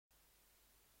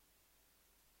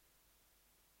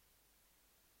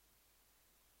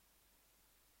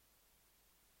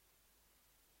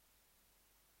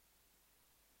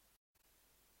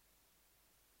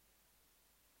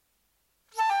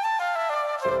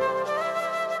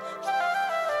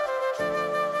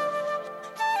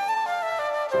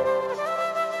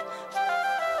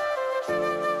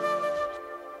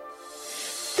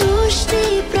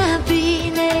Știi prea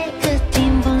bine că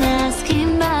timpul ne-a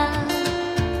schimbat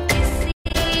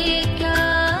pisica,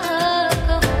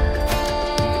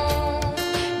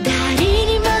 dar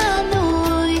inima nu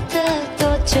uită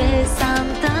tot ce s-a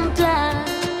întâmplat.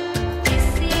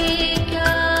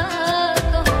 Pisica,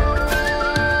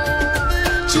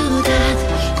 ciudat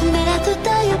cum de la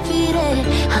atâta iubire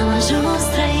am ajuns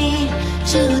străini.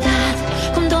 Ciudat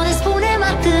cum tot ne spunem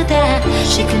atâtea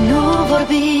și când nu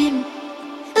vorbim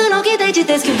în ochii tăi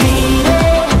citesc iubire,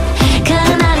 ca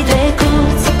în anii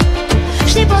trecuți.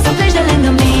 Știi, poți să pleci de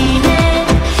lângă mine,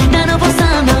 dar nu pot să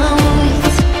mă uit.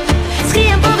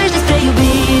 Scrie-mi povești despre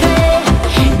iubire,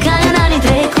 ca în anii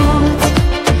trecuți.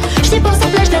 Știi, poți să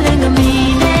pleci de lângă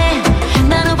mine,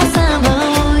 dar nu pot să mă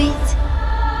uit.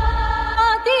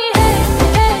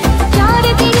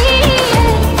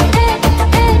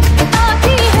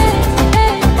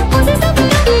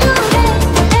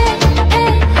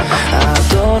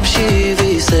 Adorm și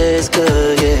visez că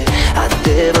e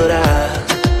adevărat.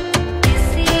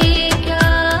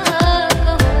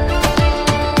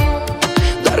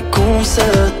 Dar cum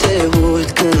să te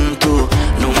uit când tu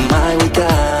nu m-ai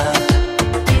uitat?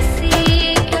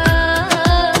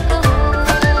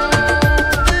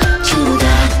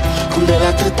 Ciudat cum de la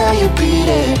atâta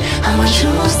iubire am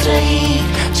ajuns străini.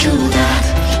 Ciudat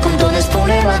cum tot ne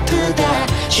spunem atâtea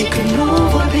și când nu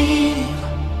vorbim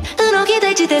în ochii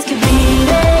tăi citesc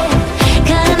iubire,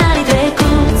 ca în anii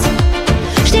trecuți.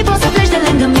 Știi, poți să pleci de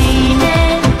lângă mine,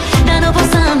 dar nu pot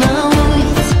să mă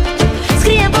uit.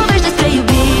 Scrie-mi povești despre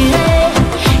iubire,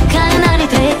 ca în anii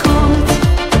trecuți.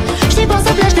 Știi, poți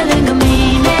să pleci de lângă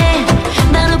mine,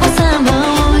 dar nu pot să mă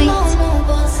uit.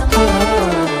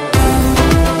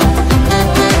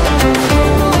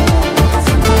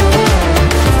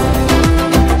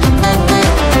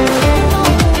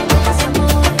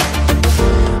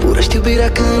 Urăști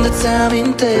iubirea când îți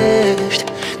amintești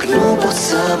că nu poți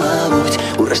să mă uiți.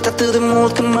 Urăști atât de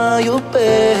mult când mă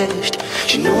iubești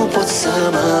și nu poți să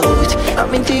mă uiți.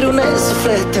 Amintiri unei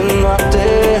suflete în noapte,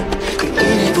 când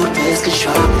inimi vorbesc în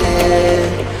șoapte,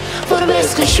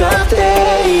 vorbesc în șoapte,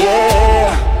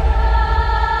 yeah.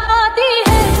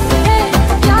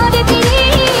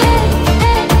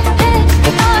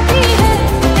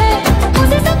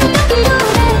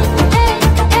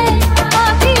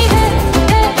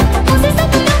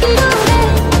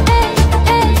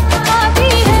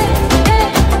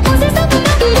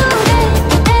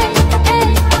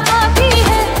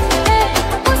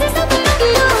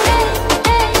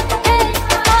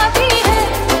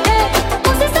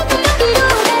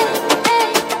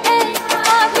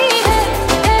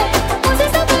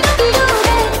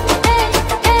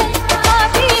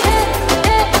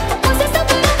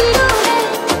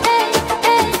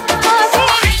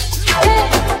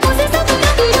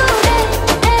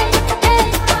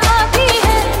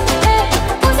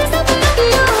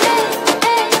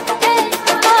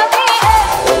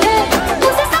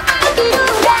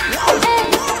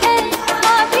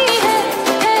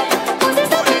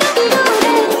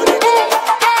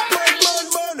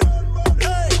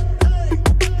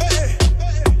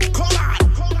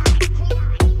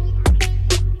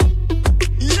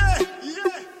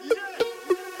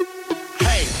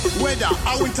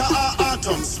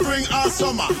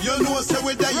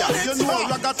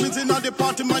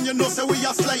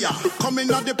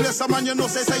 Man, you know,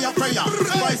 say a prayer.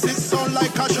 Voices sound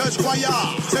like a church choir.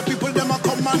 Say people them a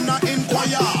come and not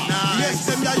inquire. Yes,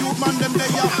 them ya youth man, them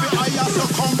they have the higher. So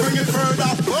come bring it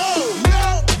further. Oh!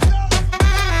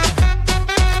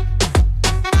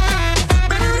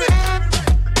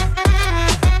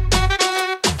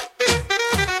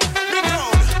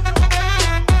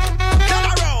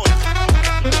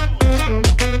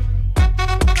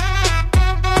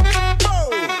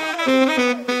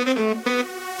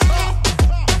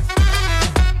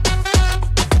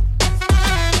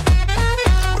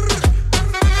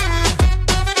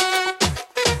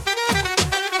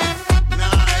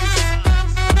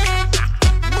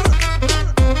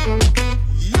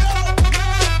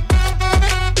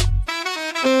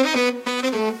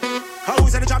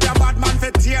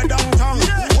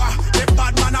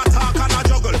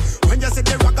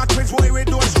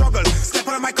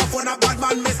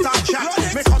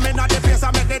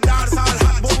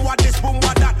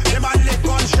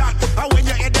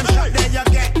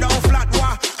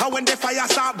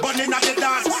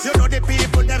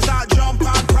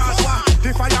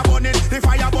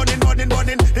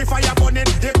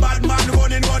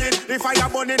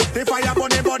 burning, the fire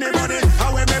burning, burning, burning.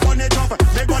 How we me burn it up?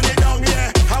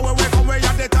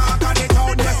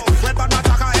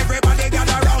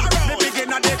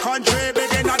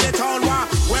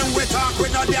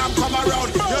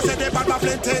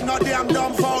 ain't no damn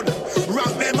dumb phone.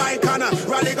 Rock me mic and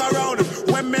rally go round.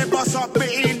 When me bust up me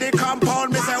in the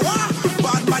compound, me say what?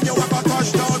 Bad man you walk a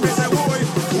touchdown. Me say boy,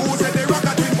 who said the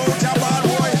rocket thing bout your ball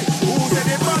boy? Who said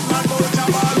the bad man bout your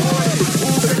ball boy? Who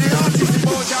said the artist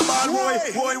bout your ball boy?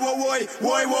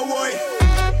 Boy.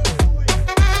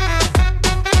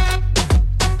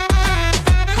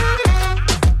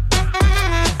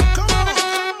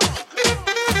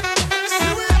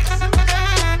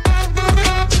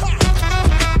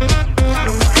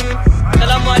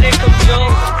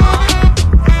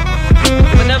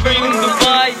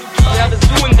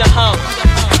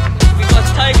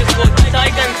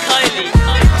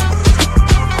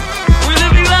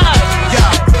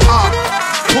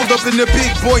 Up in the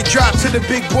big boy drop to the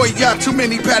big boy yacht. Too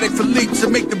many Paddock for leaks to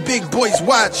make the big boys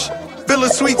watch. Villa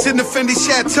Suites in the Fendi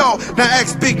Chateau. Now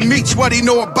ask Big Meech what he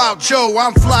know about Joe.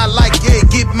 I'm fly like yeah,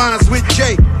 get mines with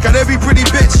Jay. Got every pretty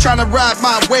bitch tryna ride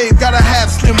my wave. Gotta have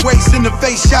slim waist in the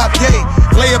face shop day.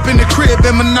 Lay up in the crib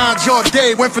and menage all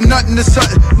day. Went from nothing to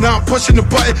something. Now I'm pushing the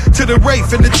button to the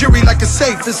Wraith and the jury like a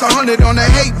safe. It's 100 on the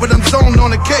hate, but I'm zoned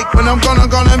on the cake. But I'm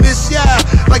gonna miss ya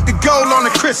like the gold on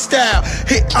the crystal.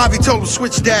 Hit Avi told him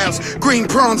switch dials. Green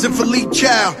prawns and Philippe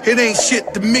Chow. It ain't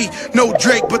shit to me. No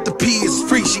Drake, but the P is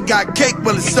free. She got cake,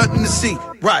 well it's something to see.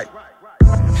 Right.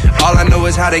 All I know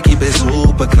is how they keep it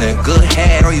super clean. Good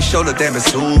head on your shoulder, damn it's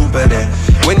super there.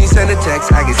 When you send a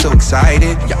text, I get so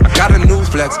excited. Yeah, I got a new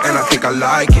flex and I think I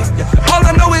like it. Yeah. All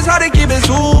I know is how they keep it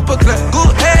super clean.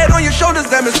 Good head on your shoulders,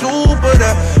 damn it's super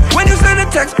there. When you send a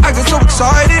text, I get so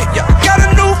excited. Yeah, I got a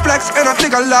new flex and I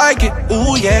think I like it.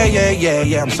 Ooh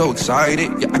yeah, I'm so excited.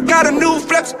 Yeah, I got a new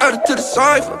flex added to the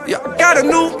cipher. Yeah, I got a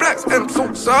new flex and I'm so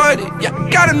excited. Yeah, I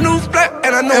got a new flex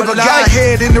and I know Ever I like got it.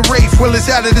 head in the Wraith, well it's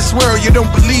out of this world. You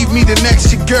don't believe me, the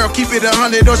next your girl, keep it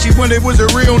 100 or she when it was a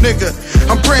real nigga.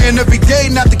 I'm praying every day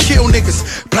not to kill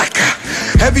niggas. Black eye.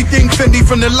 Everything Fendi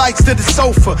from the lights to the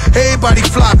sofa. Everybody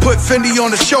fly, put Fendi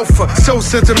on the chauffeur. So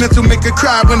sentimental, make her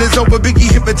cry when it's over.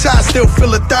 Biggie hypnotized, still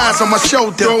feel her thighs on my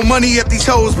shoulder. Throw money at these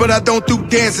hoes, but I don't do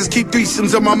dances. Keep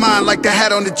threesomes on my mind like the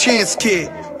hat on the Chance Kid.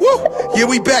 Woo! Yeah,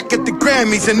 we back at the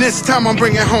Grammys, and this time I'm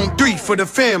bringing home 3 for the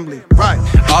family. Right.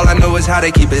 All I know is how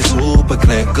they keep it super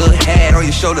clean. Good head on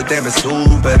your shoulder, damn it's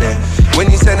super there. When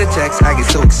you send a text, I get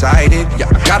so excited.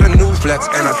 Yeah, I got a new flex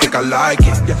and I think I like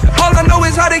it. Yeah. All I know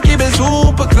is how they keep it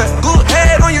super clean. Good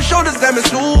head on your shoulders, damn it's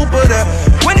super there.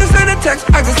 When you send a text,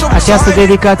 I get so excited. Această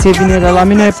dedicație vine de la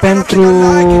mine pentru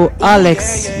Alex,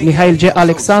 Mihail G.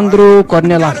 Alexandru,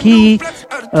 Cornela Hi,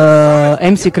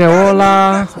 MC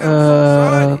Creola,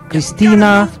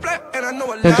 Cristina,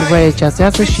 pentru voi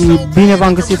ceaseasă și bine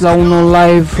v-am găsit la unul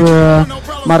live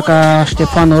marca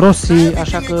Ștefano Rossi,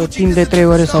 așa că timp de 3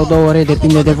 ore sau 2 ore,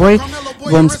 depinde de voi,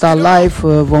 vom sta live,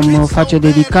 vom face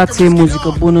dedicație,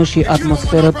 muzică bună și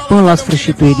atmosferă până la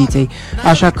sfârșitul ediției,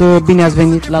 așa că bine ați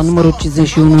venit la numărul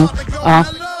 51 a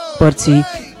părții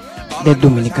de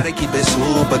duminică.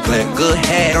 Good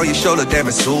head on your shoulder, damn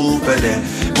it's super there.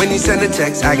 When you send a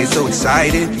text, I get so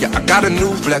excited. Yeah, I got a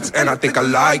new flex and I think I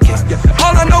like it. Yeah.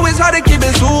 All I know is how to keep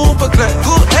it super clean.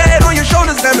 Good head on your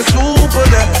shoulders, damn it's super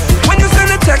there. When you send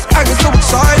a text, I get so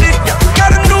excited. Yeah, I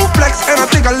got a new flex and I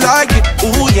think I like it.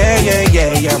 Ooh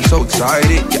yeah, I'm so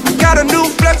excited. Yeah, I got a new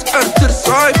flex added to the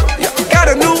side. Yeah, I got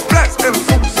a new flex and I'm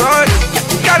so excited.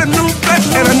 Yeah, I got a new flex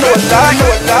and I know I like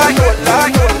it.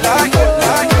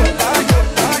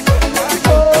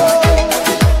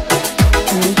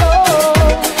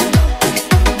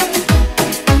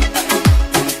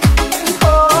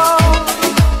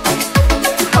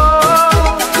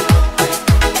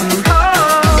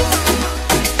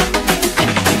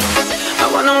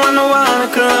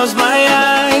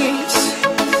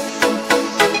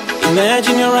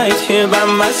 Imagine you're right here by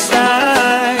my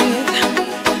side.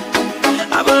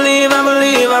 I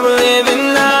believe in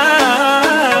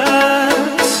us.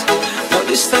 No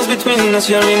distance between us,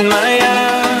 you're in my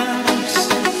arms.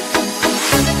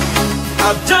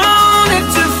 I don't need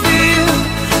to feel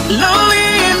lonely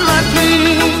in my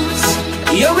dreams.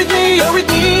 You're with me, you're with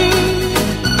me.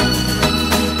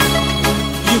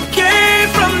 You came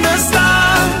from the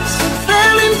stars,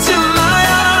 fell into my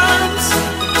arms.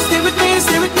 Stay with me,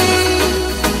 stay with me.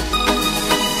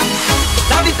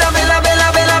 La vita bella, bella,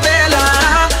 bella, bella.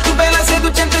 Tu bella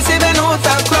seducente sei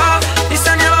venuta qua. Ti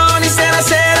sognerò ogni sera,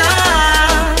 sera.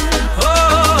 Oh,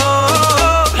 oh,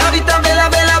 oh, oh.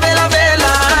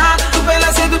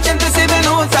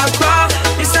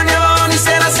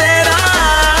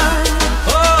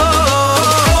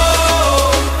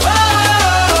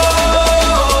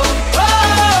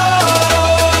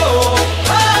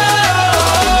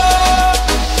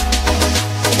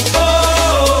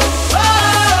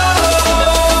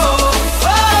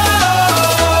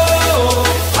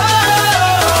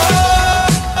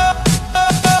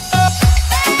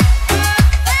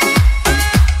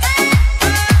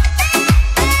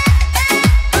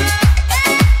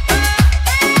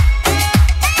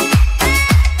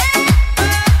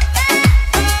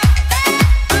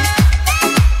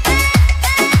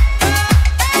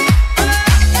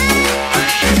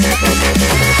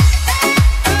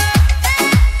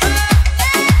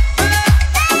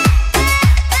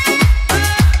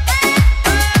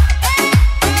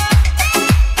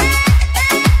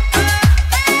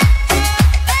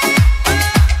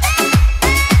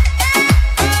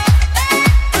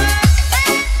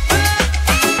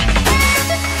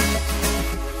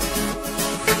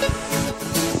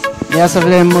 Ia să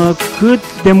vedem cât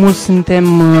de mult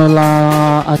suntem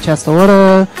la această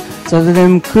oră, să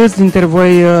vedem câți dintre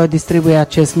voi distribuie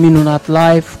acest minunat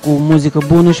live cu muzică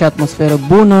bună și atmosferă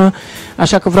bună.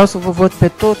 Așa că vreau să vă văd pe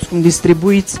toți cum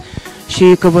distribuiți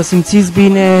și că vă simțiți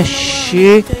bine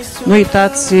și nu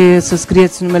uitați să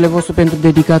scrieți numele vostru pentru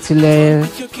dedicațiile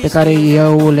pe care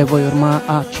eu le voi urma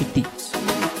a citi.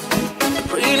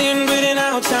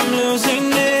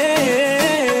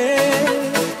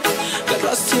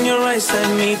 I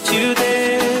meet you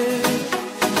there.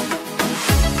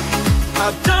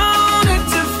 I've done it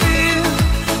to feel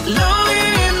lonely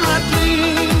in my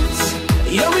dreams.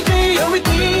 You're with me, you're with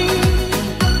me.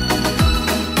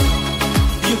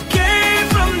 You came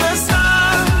from the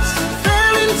stars,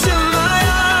 fell into my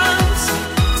arms.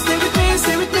 Stay with me,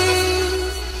 stay with me.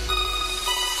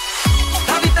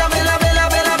 La vita bella, bella,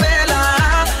 bella, bella.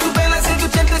 Tu bella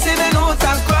seducente sei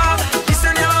venuta qua. Ti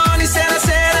sogniamo ogni sera,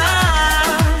 sera.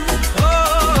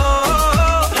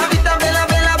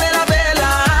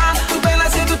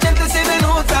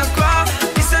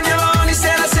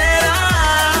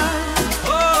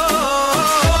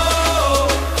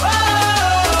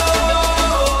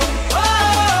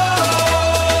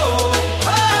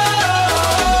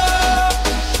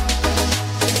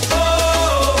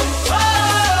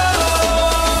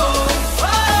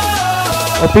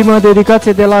 O primă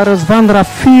dedicație de la Răzvan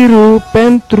Rafiru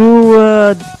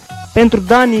pentru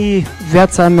Dani,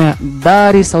 viața mea.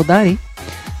 Dari sau Dari?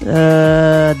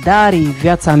 Dari,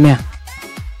 viața mea.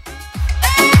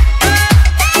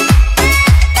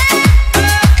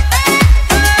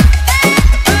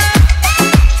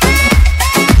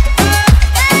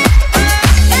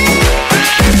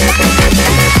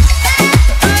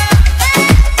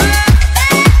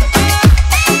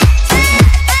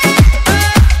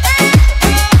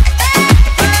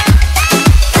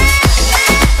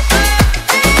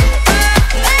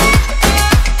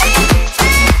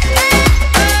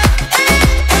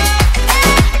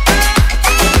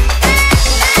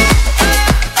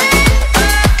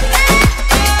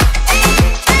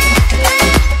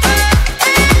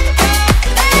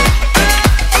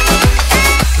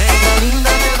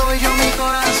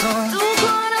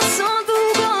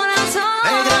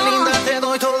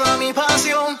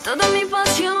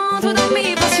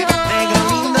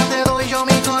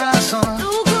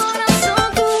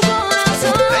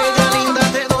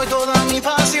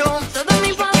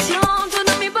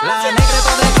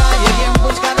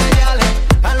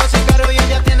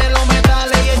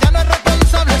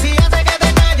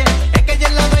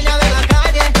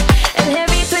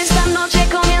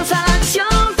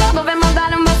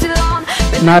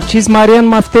 Narcis Marian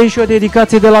Maftei și o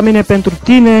dedicație de la mine pentru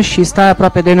tine și stai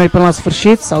aproape de noi până la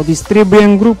sfârșit sau distribuie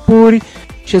în grupuri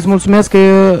și îți mulțumesc că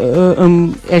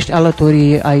ești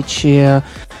alături aici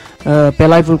pe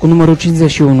live-ul cu numărul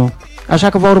 51. Așa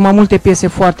că va urma multe piese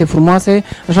foarte frumoase,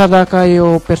 așa dacă ai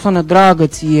o persoană dragă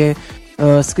ție,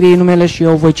 scrie numele și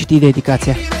eu voi citi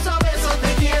dedicația.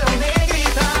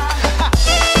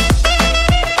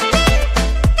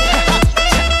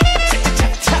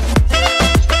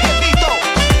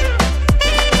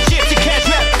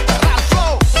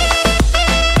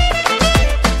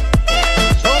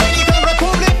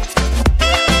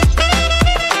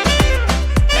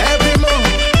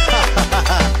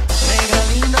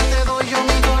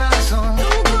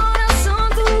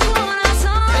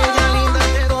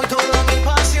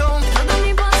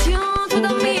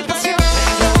 Toda mi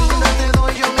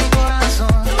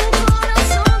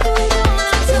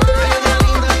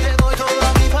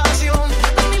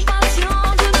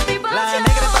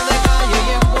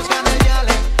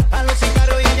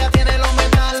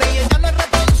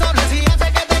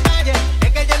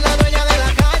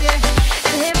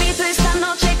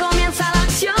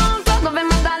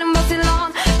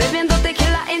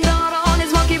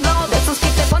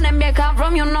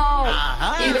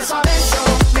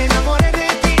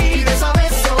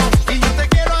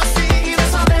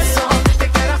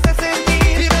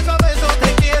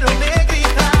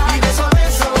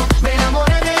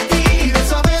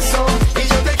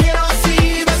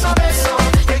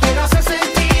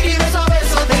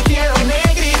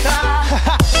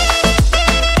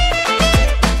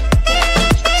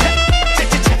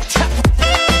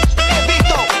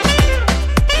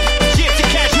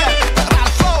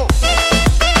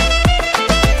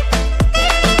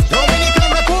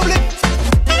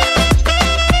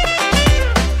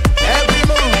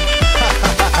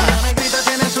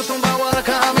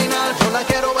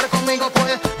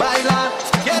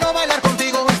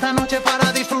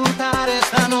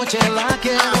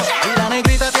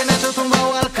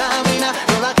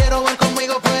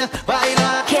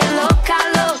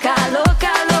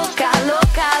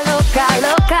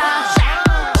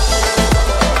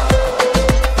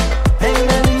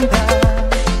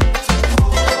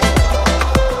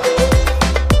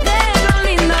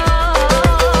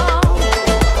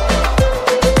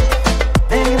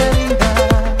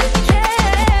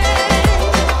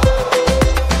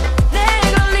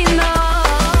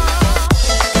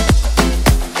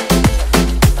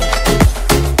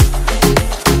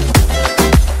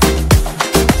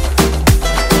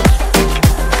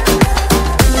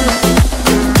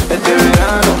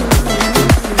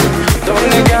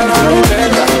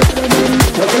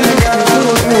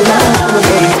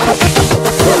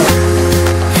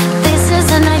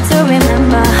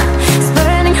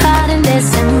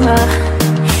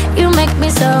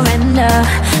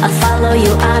I'll follow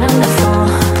you out on the floor.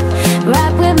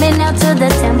 Rap with me now to the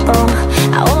tempo.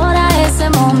 Ahora es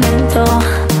el momento.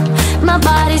 My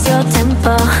body's your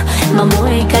tempo. Ma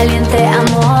muy caliente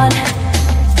amor.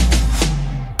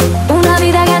 Una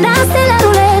vida ganaste la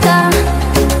ruleta.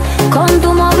 Con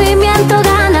tu movimiento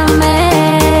gáname.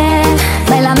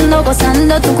 Bailando,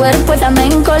 gozando tu cuerpo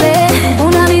flamenco le.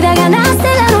 Una vida ganaste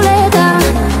la ruleta.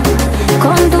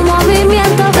 Con tu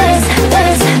movimiento ves,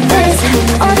 ves, ves.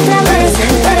 Otra vez,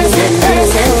 ves, ves,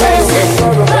 ves.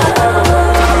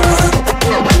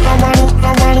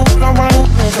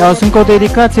 Sunt o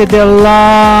dedicație de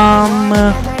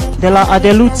la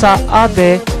Adeluța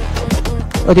Ade.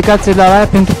 O dedicație de la ea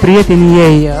pentru prietenii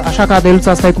ei. Așa că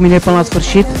Adeluța, stai cu mine până la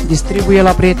sfârșit, distribuie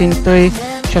la prietenii tăi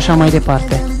și așa mai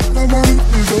departe.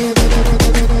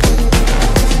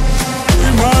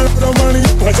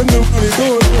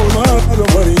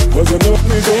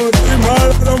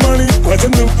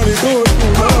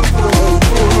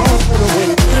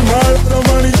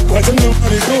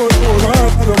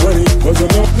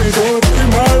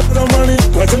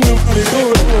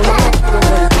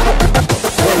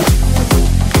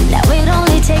 Now it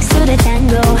only takes two to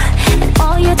tango, and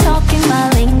all you're talking my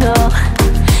lingo.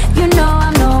 You know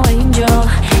I'm no angel,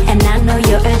 and I know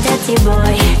you're a dirty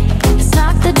boy. Let's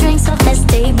knock the drinks off the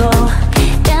table.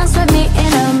 Dance with me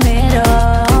in the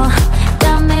middle.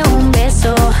 Dame un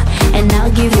beso, and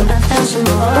I'll give you 1,000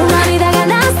 more. Una vida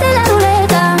ganaste la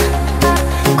ruleta.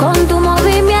 Con tu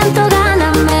movimiento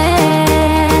gáname.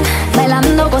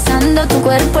 Bailando, gozando tu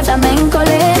cuerpo flamenco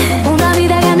le. Una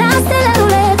vida ganaste la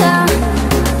ruleta.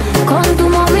 Con tu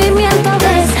movimiento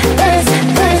ves, ves,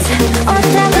 ves.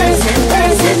 Otra vez,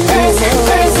 ves, ves,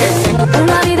 ves.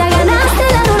 Una vida ganaste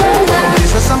la ruleta.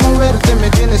 Empiezas a moverte, me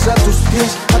tienes a tus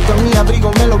pies. Hasta mi abrigo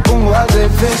me lo pongo al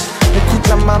revés.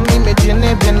 Escucha mami, me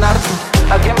tiene bien harto.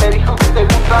 Alguien me dijo que te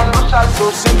gustan los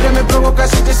altos. Siempre me provocas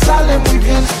y te sale muy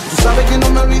bien. Tú sabes que no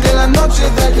me olvidé la noche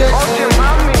de ayer. Oye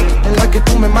mami, en la que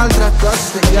tú me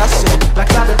maltrataste. Ya sé, la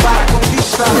clave para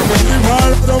conquistar.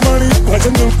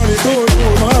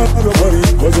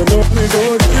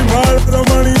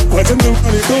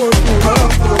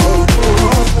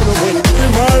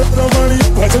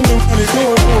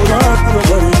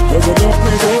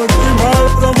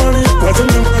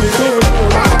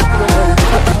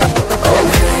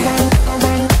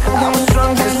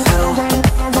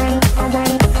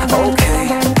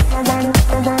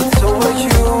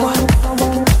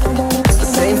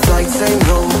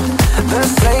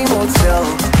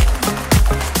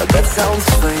 That sounds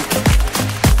fake,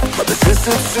 but this is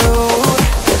the truth.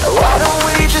 Why don't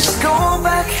we just go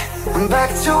back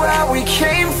to where we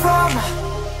came from?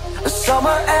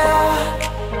 Summer air,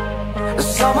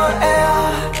 summer air.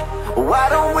 Why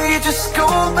don't we just go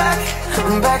back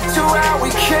to where we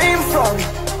came from?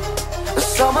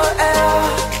 Summer air,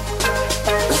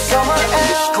 summer air.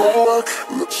 Let's go back,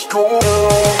 let's go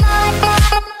back.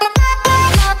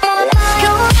 Let's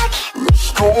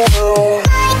go back.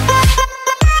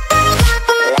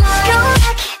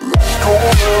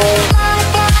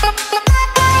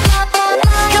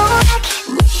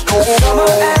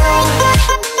 Summer air,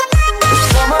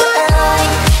 summer air.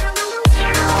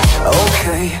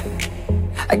 Okay,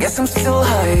 I guess I'm still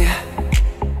high.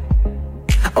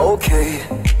 Okay,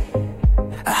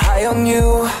 high on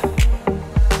you.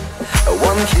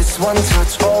 One kiss, one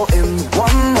touch, all in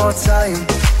one more time.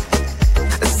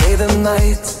 Stay the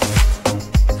night,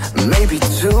 maybe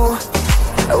two.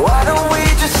 Why don't we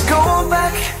just go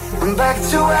back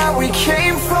to where we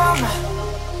came from?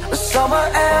 Summer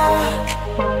air,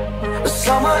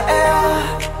 summer air.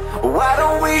 Why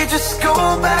don't we just go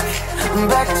back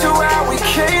to where we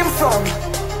came from?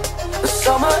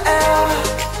 Summer air,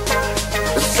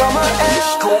 summer air.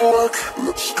 Let's go back,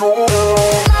 let's go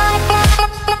back.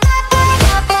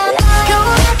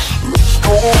 Let's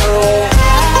go back.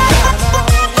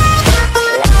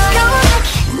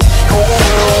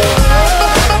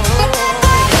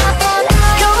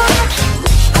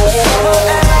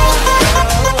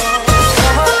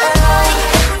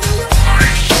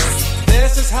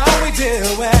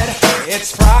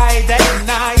 It's Friday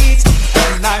night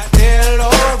and I feel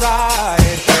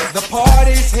alright. The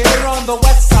party's here on the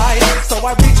west side, so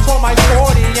I reach for my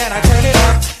 40 and I turn it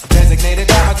up. Designated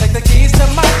driver, take the keys to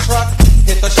my truck.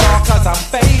 Hit the shawl cause I'm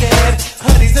faded.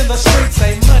 Honey's in the streets,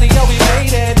 say money, oh we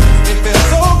made it. It feels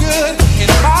so good in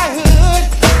my hood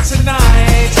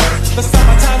tonight. The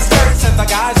summertime skirts and the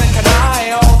guys in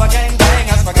Kanai. All the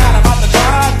gangbangers forgot about the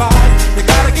drive-by. You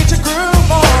gotta get your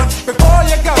groove on before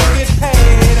you go get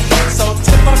paid. So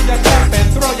tip up your cap and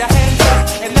throw your hands up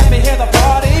and let me hear the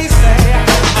party say,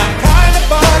 I'm kinda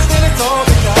buzzed and it's all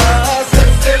because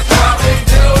this is how we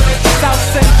do it.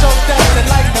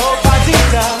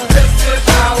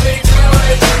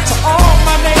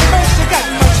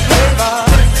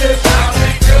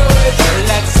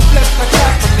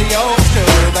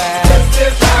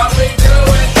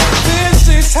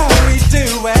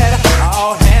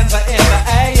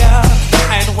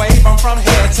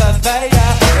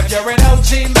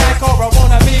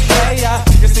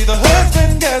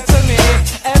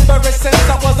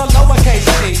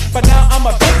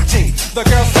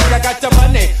 got the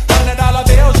money, $100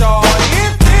 bills, y'all.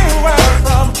 If you were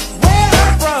from where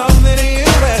I'm from, then you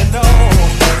would know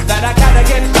that I gotta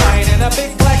get mine in a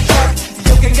big black truck.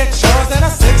 You can get yours in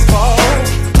a 6-fold.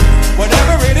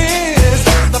 Whatever it is,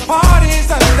 the party's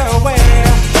underway.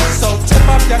 So tip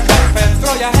up your cup and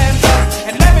throw your hands up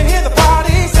and let me hear the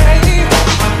party say,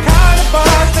 I'm kind of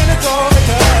buzzed and it's all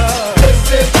because this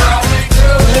is how we do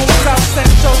it. South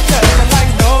Central does it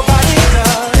like nobody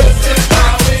does. This is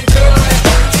how we do it.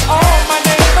 All my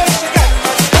neighbors, you got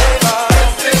my flavor.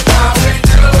 This is how we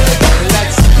do it.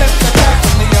 Let's flip the back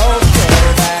from the old school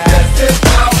back. This is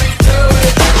how we do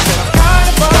it. I'm kind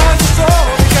of buzzed, it's all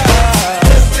because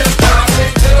this is how we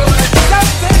do it.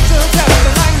 South Central does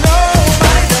it like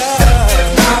nobody does. This is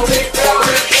how we do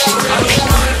it.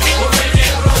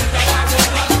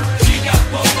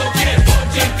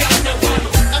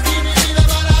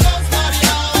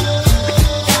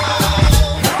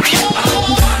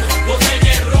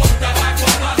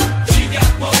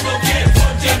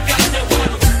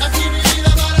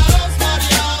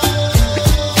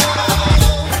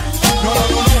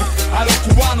 A los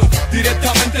cubanos,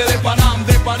 directamente de Panam,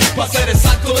 de París para ser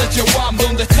exacto de Chihuahua,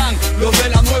 donde están los de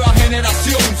la nueva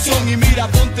generación. Son y mira,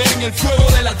 ponte en el fuego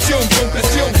de la acción, con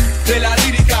presión de la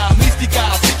lírica, mística,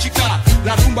 psíquica.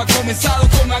 La rumba ha comenzado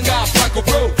con Anga, Flaco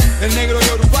Pro, el negro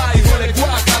Yoruba, hijo de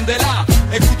Guá, Candela.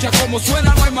 Escucha cómo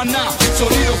suena, no hay más nada.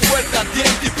 Sonido fuerte,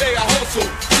 ardiente y pegajoso.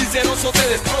 Sinceroso te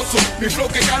destrozo. Mi flow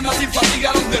que calma sin fatiga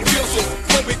a los nerviosos.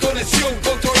 Con mi conexión,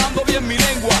 controlando bien mi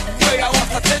lengua. Pegado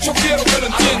hasta el techo, quiero que lo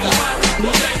entiendas.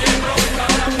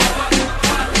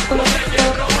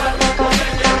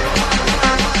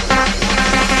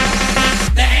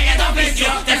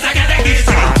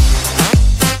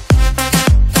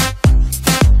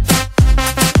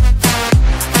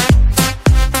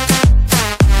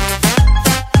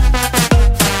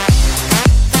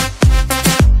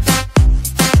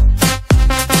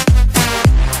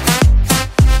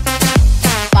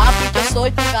 Papi, yo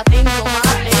soy tu gatín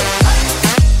tomate.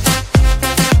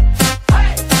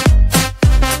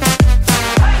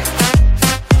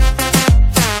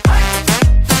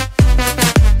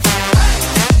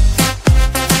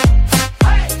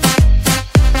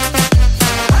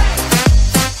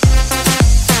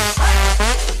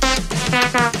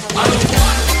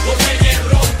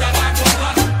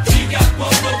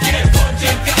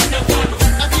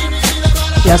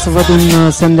 Ia să văd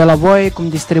un semn de la voi, cum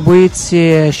distribuiți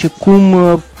și cum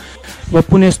vă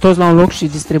puneți toți la un loc și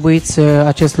distribuiți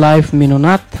acest live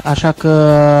minunat. Așa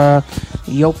că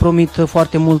eu promit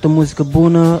foarte multă muzică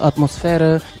bună,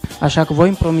 atmosferă, așa că voi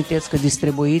îmi promiteți că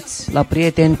distribuiți la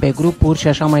prieteni, pe grupuri și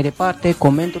așa mai departe,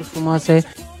 comentarii frumoase,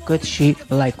 cât și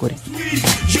like-uri.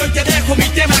 Yo te dejo mi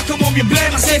tema como mi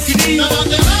emblema se definía.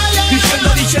 Diciendo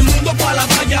dice el mundo pa' la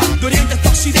valla. De oriente hasta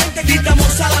occidente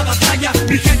gritamos a la batalla.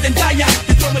 Mi gente en talla,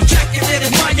 te tomo el check que te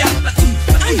desmaya.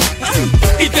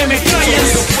 Y te me callas.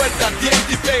 Sonido fuerte,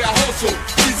 ardiente y pegajoso.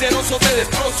 Sinceroso te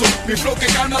destrozo. Mi flow que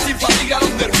calma sin fatiga a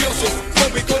los nerviosos. Con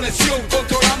mi conexión,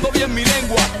 controlando bien mi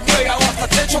lengua. Pegado hasta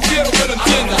el techo, quiero que lo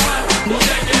entiendas.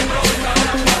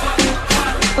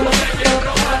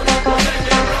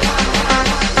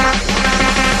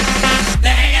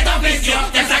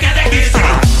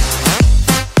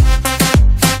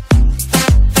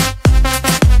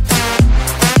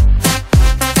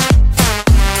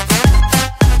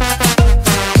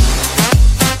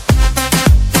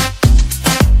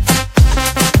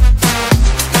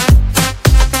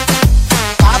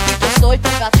 Papi, yo soy tu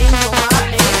gatín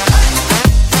tomate.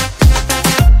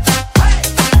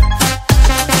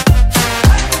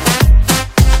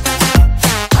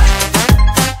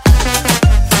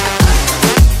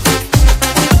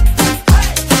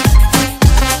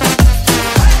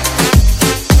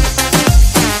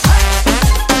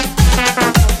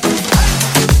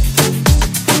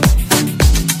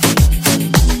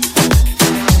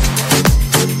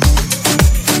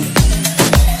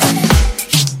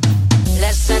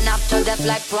 Listen up to the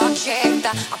flag project.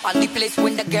 Up on the place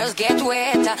when the girls get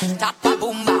wet. Tapa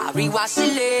boomba, rewa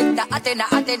select. Atena,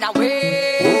 Atena,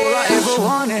 way. All I ever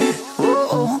wanted,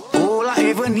 oh oh, all I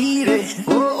ever needed,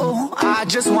 oh oh, I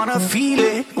just wanna feel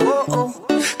it, oh oh,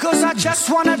 'cause I just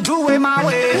wanna do it my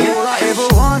way. All I ever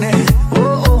wanted,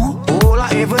 oh oh, all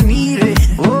I ever needed,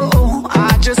 oh oh,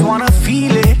 I just wanna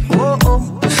feel it, oh oh,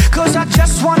 'cause I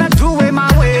just wanna do it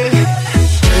my way.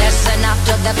 Listen up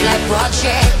to the flag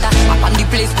project. Up on the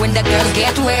place when the girls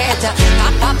get wet.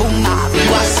 Tapa boomba,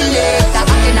 rewa select.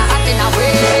 Atena, Atena,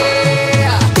 way.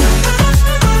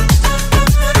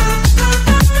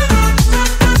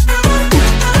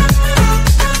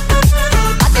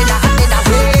 Atena, Atena,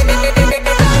 way.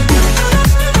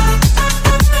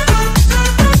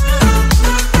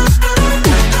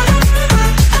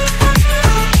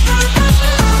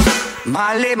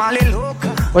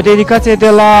 O dedicație de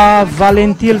la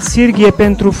Valentin Sirghie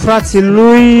pentru frații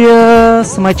lui,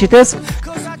 să mai citesc,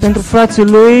 pentru frații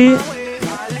lui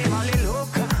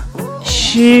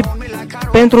și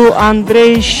pentru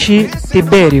Andrei și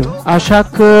Tiberiu.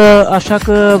 Așa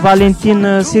că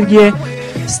Valentin Sirghie,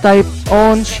 stai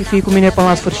on și fii cu mine până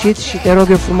la sfârșit și te rog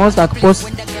eu frumos dacă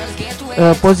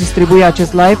poți distribui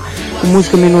acest live cu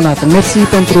muzică minunată. Mersi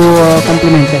pentru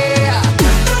complimente.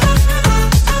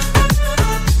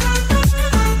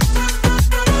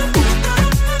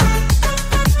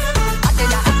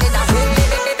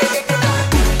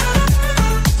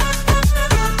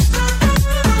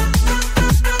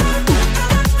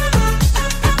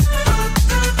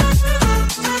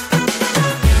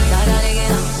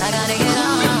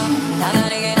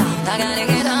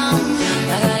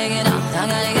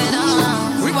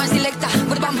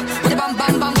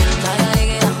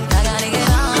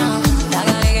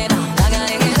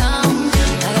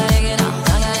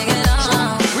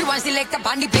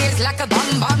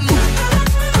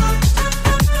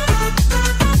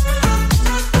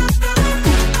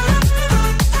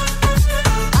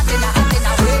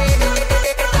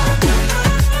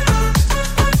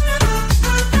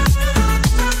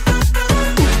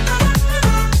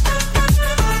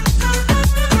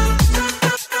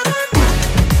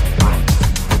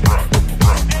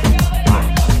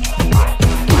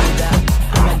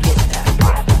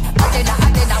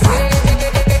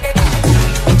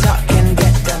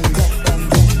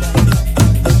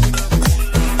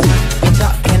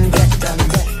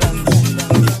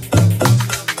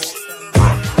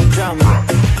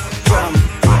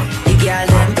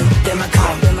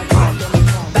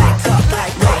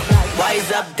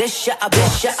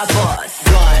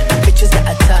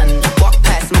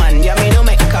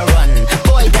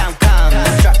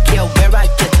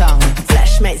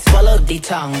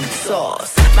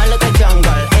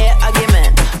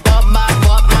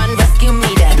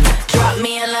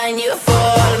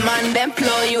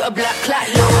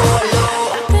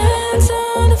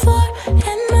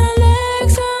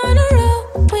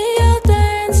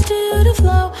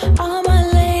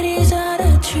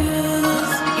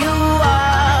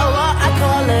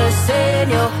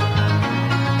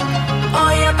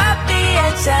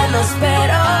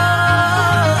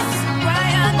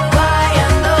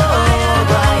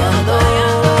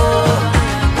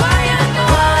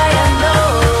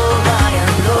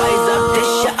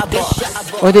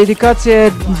 O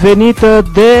dedicație venită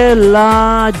de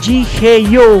la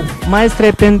G-Heyo,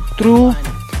 maestre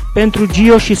pentru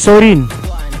Gio și Sorin.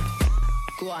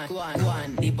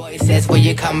 Says where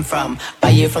you come from.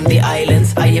 Are you from the islands?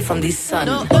 Are you from the sun?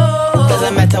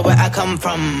 Doesn't matter where I come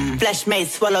from. Flesh made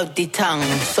swallow the tongue.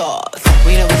 Sauce.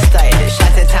 We know we stylish. I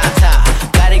said ta ta.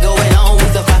 Got it going on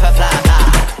with the fly fly fly.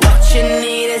 What you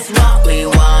need is what we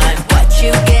want. What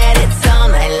you get, it's all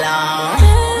night long.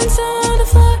 Hands on the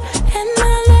floor and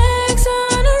my legs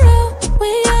on a roll.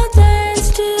 We all dance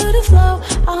to the flow.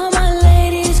 All my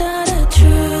ladies are the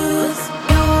truth.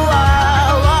 You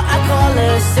are what I call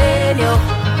a señor.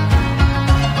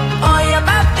 Hoy a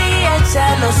papi echa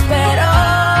los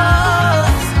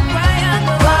peros.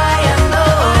 Guayando, guayando,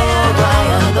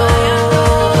 guayando,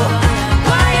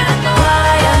 guayando,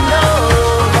 guayando,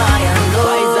 guayando.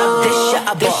 Rise up, this shit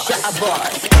a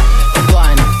boss.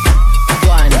 Guan,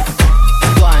 guan,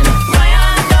 guan.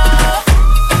 Guayando.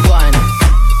 Guan,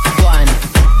 guan,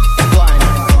 guan.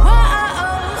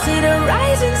 See the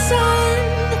rising sun,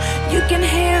 you can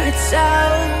hear it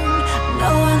sound.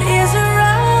 No one is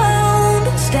around.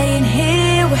 Staying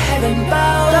here, we're heaven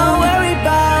bound. Don't worry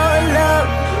about love.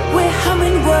 We're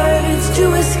humming words to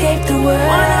escape the world.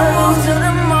 Wanna move till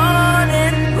the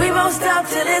morning. We won't stop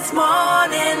till it's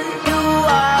morning. You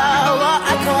are what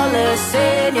I call a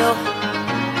señor.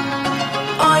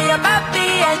 Hoy a papi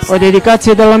echa. O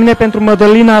dedicație de la mine pentru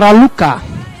Mădălina Raluca.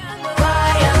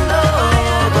 Guayando,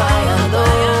 guayando,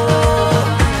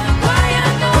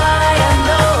 guayando,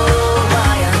 guayando,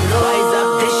 guayando. Rise up,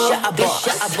 this shit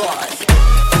a boss.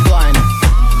 Guan,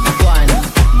 guan,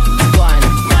 guan.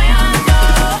 Guayando.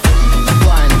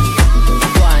 Guan,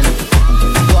 guan,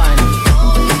 guan. Guan,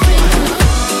 guan,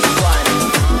 guan.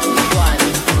 Guan, guan,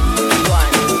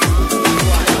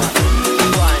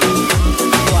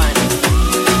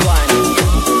 guan.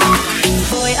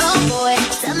 Boy, oh boy,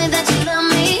 tell me that you love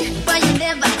me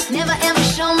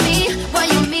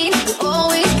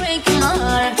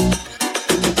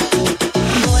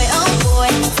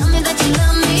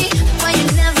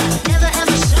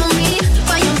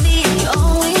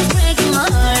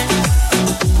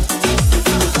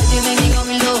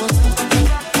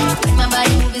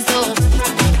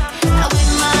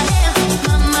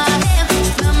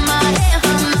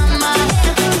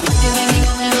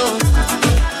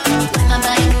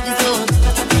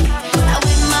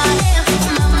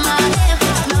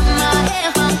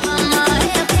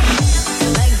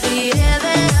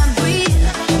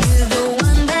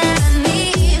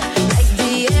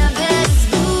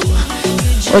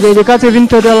O dedicație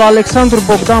venită de la Alexandru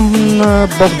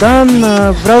Bogdan.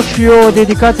 Vreau și eu o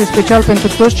dedicație special pentru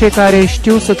toți cei care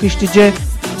știu să câștige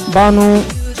banul.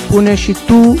 Pune și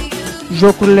tu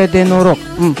jocurile de noroc.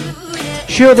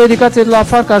 Și o dedicație de la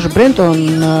Farcaș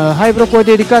Brenton. Hai vreau cu o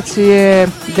dedicație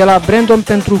de la Brandon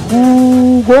pentru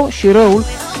Hugo și Răul.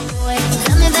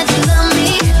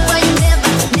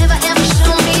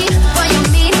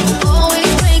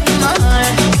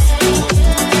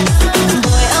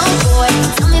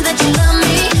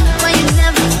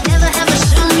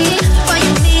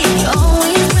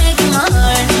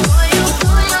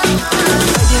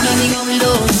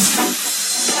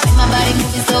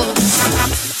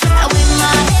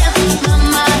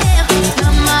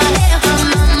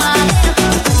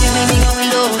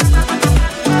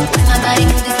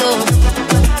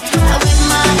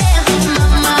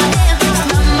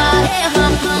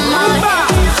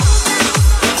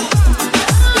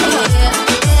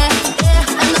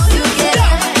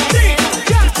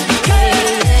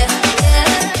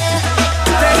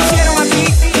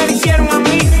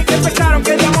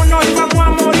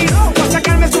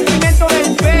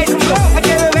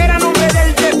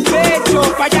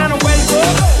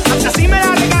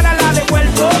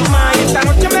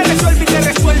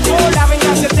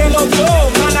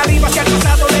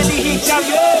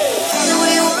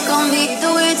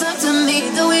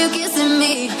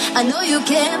 I know you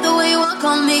care the way you walk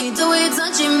on me, the way you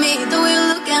touching me, the way you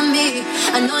look at me.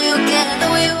 I know you care the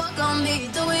way you walk on me,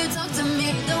 the way you talk to me,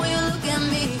 the way you look at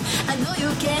me. I know you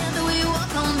care the way you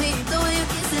walk on me, the way you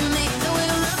kissing me, the way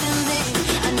you look at me.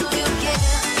 I know you care.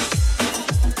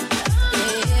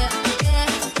 Yeah, yeah,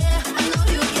 yeah, I know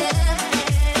you care.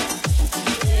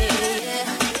 Yeah, yeah,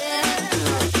 yeah.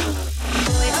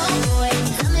 Boy, oh boy,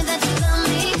 tell me that you love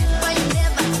me. Why you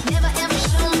never ever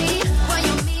show me why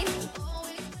you mean?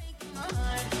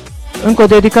 Încă o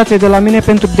dedicație de la mine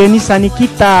pentru Denisa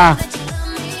Nikita.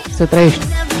 Să trăiești.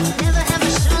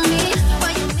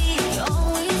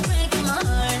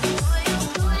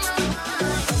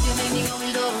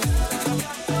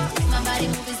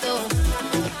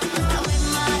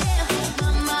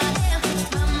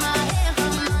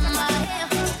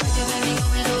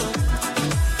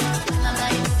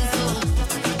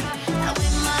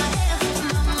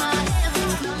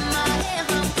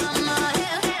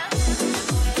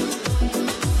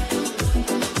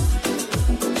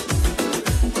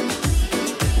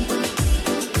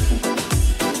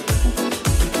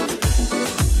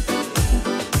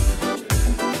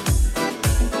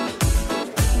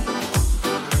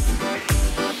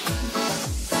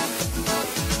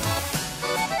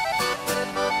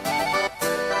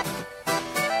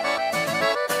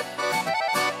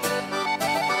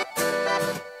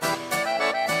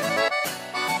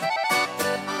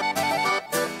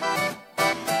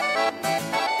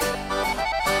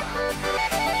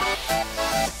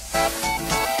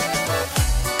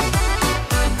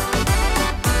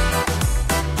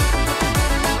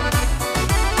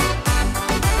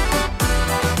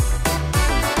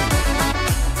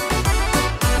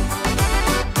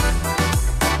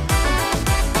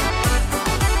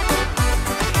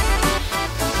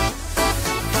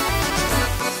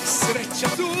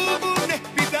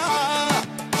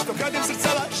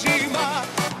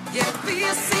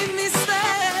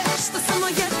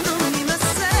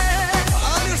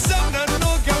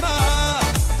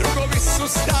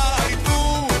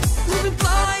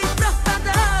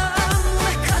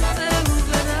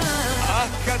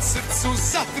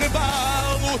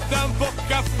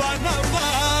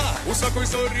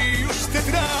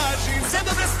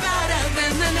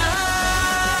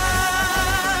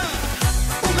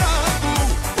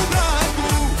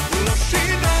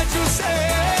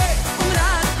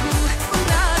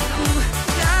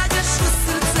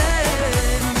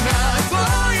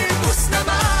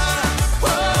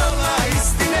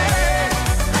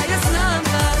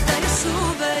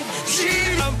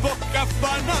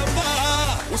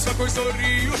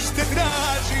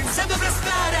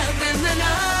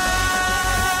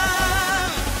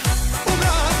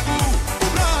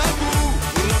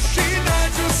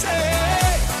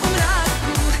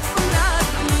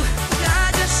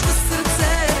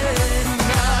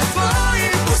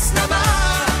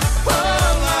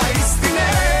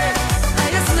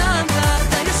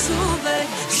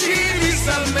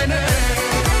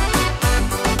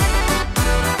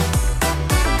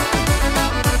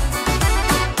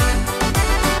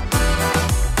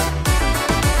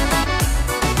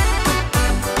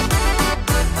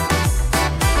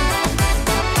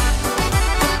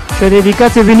 Și o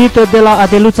dedicație venită de la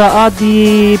Adeluța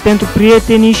Adi pentru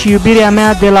prietenii și iubirea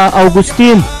mea de la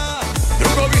Augustin.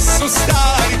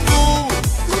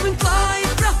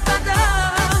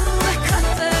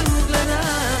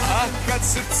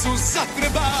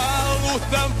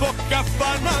 a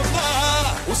Panamá.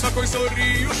 Usa coi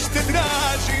sorrius te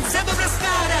traži, se dobro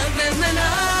stara vremena.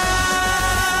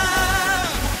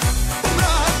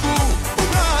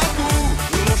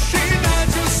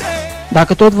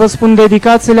 Dacă tot vă spun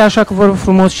dedicațiile, așa că vă rog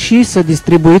frumos și să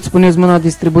distribuiți, puneți mâna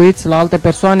distribuiți la alte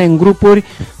persoane, în grupuri,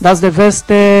 dați de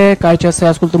veste că aici se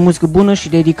ascultă muzică bună și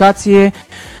dedicație.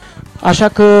 Așa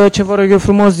că ce vă rog eu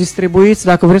frumos, distribuiți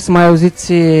dacă vreți să mai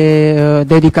auziți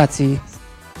dedicații.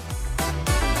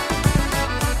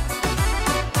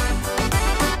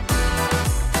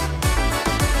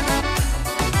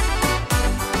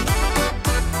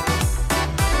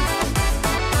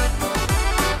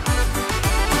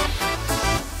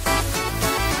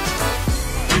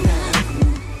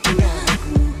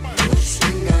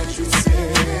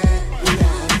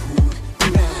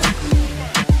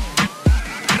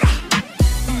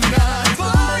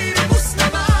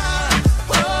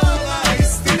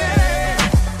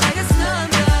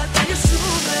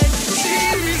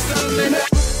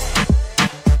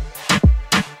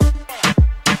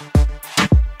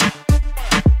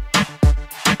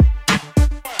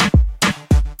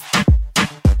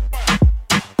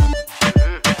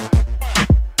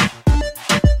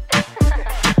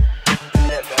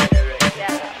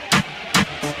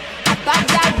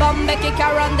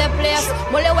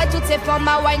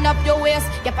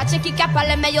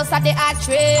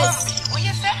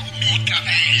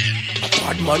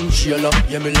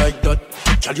 Yeah, me like that.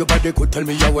 Tell your body could tell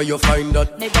me yeah, where you find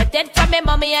that. Me get it from me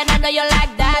mommy and I know you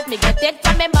like that. Me get it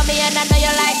from me mommy and I know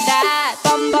you like that.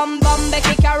 Bum bum bum, be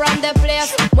kick around the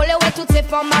place. Mole way to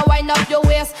tip on my wind up your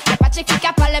waist. Y'a pas de kick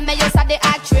up à me, you sa the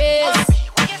actress.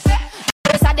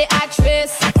 You sa the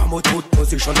actress. I'm a tooth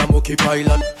position, I'm okay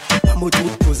pilot. I'm a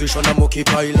tooth position, I'm okay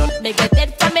pilot. Me get it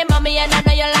from me mommy and I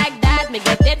know you like that. Me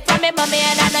get it from me mommy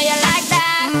and I know you like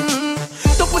that.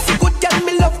 The pussy good girl,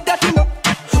 me love that, you know.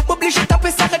 M'oblige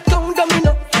taper ça red comme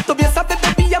domino. T'as bien sabe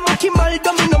baby, y'a mon qui mal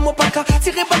domino. Mon paca,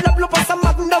 tiré par la bloc, pas ça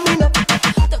m'a domino.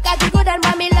 T'as qu'à du good and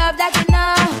mommy love that, you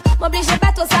know. M'oblige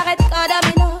pas tout s'arrête comme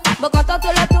domino. Mon content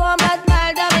tout le tour en mode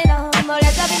mal domino. Mon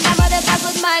laisse avec ma mode et pas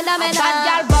good mind domino. Bad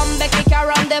girl bomb, kick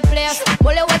around the place.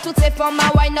 Mole way tout c'est for my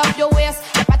wind up your waist.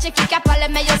 Y'a pas de kick up à le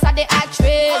mais you sa the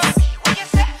actress.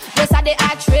 You sa the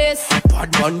actress. Bad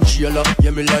man jailer,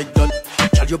 yeah me like that.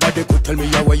 Tell your body could tell me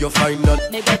yeah, where you find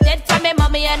that. Me get it from me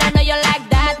mommy and I know you like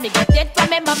that. Me get it from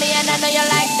me mommy and I know you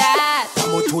like that.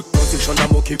 I'm a tooth position,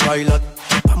 I'm okay pilot.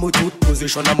 I'm a tooth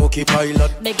position, I'm okay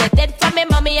pilot. Me get it from me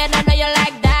mommy and I know you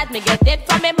like that. Me get it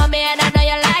from me mommy and I know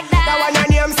you like that. That one on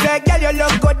name say, girl you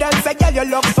look good and say, girl you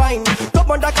look fine. Top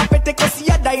on da capete cause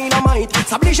you're dynamite.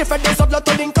 S'oblige fait des autres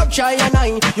to link up shy and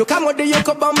I. You come with the you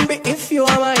could Bambi if you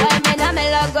are mine. Boy me know me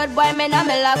look good, boy me know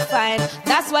me look fine.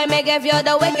 That's why me give you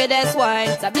the wickedest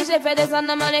wine. S'oblige fait des on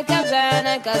the money come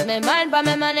shine. Cause me mind for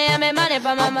me money and me money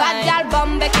for my mind. Bad girl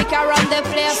bomb, kick around the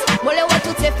place. Mole way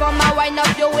to tip on my wind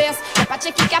up your waist. Y'a pas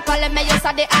de kick up à le mais you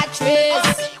sa the actress.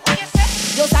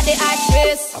 You sa the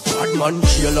actress. A bad man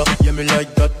jailer, yeah me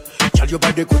like that. Tell your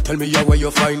body could tell me yeah, where you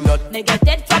find that. Me get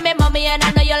it from me mommy and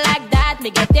I know you like that. Me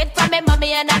get it from me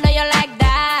mommy and I know you like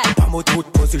that. I'm a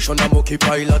tooth position, I'm okay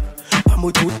pilot. I'm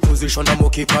a tooth position, I'm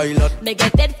okay pilot. Me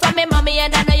get it from me mommy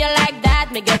and I know you like that.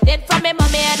 Me get it from me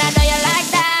mommy and I know you like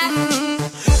that.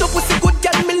 The pussy good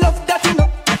girl, me love that, you know.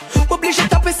 M'oblige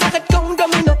taper ça red comme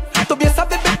domino. T'as bien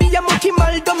sabe baby, y'a mon qui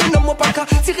mal domino. Mon paca,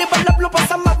 tiré par la bloc, pas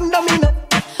ça m'a domino.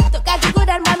 T'as qu'à du good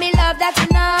and mommy love that, you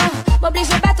know.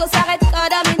 M'oblige pas tout s'arrête comme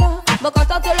domino. Mon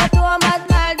content tout le tour en mode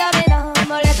mal domino.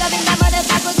 Mon laisse avec ma mode et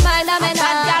pas good mind domino.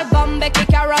 Bad girl bomb,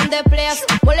 kick around the place.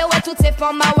 Mole way tout c'est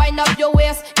for my wind up your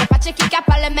waist. Y'a pas de kick up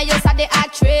à le mais you sa the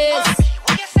actress.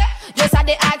 You sa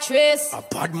the actress. A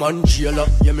bad man jailer,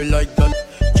 yeah me like that.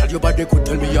 Tell your body could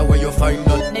tell me yeah, where you find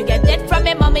that. Me get it from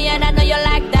me mommy and I know you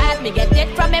like that. Me get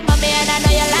it from me mommy and I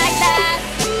know you like that.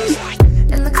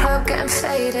 In the club getting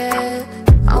faded,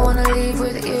 I wanna leave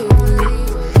with you.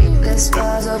 This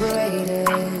bar's overrated,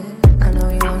 I know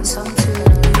you want some too.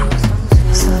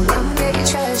 So come get your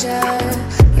treasure,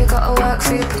 you gotta work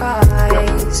for your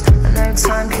prize. And no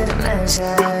time couldn't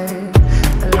measure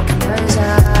the look in those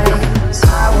eyes.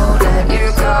 I won't let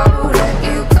you go, let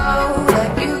you go,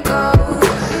 let you go.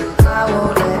 I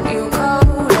won't let you go,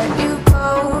 let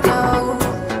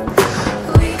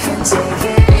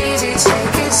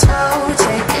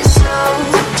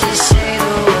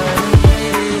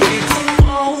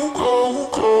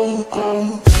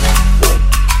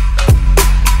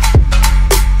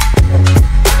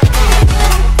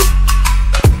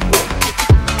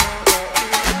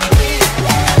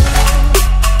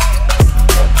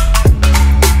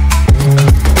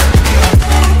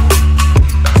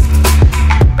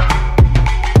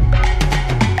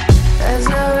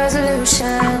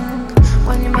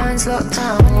locked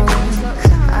down,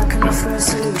 I can offer a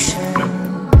solution.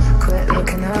 Quit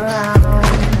looking around.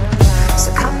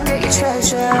 So come get your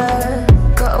treasure.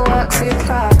 Gotta work for your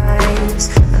prize.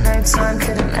 I know time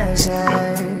couldn't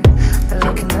measure, but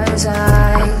look in those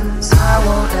eyes. I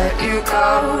won't let you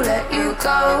go, let you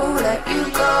go, let you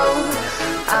go.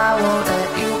 I won't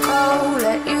let you go,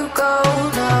 let you go,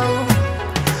 no.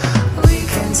 We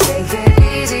can take it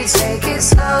easy, take it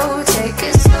slow, take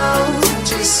it slow.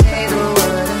 Just say the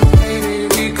word and maybe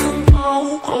we can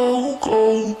go, go,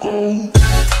 go, go.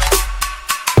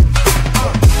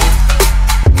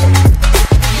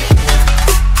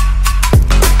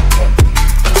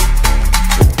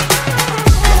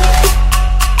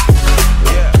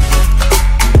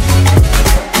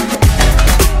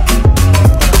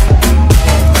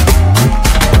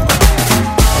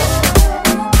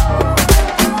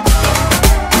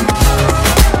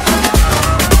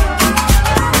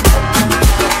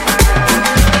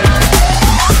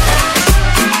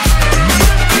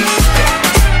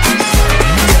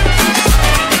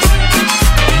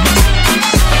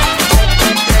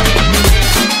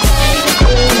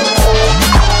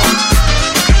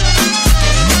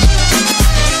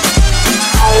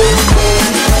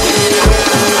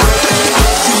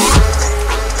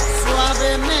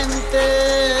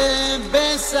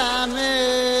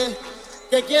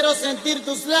 Sentir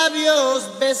tus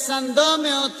labios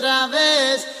besándome otra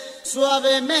vez,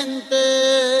 suavemente,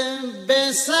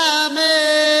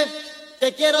 bésame.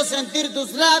 Te quiero sentir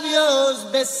tus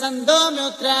labios besándome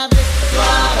otra vez,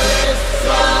 suave,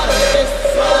 suave,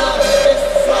 suave,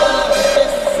 suave,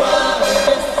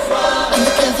 suave, suave. I'm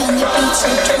giving the beat so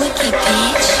twicky,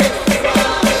 bitch.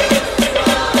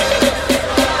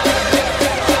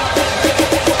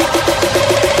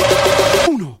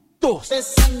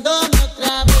 Besándome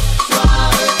otra vez,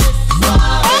 suave,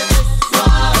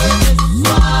 suave,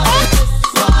 suave,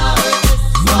 suave, suave,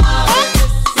 suave,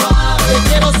 suave. Te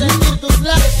quiero sentir tus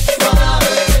labios,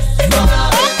 suave, suave,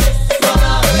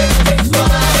 suave,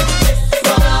 suave,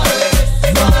 suave,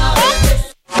 suave.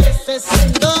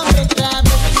 Besándome otra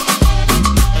vez.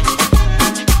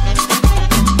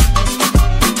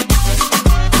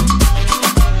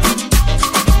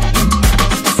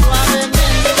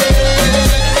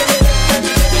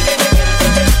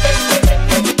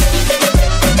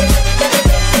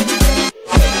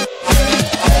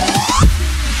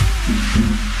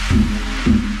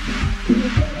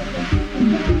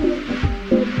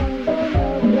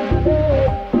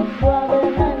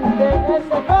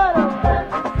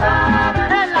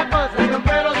 En la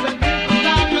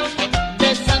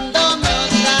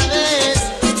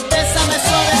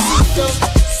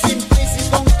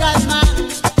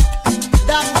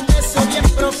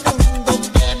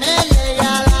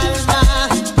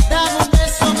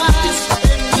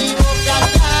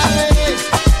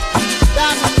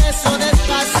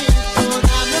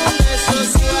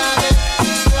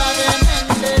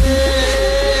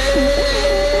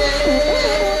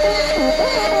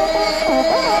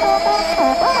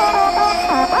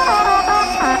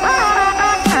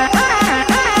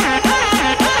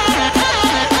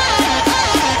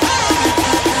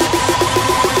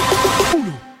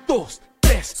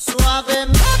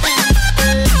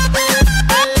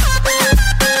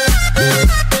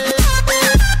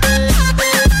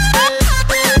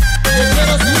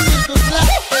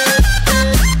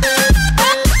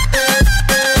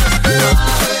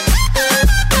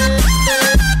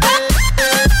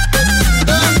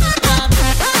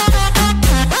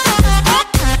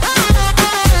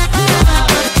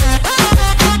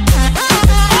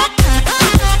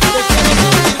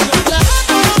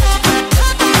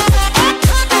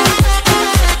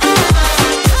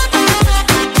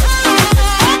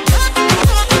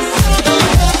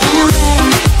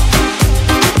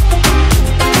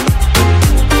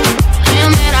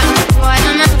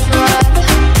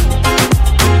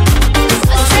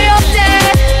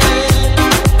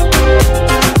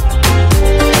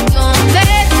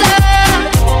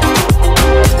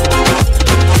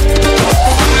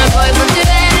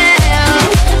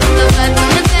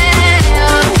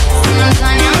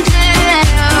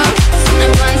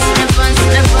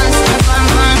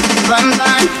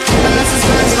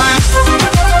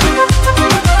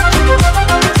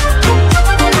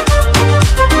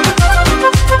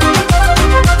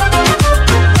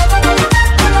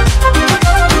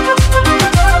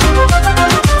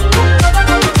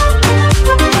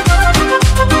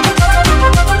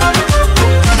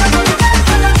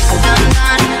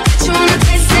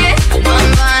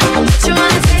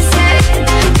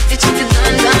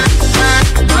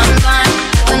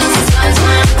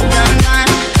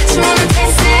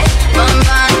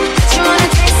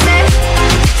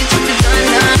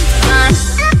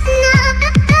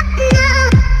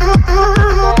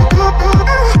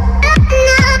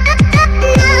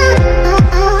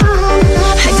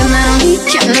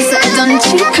done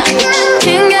chicken.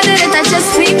 Can't get it, I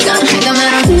just weekend. No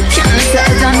matter who can, it's a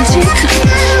done chicken.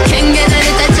 Can't get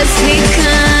it, I just weekend.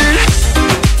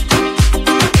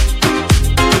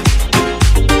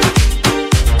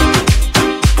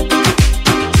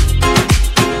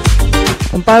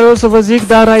 Îmi pare rău să vă zic,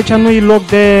 dar aici nu-i loc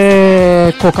de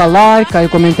cocalari care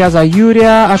comentează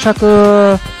aiurea, așa că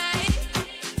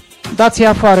dați-i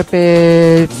afară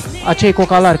pe acei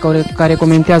cocalari care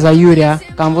comentează aiurea,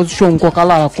 că am văzut și eu un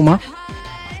cocalar acum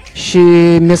și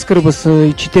mi-e scârbă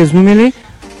să-i citez numele,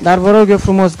 dar vă rog eu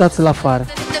frumos, dați-l afară.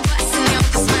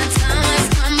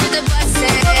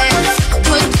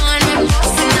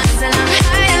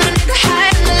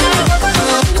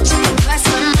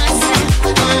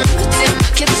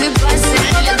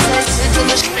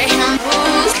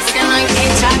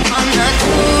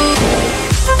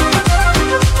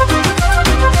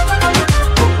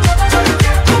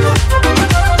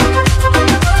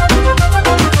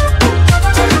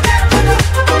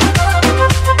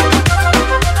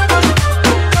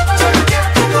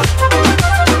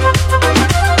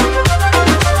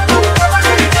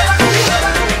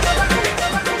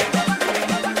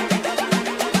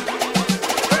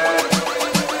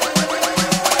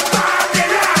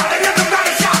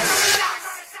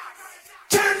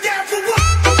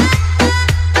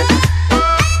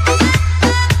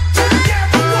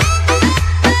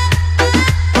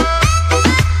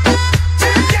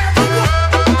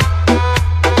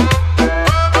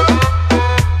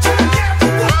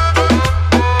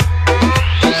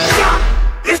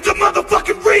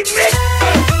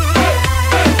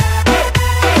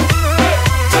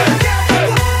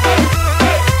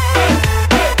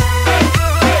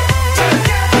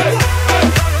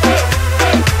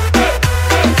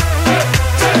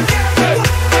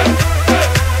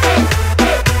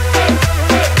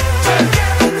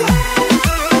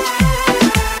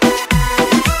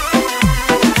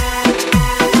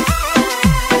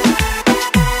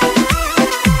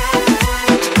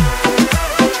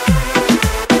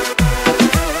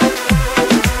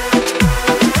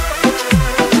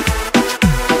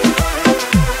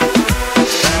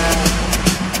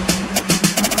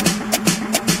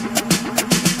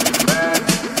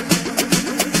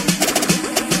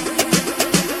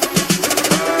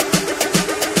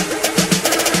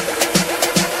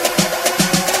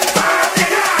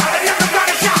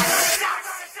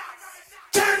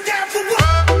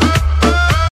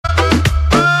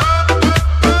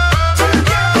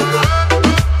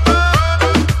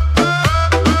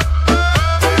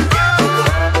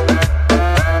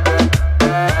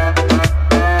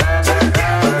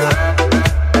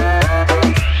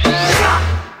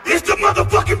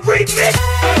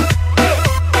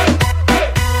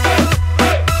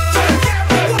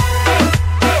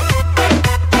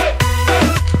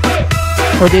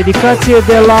 O dedicație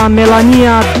de la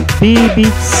Melania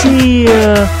BBC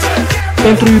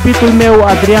pentru iubitul meu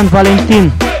Adrian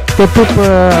Valentin. Te pup.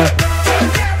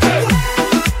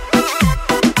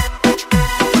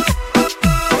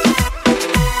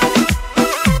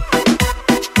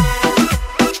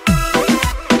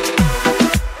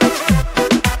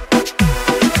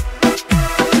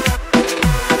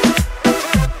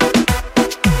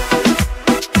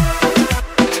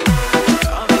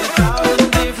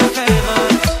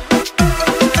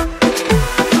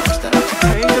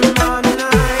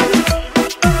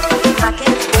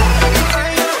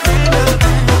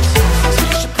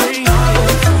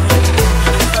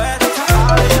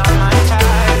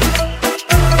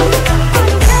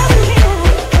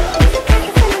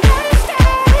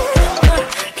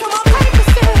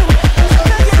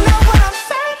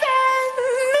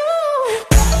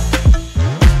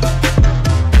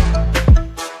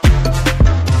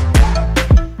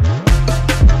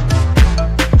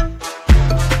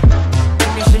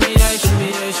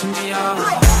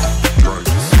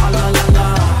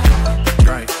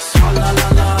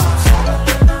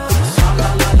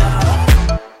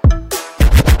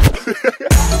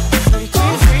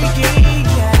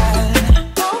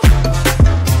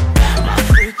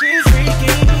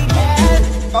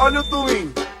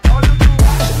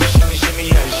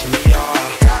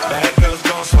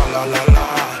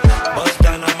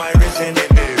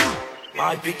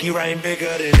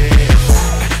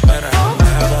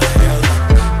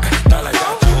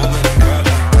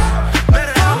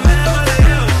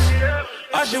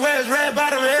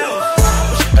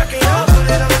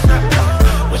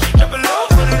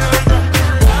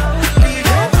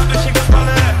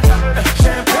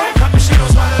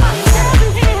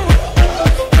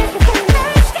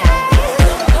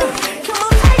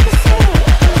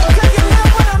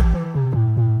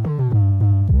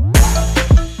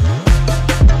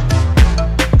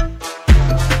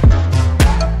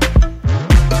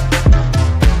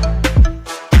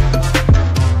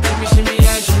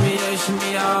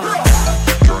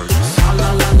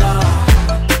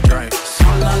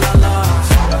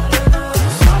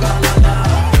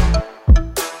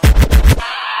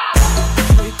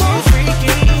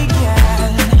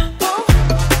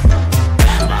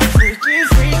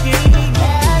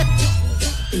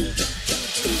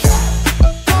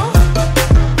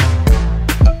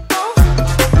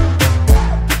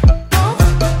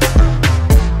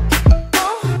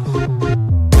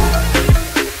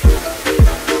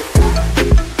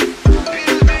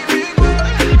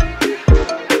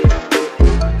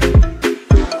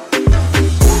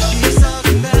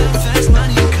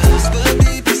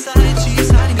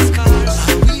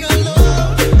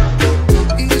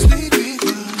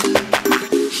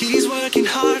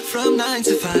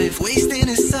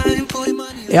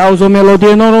 Auzi o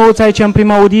melodie nouă aici în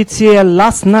prima audiție,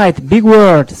 Last Night, Big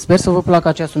Word. Sper să vă placă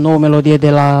această nouă melodie de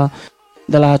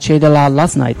la cei de la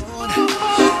Last Night.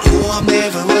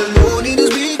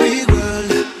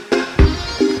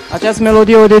 Această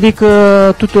melodie o dedic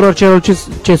tuturor celor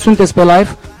ce sunteți pe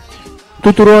live,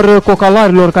 tuturor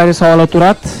cocalarilor care s-au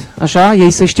alăturat, așa,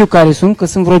 ei să știu care sunt, că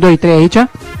sunt vreo 2-3 aici.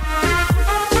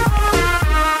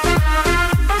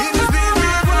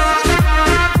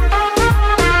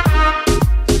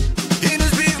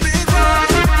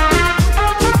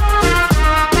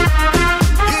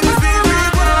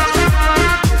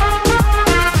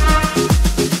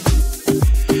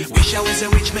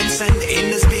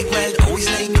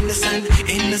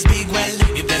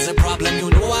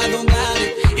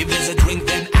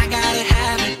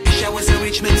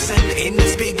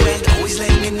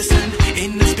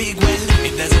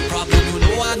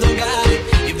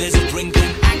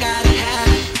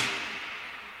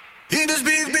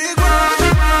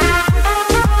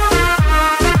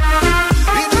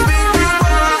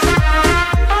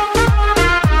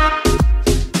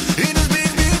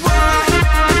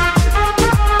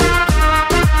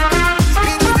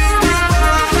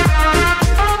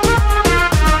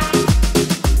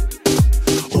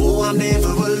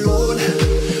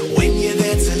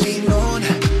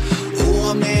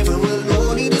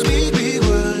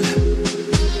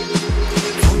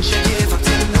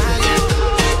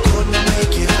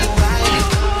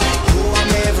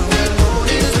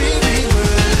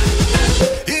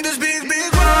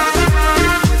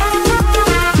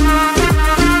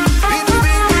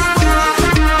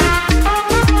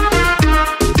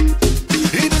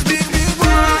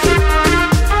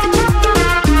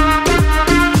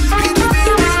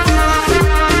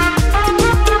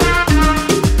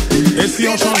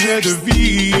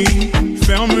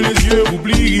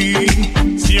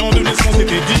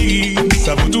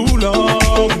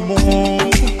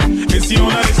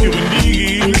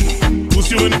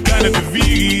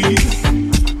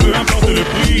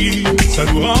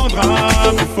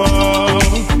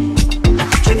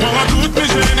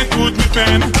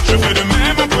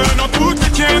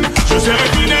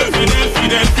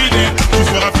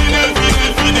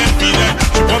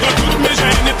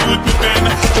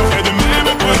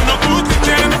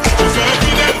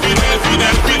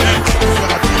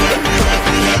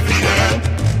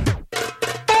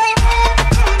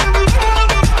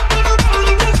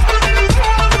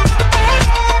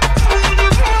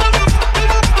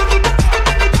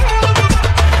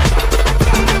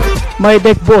 Mai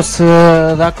Deck Boss,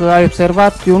 dacă ai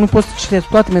observat, eu nu pot să citesc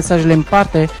toate mesajele în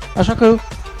parte, așa că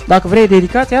dacă vrei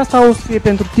dedicația asta o să fie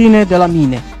pentru tine de la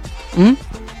mine.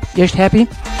 Ești happy?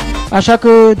 Așa că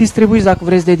distribuiți dacă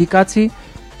vreți dedicații.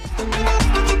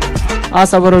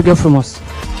 Asta vă rog eu frumos.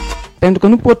 Pentru că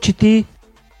nu pot citi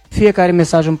fiecare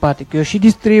mesaj în parte. Că eu și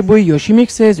distribui, eu și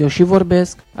mixez, eu și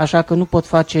vorbesc, așa că nu pot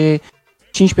face 15.000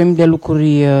 de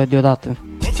lucruri deodată.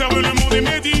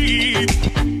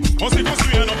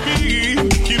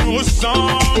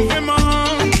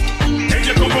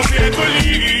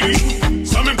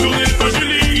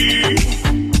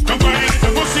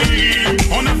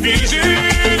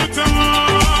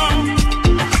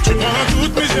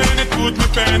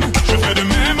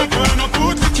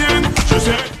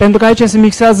 Pentru că aici se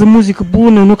mixează muzică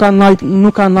bună,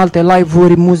 nu ca în alte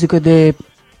live-uri, muzică de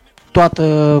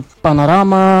toată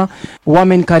panorama,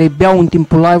 oameni care beau în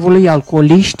timpul live-ului,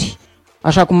 alcooliști,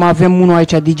 așa cum avem unul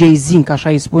aici, DJ Zinc, așa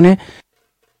îi spune.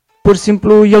 Pur și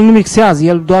simplu, el nu mixează,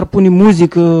 el doar pune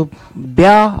muzică,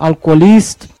 bea,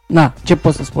 alcoolist, na, ce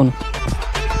pot să spun.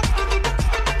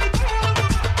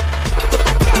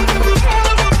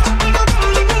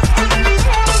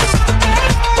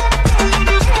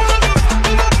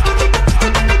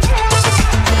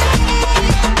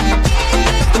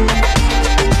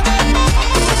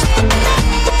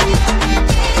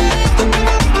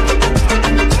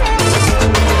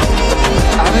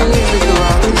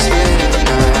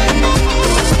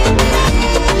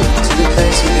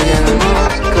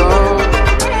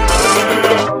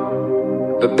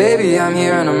 Baby, I'm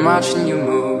here and I'm watching you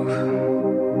move.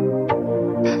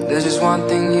 There's just one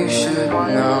thing you should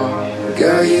know.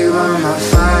 Girl, you are my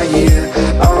fire,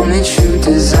 only true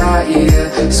desire.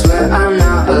 Swear I'm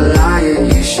not a liar,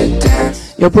 you should dance.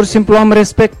 Eu pur și simplu am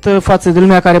respect față de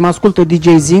lumea care mă ascultă, DJ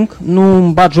Zinc, nu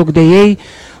îmi bat joc de ei,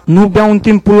 nu beau în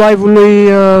timpul live-ului,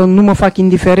 nu mă fac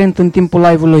indiferent în timpul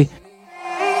live-ului.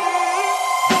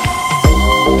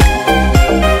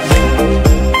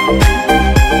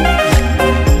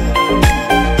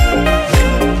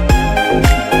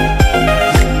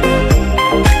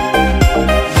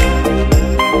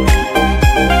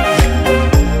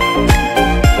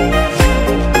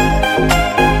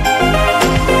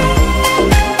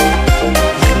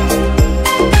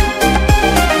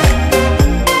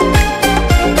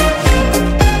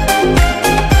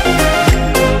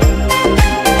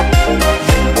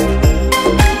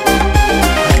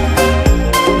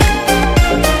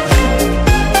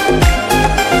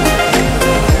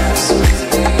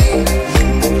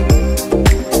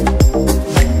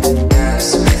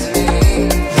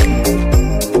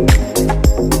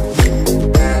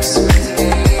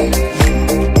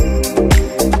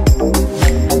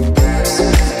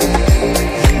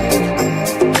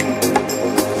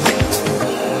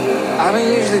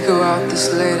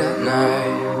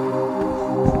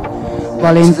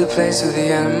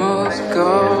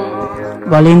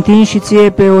 Valentin, și ție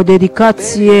pe o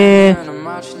dedicație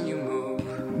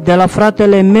de la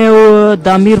fratele meu,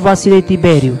 Damir Vasile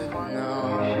Tiberiu.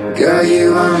 Girl,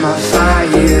 you are my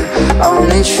fire,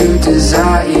 only true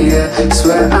desire.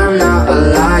 Swear I'm not a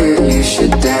liar, you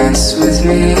should dance with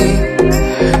me.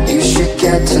 You should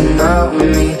get to know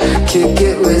me, kick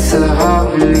it with the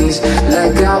homies. Let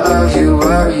go of your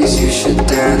worries, you should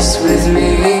dance with me.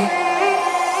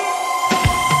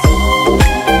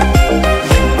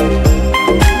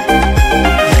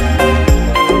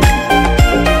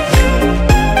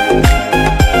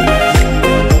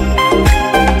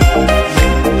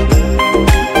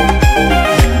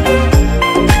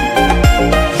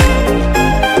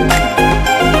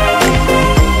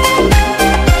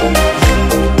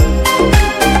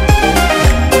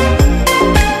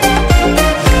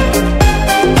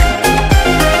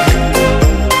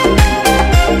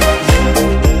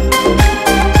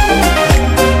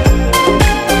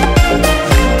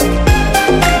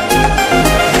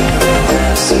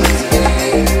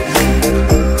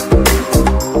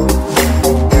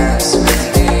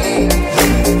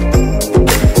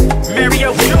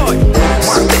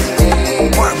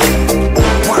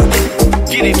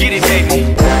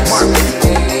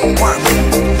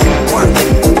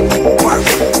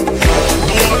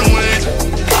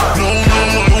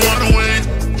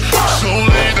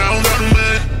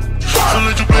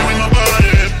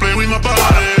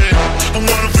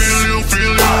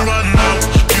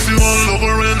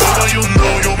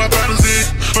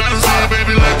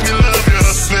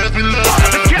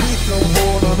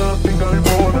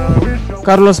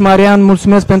 Carlos Marian,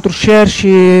 mulțumesc pentru share și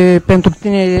pentru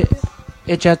tine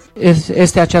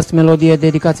este această melodie,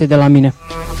 dedicație de la mine.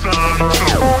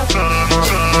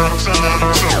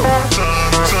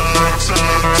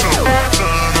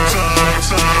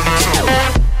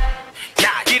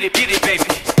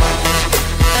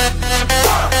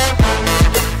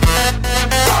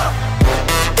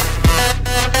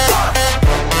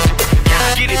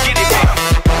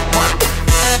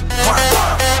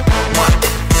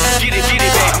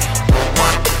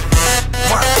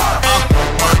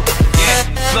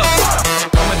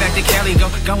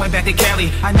 Going back to Cali,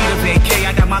 I need a vacay,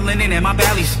 I got my linen and my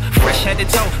valleys. Fresh head to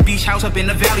toe, beach house up in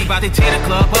the valley. About to tear the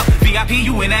club up, VIP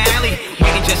you in the alley.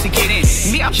 Waiting just to get in,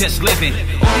 me I'm just living.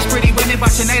 All these pretty women,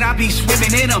 but tonight I'll be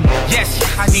swimming in them. Yes,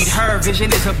 I need her, vision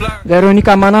is a blur.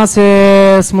 Veronica Manase,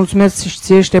 îți mulțumesc și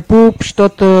ție și te pup și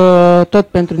tot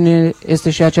pentru mine este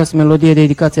și această melodie,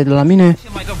 dedicație de la mine.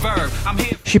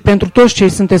 Și pentru toți cei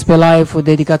sunteți pe live,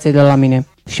 dedicație de la mine.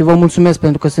 Și vă mulțumesc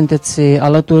pentru că sunteți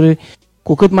alături.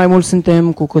 Cu cât mai mult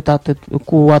suntem,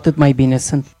 cu atât mai bine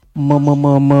sunt.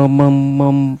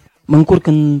 Mă încurc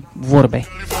în vorbe.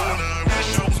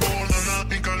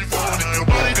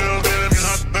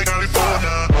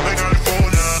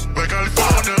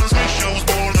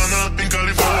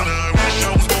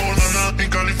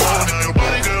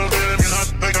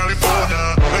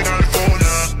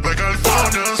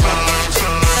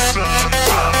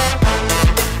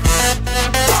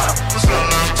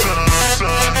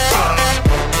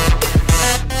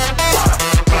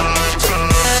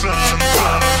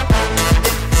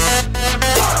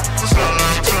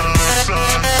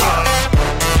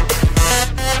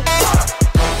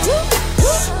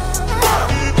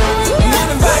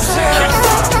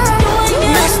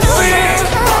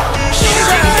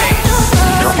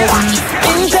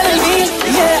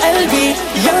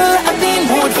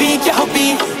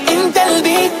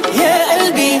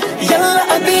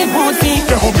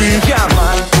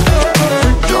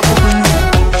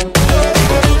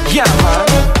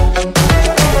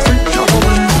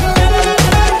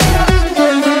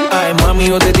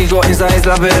 Esa es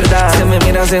la verdad. Se me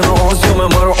miras en los ojos, yo me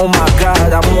muero, oh my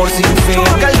God. Amor sin fin,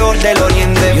 calor del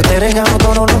oriente. Yo te regalo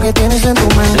todo lo que tienes en tu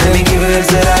mente. Let me give you el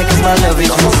Zerai, cause my love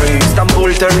is for free.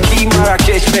 Istanbul, Turkey,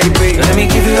 Marrakech, baby. Let me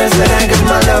give you el Zerai, cause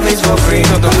my love is for free.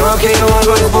 No todo lo que yo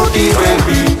hago es por ti,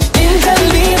 baby. In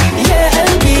qalbi, ya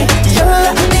qalbi, yalla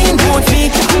abin mood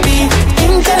fik ya hubbi.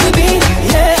 In qalbi,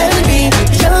 ya qalbi,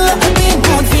 yalla abin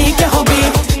mood fik ya hubbi.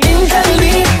 In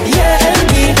qalbi, ya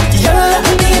qalbi, yalla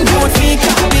abin mood fik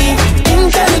ya hubbi. In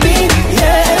qalbi,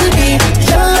 ya qalbi,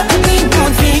 yalla abin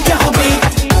mood fik ya hubbi.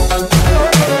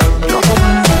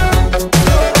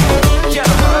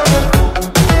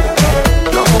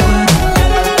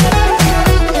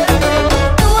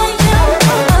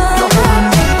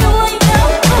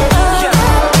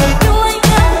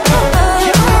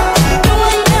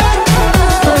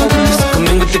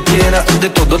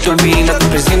 todo te olvida. Te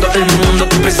presento el mundo,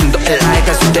 te presento el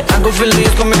like. Si te hago feliz,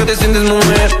 conmigo te sientes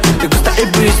mujer. Te gusta el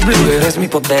beach blue, eres mi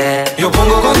poder. Yo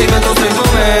pongo condimentos en tu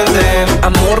mente.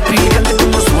 Amor picante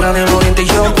con dulzura del oriente.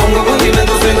 Yo pongo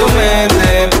condimentos en tu mente.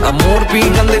 Amor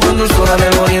picante con dulzura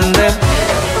del oriente.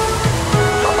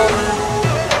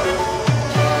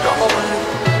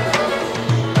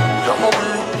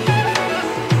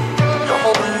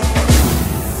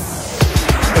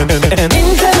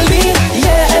 انت قلبي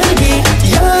يا قلبي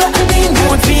يلا قلبي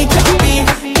نموت فيك يا حبيب.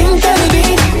 انت قلبي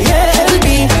يا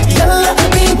قلبي يلا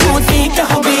قلبي نموت فيك يا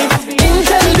حبيب. انت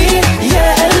قلبي يا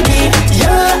قلبي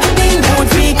يلا قلبي نموت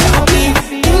فيك يا حبيب.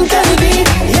 انت قلبي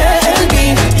يا قلبي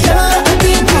يلا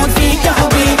قلبي نموت فيك يا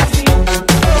حبيب.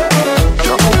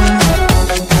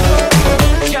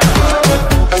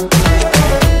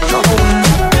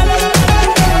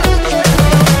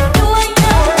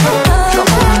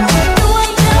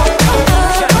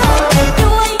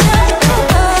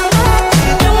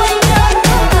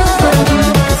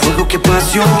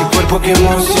 Mi cuerpo que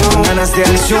emoción, ganas de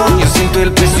acción, yo siento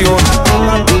el presión.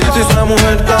 Si es una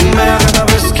mujer tan bella, cada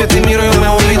vez que te miro yo me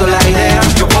olvido la idea.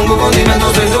 Yo pongo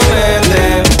condimentos en tu mente.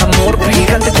 Amor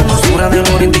picante con dulzura del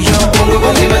oriente. Yo pongo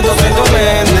condimentos en tu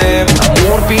mente.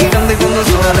 Amor picante con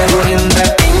dulzura del oriente.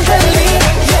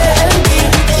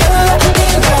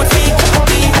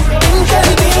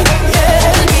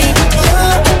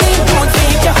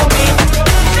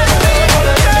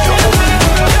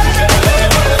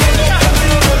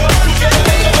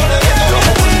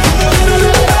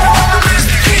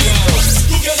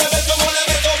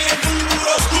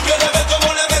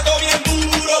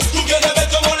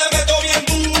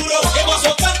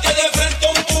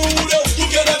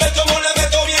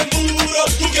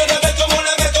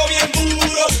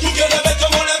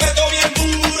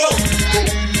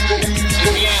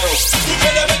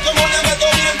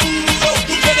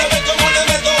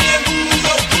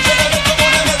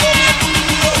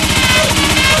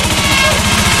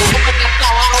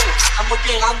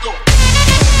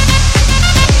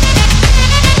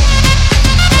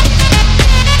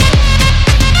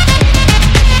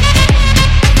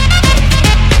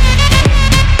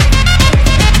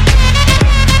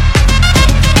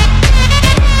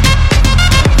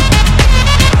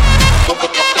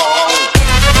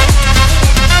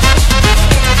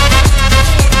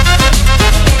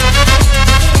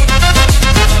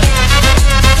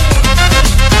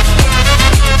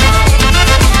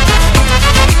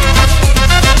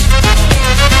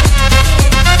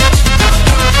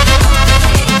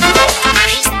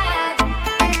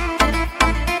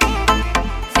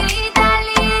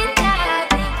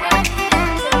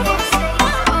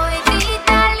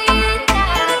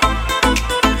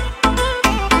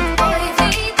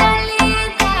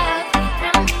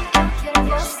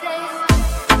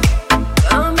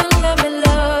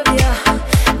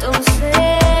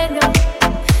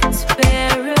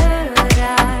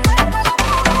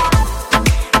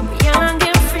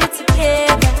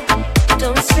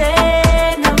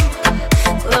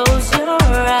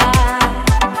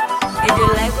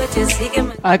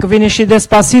 Hai că vine și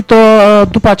Despacito,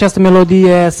 după această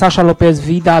melodie Sasha Lopez,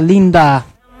 Vida Linda.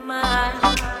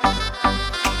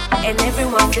 And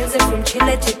everyone feels it from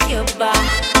Chile to Cuba.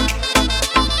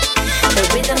 The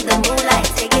rhythm, the moonlight,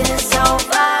 taking us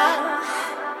over.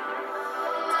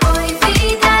 Oi,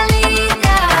 vida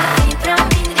linda, vem pra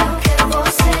mim, eu quero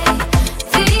você.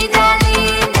 Vida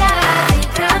linda, vem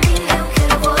pra mim, eu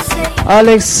quero você.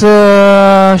 Alex,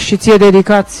 și ție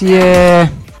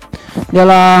dedicație de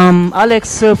la Alex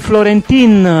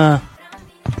Florentin.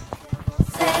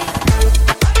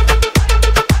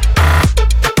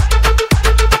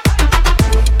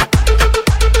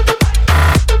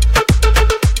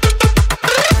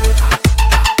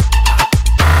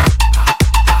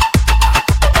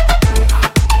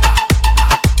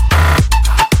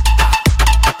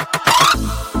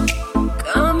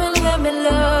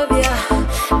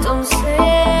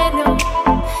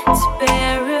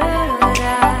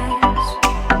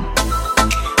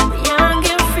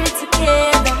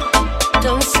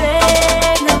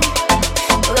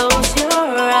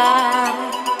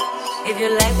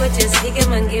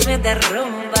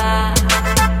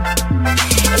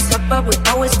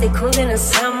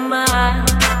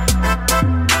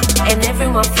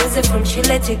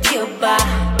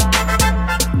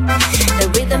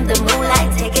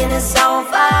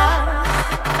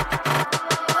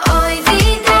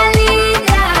 Vida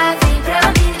linda,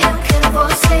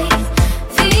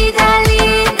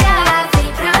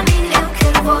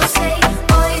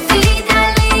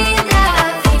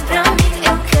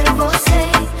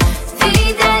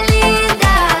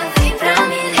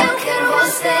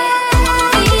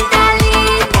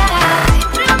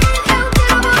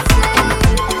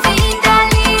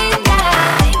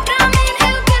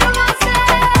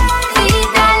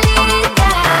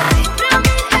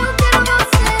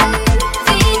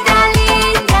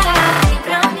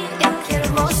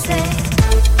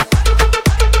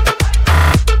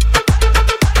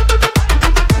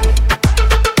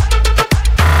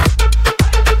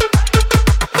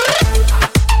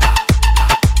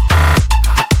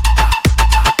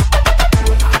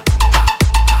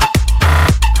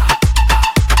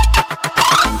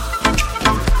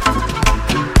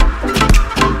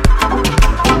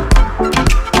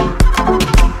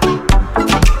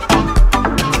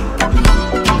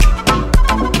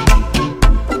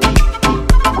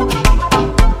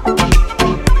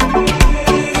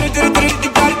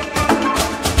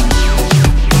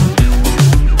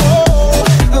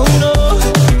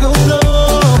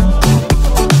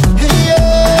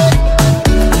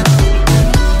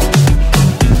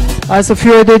 Hai să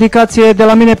fie o dedicație de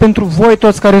la mine pentru voi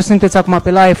toți care sunteți acum pe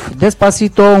live.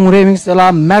 Despacito, un remix de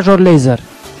la Major Lazer.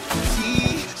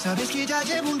 Sabes que ya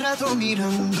llevo un rato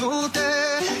mirándote.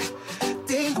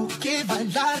 Tengo que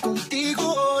bailar contigo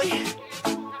hoy.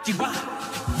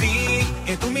 Vi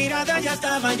que tu mirada ya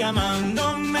estaba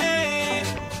llamándome.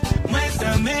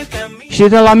 Muéstrame el camino. Și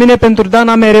de la mine pentru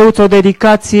Dana Mereuț o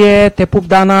dedicație. Te pup,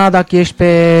 Dana, dacă ești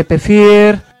pe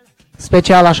fir.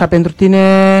 Special așa pentru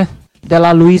tine. De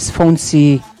la Luis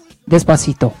Fonsi,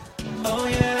 Despacito.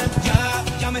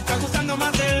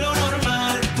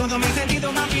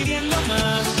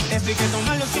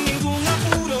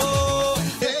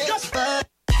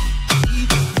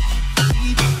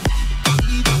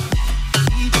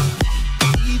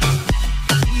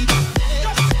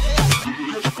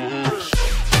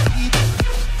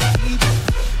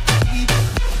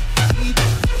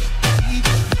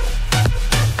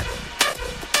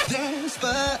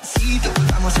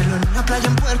 Vamos a hacerlo en una playa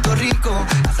en Puerto Rico,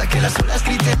 hasta que las olas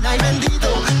griten ay bendito,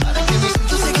 para que mi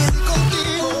sueño se quede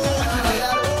contigo.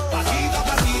 Pasito a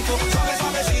pasito, suave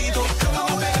suavecito, nos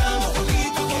vamos pegando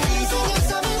poquito a poquito.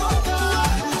 Esa mi boca,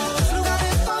 los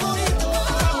lugares favoritos,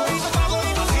 favorito, favorito.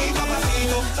 Pasito a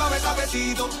pasito, suave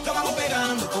suavecito, nos vamos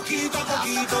pegando poquito a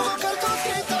poquito.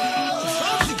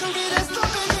 Si te olvides tu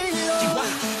apellido,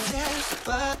 Despacito.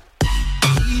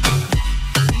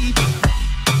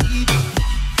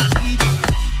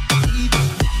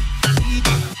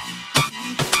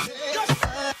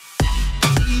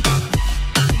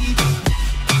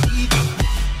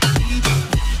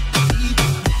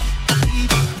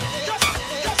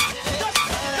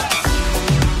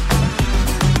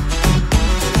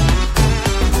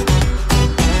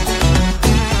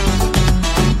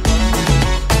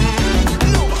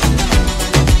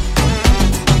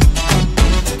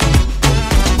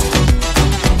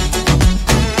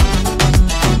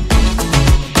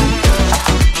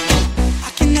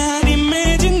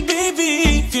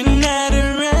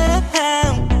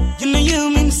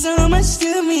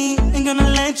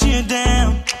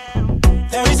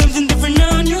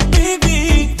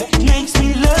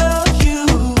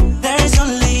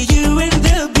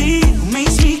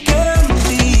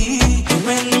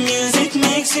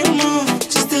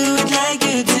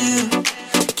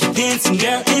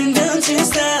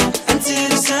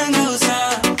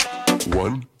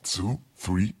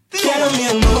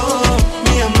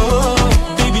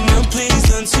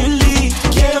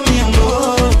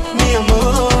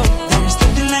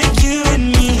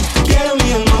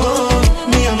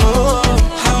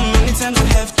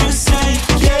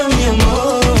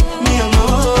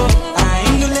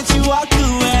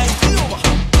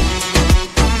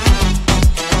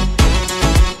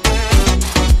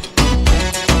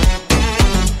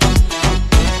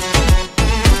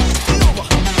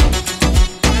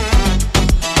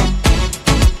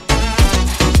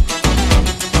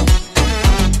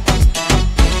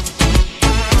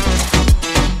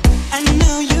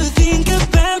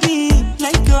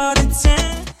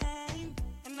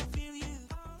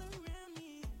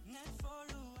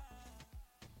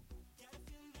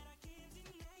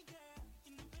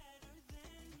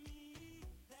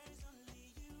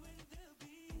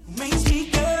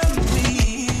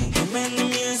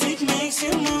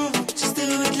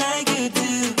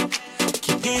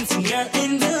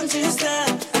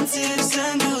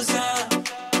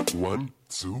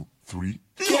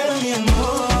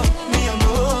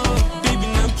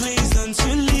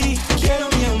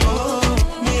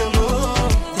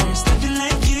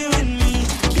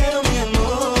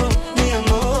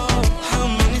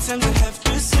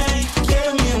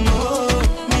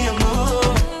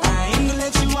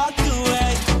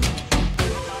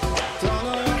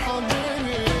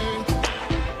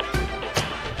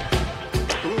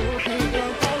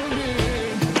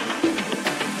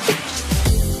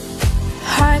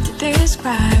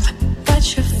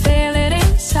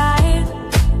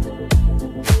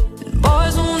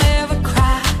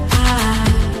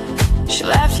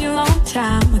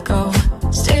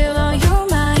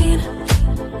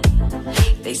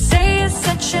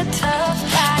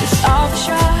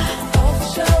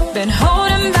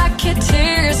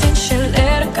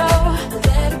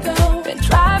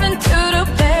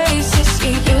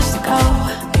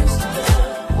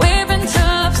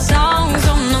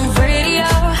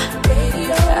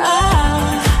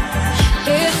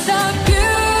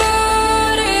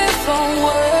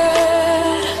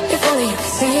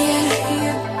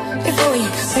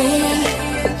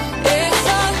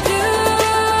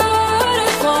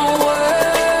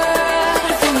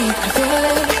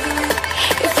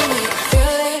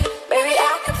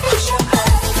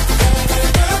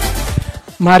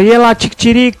 Mariela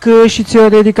Cicciric și ți-o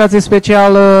dedicație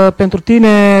specială pentru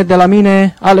tine de la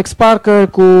mine, Alex Parker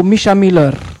cu Misha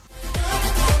Miller.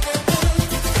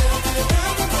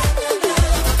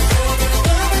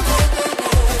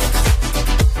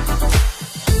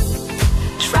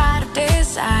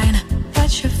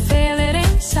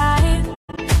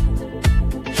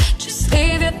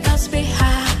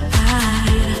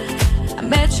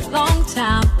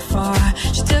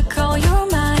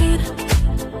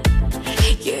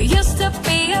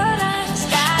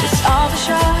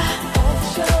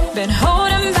 Been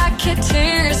holding back your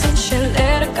tears since you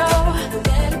let it go.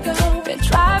 Been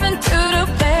driving through the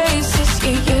places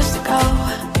you used to go.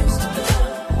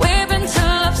 We've been to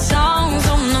love songs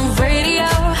on the radio.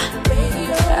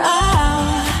 Oh,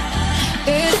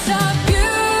 it's a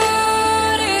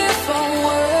beautiful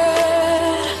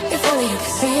world. If only you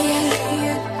could see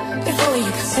it. If only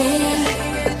you could see it.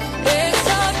 It's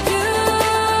a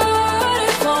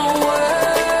beautiful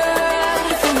world.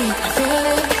 If only you could feel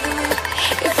it.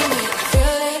 If only you could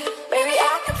feel it. Baby,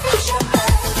 I can feel your heart.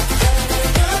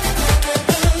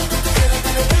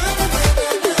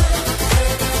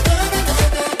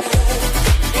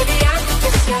 Baby, I can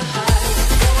feel your heart.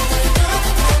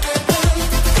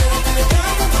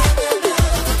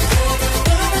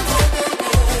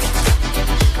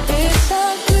 It's a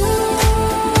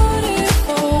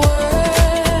beautiful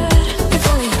world. If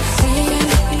only you could see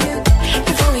it.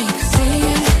 If only you could see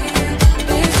it.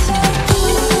 It's a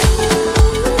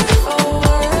beautiful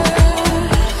world.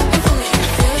 If only you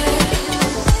could feel it.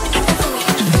 If only you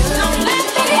could feel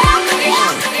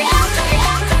it.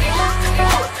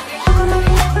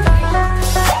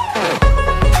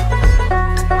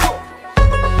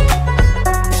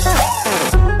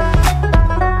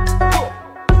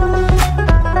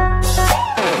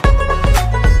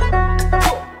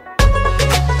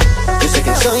 Yo sé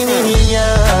que soy mi niña.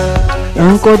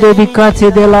 Încă o dedicație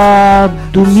de la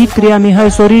Dumitria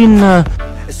Mihai Sorin,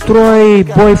 Troi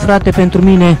Boy, frate, pentru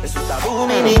mine. Tú,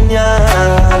 mi niña,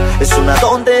 es una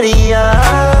tontería.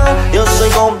 Yo soy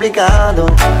complicado.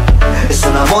 Es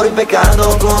un amor y pecado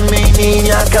con mi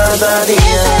niña cada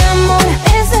día.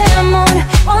 Ese amor,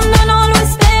 cuando no lo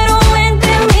espero,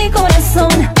 entra en mi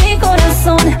corazón,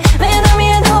 me da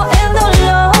miedo el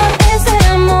dolor. Ese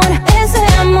amor,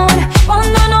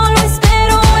 cuando no lo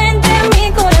espero, entra en mi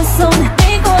corazón,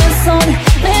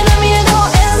 me da miedo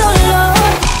el dolor.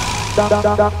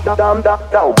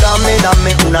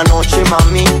 Dame una noche,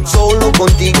 mami. Solo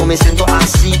contigo me siento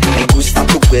así. Me gusta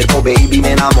tu cuerpo, baby,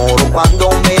 me enamoro. Cuando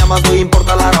me llamas, no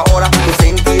importa la hora. Tú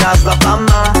sentirás la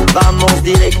fama. Vamos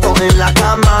directo en la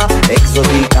cama.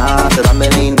 Exótica, será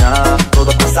linda.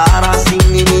 Todo pasará sin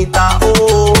limita.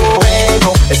 Oh, bueno,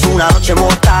 es una noche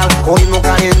mortal. Con ritmo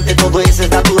caliente, todo eso es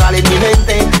natural en mi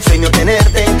mente. Sueño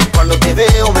tenerte. Cuando te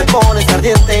veo me pones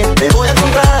ardiente. Me voy a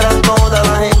encontrar a toda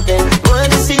la gente. Puedes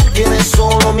decir que eres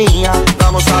solo mía.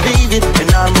 Vamos a vivir en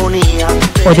armonía.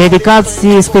 O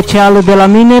dedicație specială de la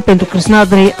mine pentru Cristina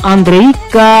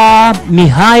Andreica,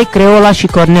 Mihai, Creola și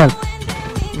Cornel.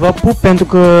 Vă pup pentru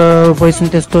că voi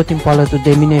sunteți tot timpul alături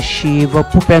de mine și vă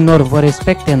pup enorm, vă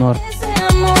respect enorm.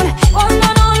 Cuando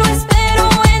no lo espero,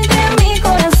 entra en mi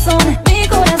corazón,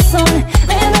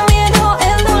 me da miedo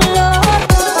el dolor.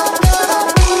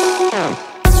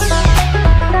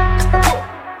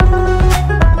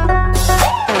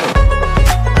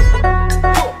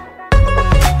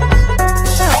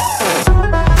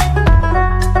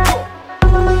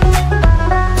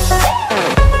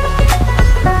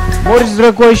 Moris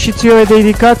Drăgoi și ție o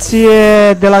dedicație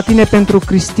de la tine pentru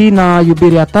Cristina,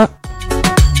 iubirea ta.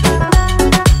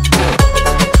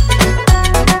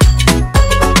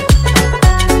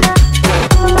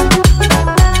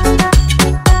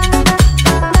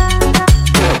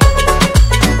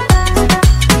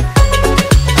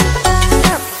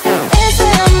 Ese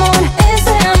amor,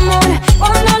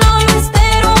 cuando no lo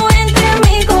espero, entra en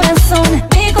mi corazón,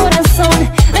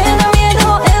 me da miedo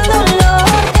el dolor.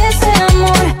 Ese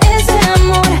amor,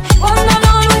 cuando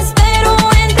no lo espero,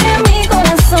 entra en mi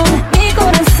corazón,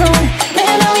 me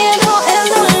da miedo el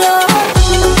dolor.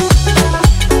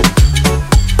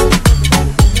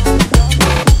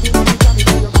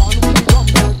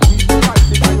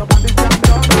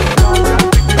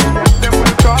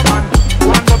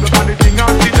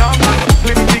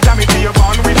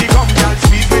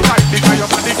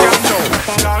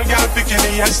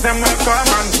 Yes, them will come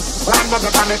on. Land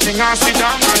bubble on the thing and sit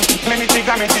down man. Let me take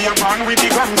me to your bond with the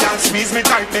gum, girl. Squeeze me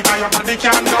tight because your body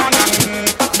can't done.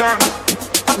 Done,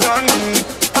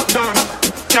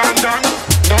 can't done.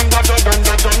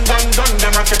 Done.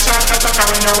 Them a catch out at the car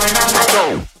when you're in a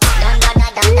row.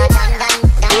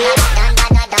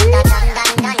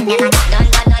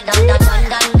 Done.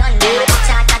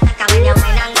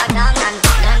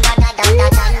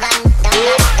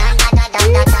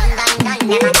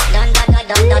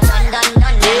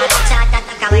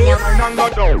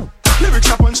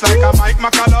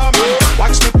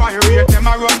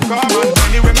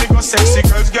 sexy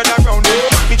girls get around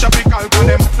it. Me tropical, call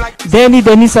them like Deni,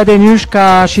 Denisa,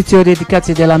 Deniușca, și ți o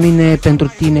dedicație de la mine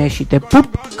pentru tine și te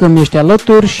pup când ești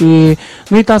alături și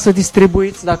nu uitați să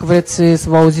distribuiți dacă vreți să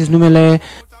vă auziți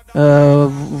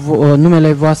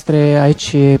numele voastre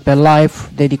aici pe live,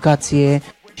 dedicație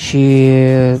și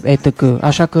etc.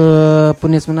 Așa că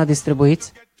puneți mâna,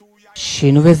 distribuiți și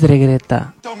nu veți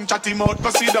regreta. tongue chatty mouth go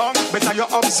sit down. Better you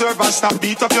observe and stop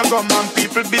beat up your gum and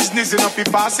people business enough be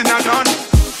passing a done.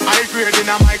 I grade in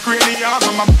a my cranium.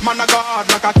 I'm a man a god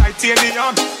like a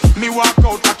titanium. Me walk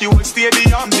out like you old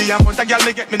stadium. The amount of girl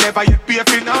me get me never yet pay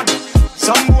for none.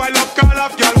 Some boy love call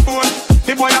up girl phone.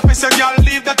 The boy a piss a girl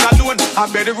leave that alone. I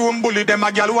bedroom bully them a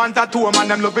girl want a two man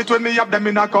them love it when me have them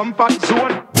in a comfort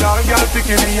zone. Y'all girl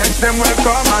picking the ends them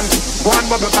welcome and one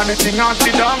bubble and the thing on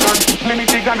sit down and me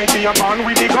dig and me see your man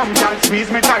with the gum girl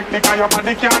squeeze me tight because your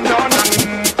body can't done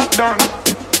done.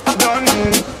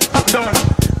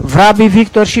 Vrabi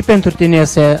Victor, și pentru tine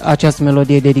este această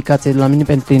melodie, dedicație de la mine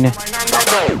pentru tine.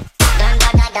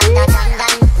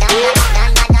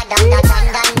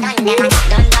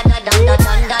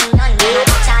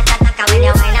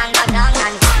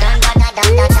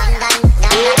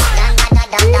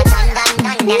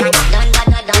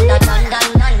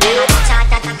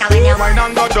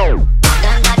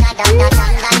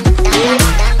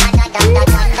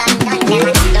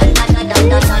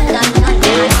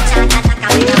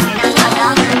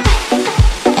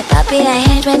 Papi, I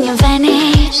hate when you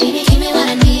vanish. Give me what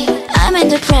I need. I'm in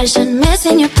depression,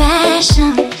 missing your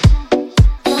passion.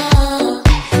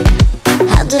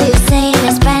 How do you say it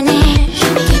in Spanish?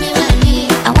 Give me what I need.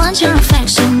 I want your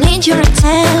affection, need your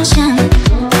attention.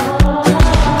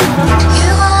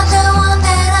 You are the one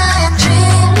that I am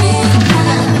dreaming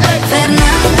of.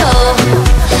 Fernando.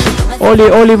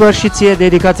 Oliver, și ție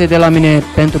dedicație de la mine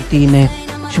pentru tine.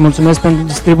 Și mulțumesc pentru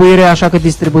distribuire, așa că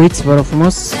distribuiți, vă rog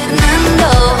frumos.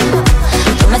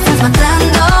 Tú me estás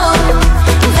matando.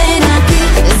 Ven aquí,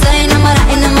 estoy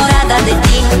enamorada de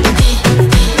ti.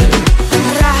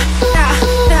 Ra, ra,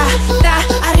 ra, ra,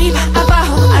 arriba,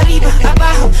 abajo,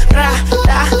 ra,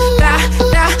 ra, ra,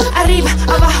 ra, arriba,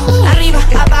 abajo,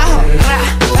 ra,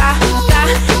 ra, ra,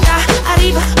 ra,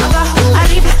 arriba, abajo,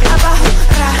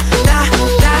 ra, ra,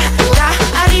 ra, ra,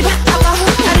 arriba, abajo.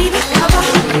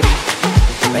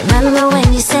 Remember when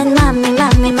you said mami,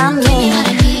 mami, mami.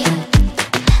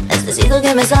 Necesito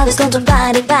que me salves con tu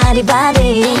body, body,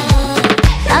 body.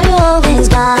 Now you're always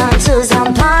bound to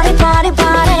some party, party,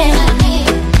 party.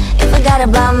 You forgot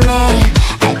about me,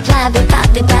 like papi,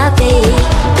 papi, papi.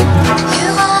 You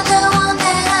are the one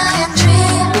that I am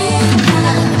dreaming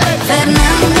of.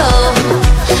 Fernando,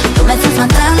 tú me estás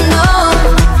matando.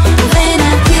 Ven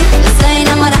aquí, estoy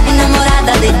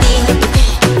enamorada de ti.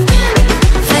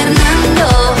 Fernando,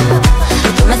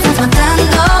 tú me estás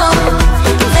matando.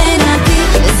 Ven aquí,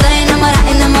 estoy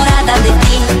enamorada de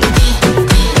ti.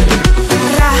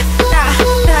 Ra, ra,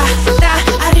 ra, ra,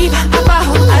 arriba,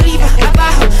 abajo,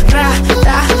 ra, ra,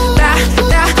 ra,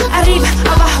 ra, arriba,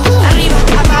 abajo,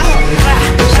 ra,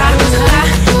 ra, ra,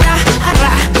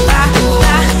 ra, ra, ra,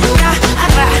 ra,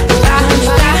 ra, ra,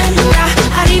 ra, ra,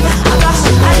 arriba, abajo,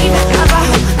 ra,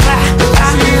 ra,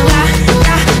 ra,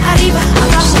 ra, arriba,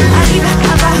 abajo,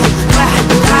 ra,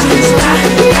 ra, ra,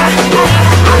 ra.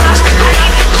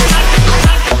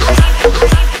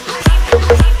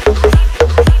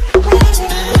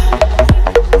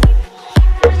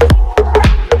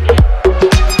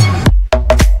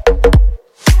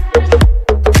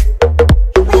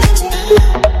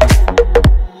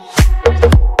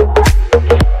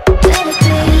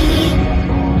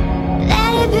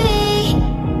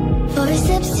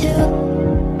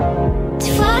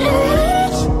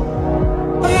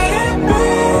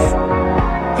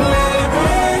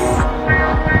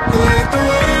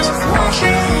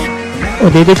 O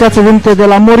dedicație venită de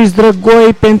la Moris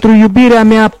Drăgoi pentru iubirea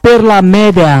mea, Perla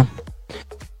Medea.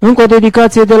 Încă o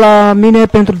dedicație de la mine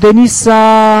pentru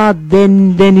Denisa,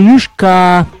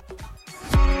 Deniușca.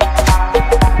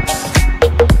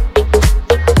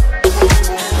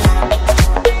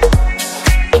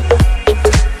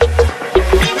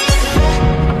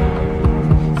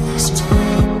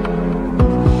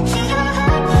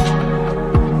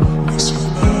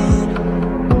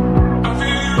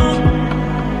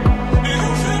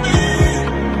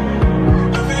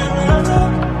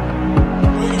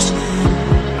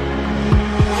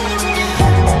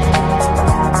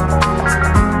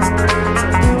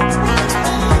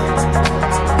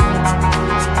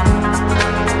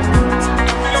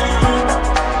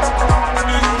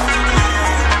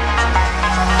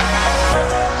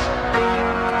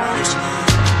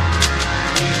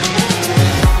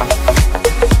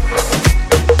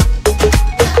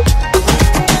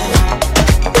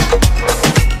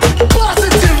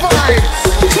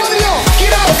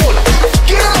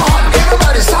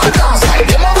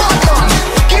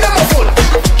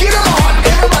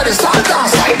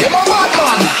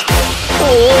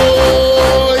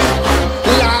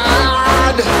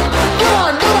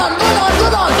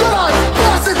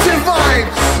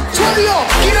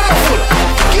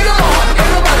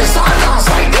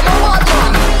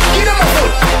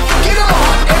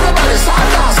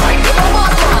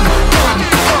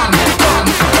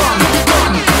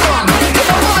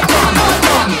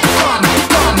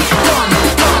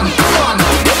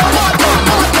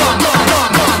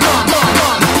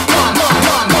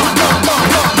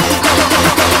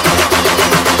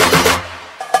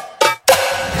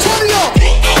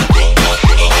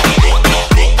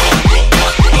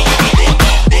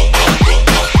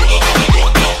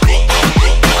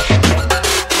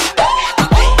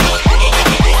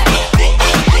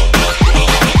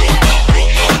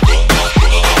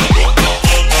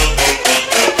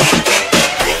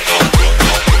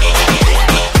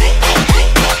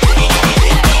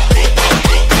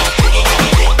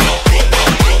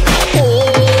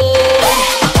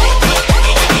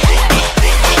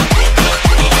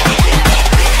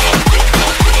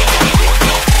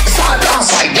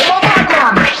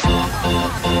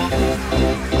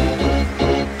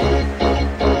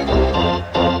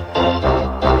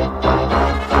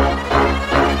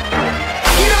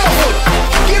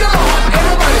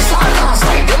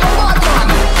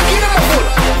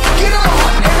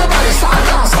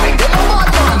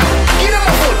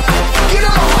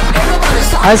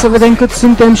 Hai să vedem cât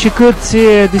suntem și cât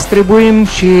distribuim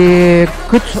și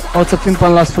cât o să fim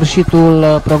până la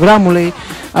sfârșitul programului.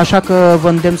 Așa că vă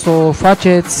îndemn să o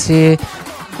faceți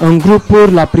în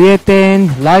grupuri, la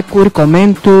prieteni, like-uri,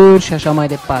 comentarii și așa mai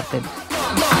departe.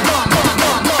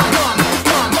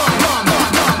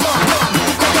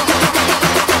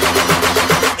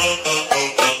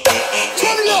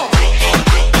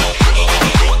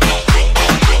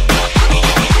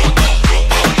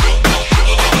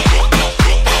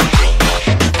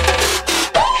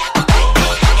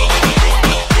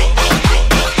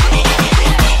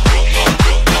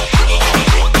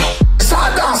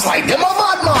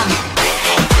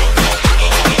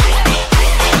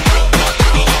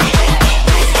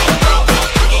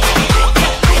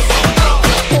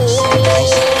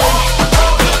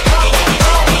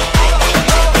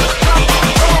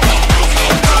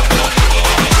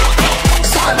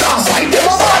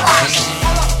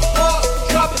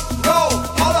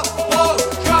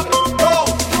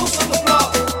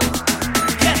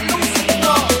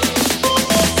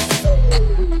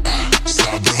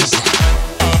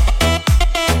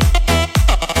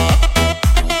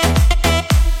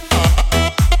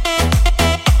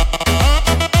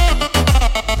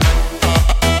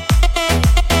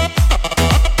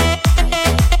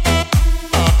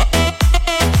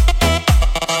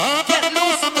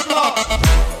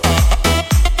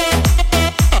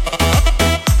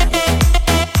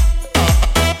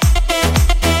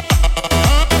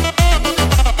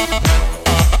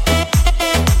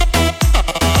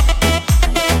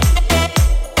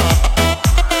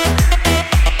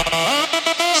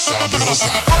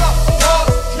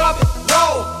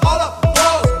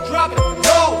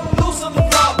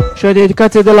 Și o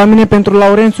dedicație de la mine pentru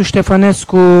Laurențiu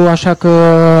Ștefănescu, așa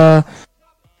că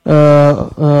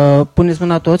puneți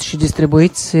mâna toți și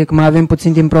distribuiți, că mai avem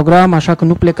puțin din program, așa că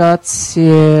nu plecați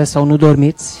sau nu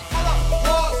dormiți.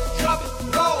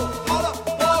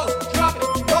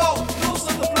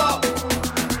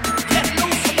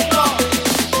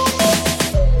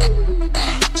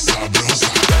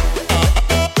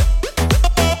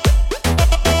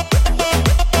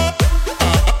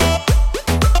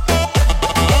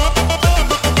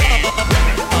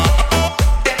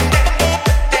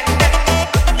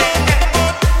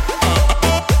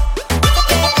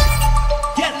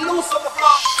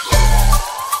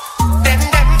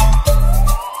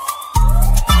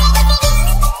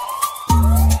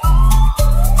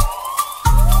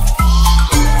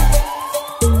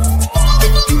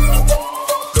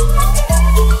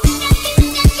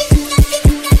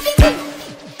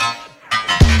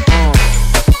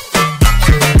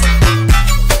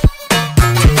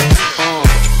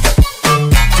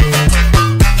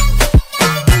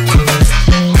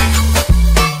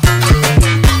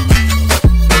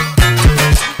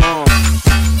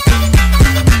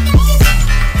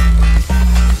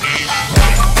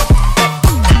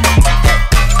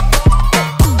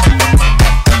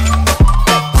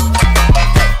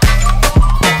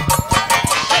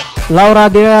 Laura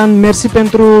Adrian, mersi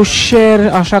pentru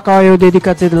share, așa că ai o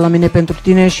dedicație de la mine pentru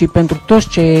tine și pentru toți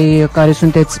cei care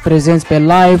sunteți prezenți pe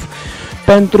live,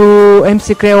 pentru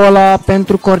MC Creola,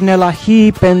 pentru Cornela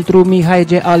Hi, pentru Mihai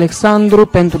G. Alexandru,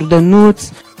 pentru Dănuț,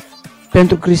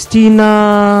 pentru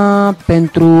Cristina,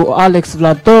 pentru Alex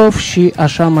Vladov și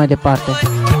așa mai departe.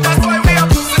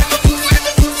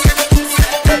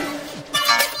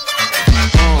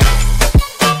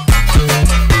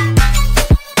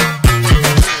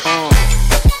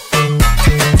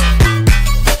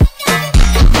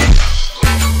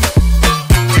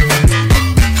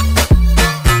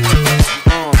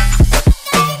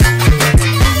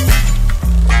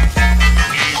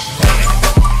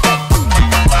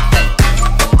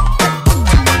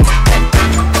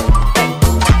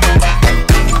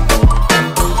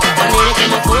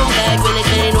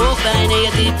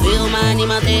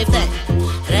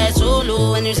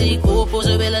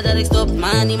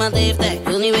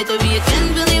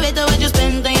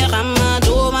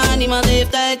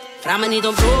 Vraag me niet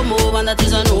om promo, want dat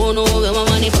is een no-no. Wil me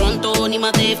maar niet pronto,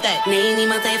 niemand heeft tijd. Nee,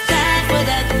 niemand heeft tijd voor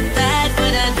dat, tijd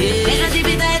voor dat.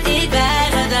 Negativiteit, ik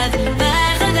weiger dat,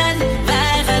 weiger dat,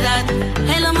 weiger dat.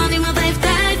 Helemaal niemand heeft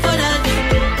tijd voor dat.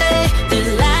 Hey, dus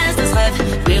luister schat.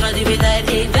 Negativiteit,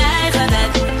 ik weiger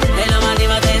dat. Helemaal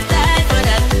niemand heeft tijd voor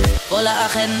dat. Volle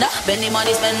agenda, ben die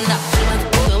money spender.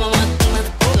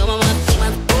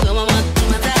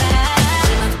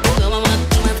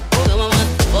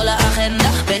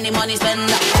 Money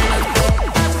spender.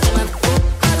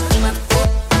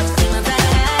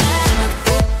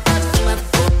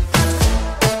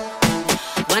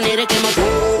 Wanneer ik in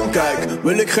mijn kijk,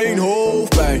 wil ik geen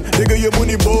hoofdpijn. Nigga, you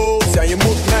money boss. Yeah, you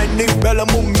move man, next bella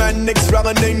move man, next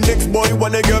ragga name, next boy,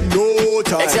 wanna get no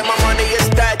time. Except my money is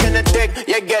tight in the dick,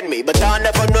 you get me. But I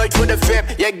never know it for the flip,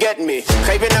 you get me.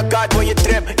 Geef in een kaart voor je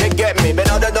trip, you get me. Ben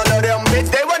ouder dan de real bitch,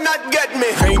 they will not get me.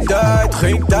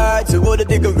 Geen tijd, ze willen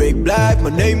dat ik een week blijf.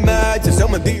 Maar neem mij, ze zijn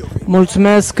mijn deal.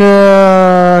 Mulțumesc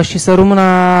și să rămână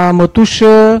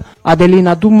mătușă,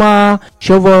 Adelina Duma,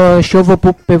 și eu vă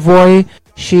pup pe voi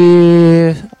și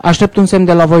aștept un semn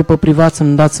de la voi pe privat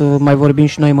să-mi dați să mai vorbim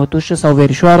și noi mătușă sau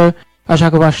verișoară, așa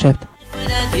că vă aștept.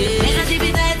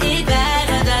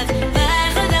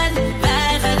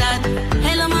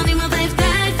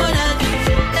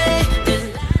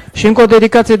 Și încă o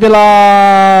dedicație de la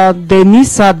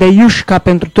Denisa de Iușca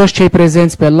pentru toți cei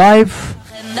prezenți pe live.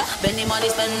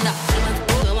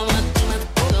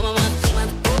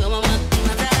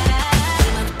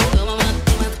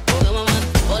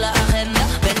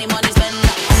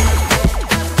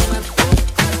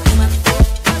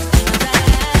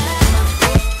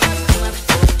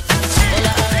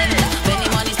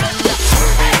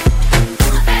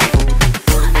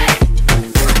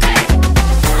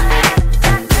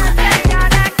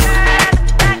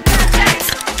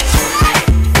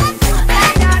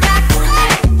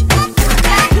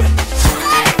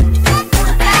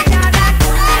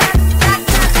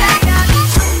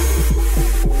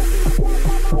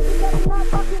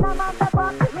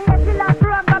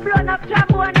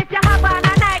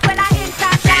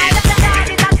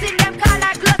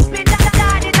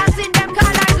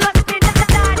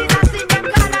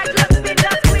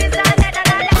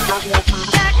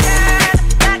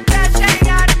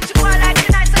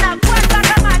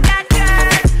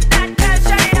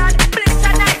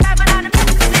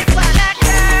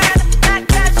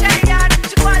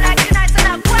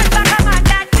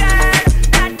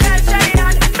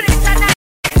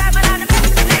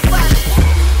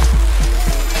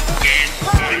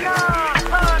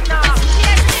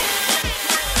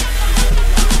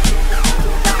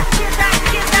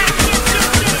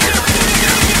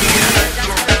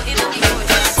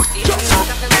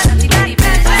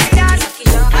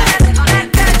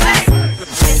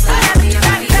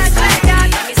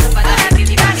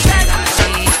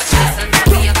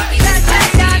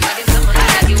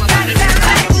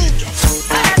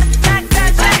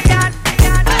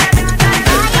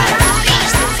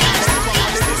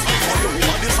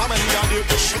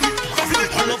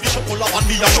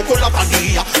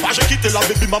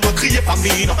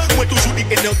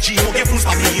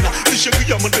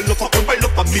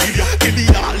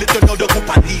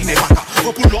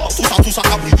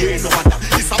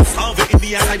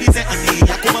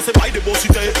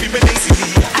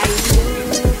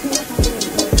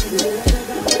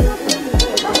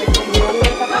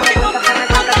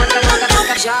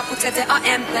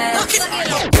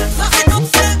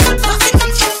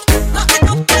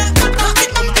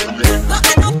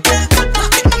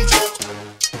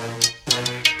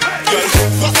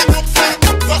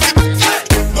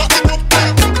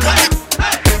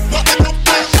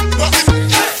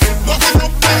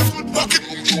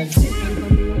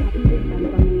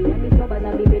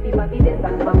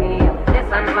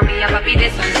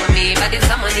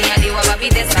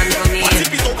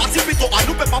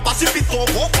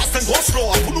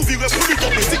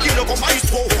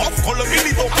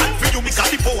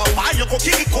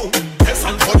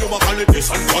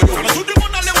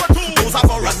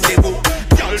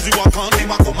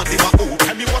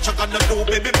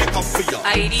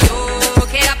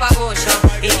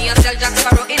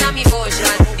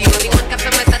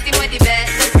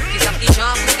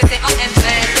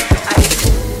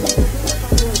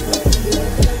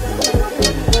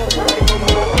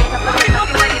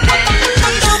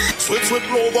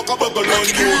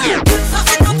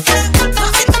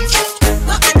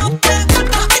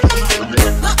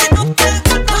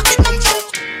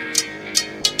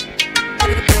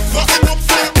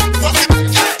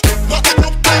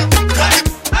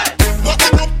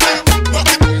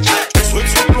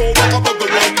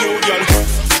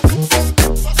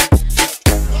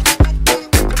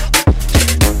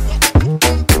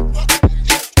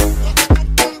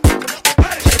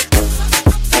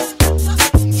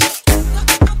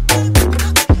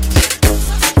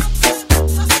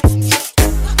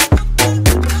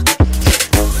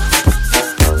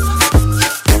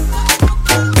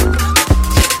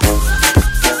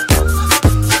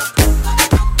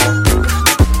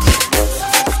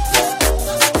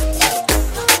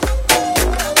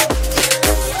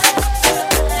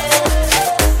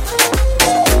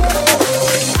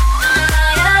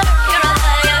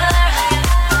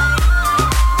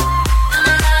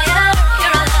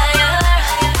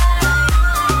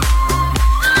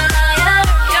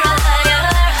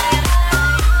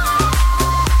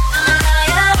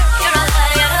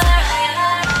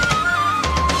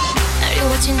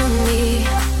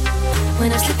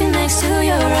 next to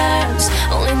your arms.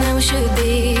 Only then we should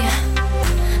be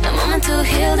the moment to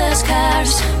heal the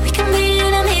scars. We can be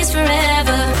enemies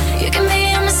forever. You can be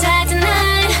on my side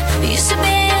tonight. We used to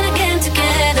be in again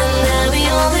together. Now we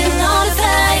only know to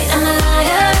fight. I'm a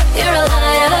liar, you're a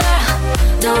liar.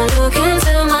 Don't look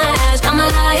into my eyes. I'm a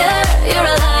liar, you're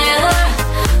a liar.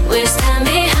 We stand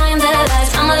behind the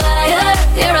lights. I'm a liar,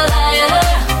 you're a liar.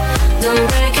 Don't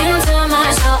break into my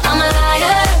soul. I'm a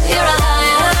liar, you're a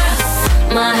liar.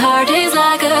 My heart is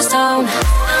like a stone. I'm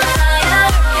a liar,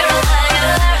 you're a liar.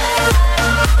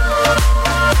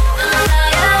 I'm a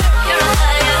liar, you're a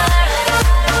liar.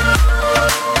 I'm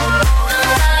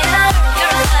a liar,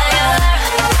 you're a liar.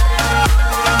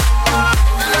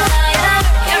 I'm a liar,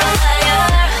 you're a liar.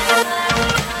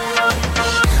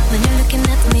 When you're looking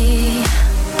at me,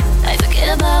 I forget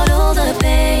about all the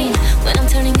pain. When I'm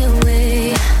turning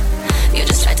away, you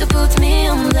just try to put me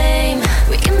on blame.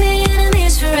 We can be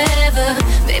enemies forever.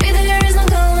 Baby, there is no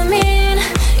goal, I mean.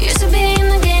 Used to be in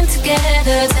the game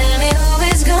together. Tell me who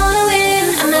is gonna win.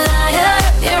 I'm a liar,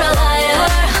 you're a liar.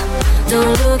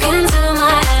 Don't look into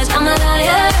my eyes. I'm a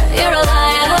liar, you're a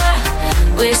liar.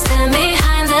 We stand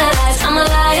behind the lights. I'm a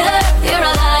liar, you're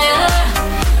a liar.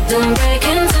 Don't break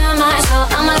into my soul.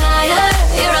 I'm a liar,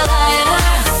 you're a liar.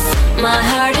 My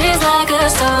heart is like a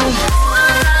stone. I'm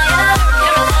a liar,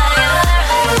 you're a liar.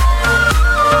 I'm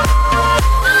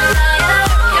a liar,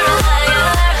 you're a liar.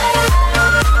 I'm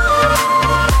a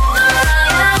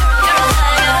liar, you're a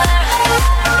liar. I'm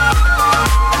a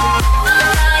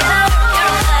liar,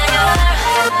 you're a liar.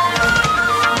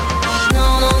 No,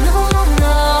 no, no, no,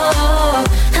 no.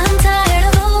 I'm tired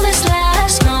of all this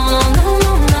lies. No, no, no,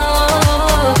 no, no.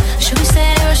 Should we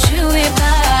stay or should we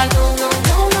back? No, no,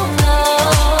 no, no, no.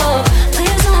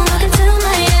 Please don't look into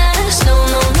my eyes. No,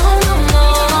 no, no, no, no.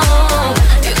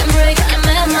 You can break, you can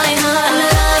melt my heart. I'm a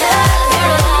liar,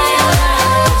 you're a liar.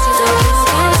 Don't look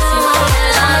into my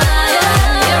eyes. I'm a liar,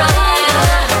 you're a liar.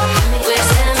 We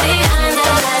stand behind the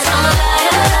lights. I'm a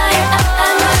liar,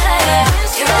 I'm a liar.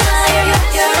 You're a liar,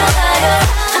 you're a liar.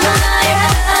 I'm a liar,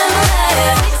 I'm a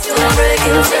liar. Don't break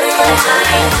into my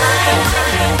eyes.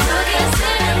 Look into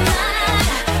my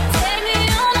eyes. Take me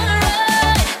on a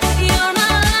ride. You're my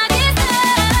lucky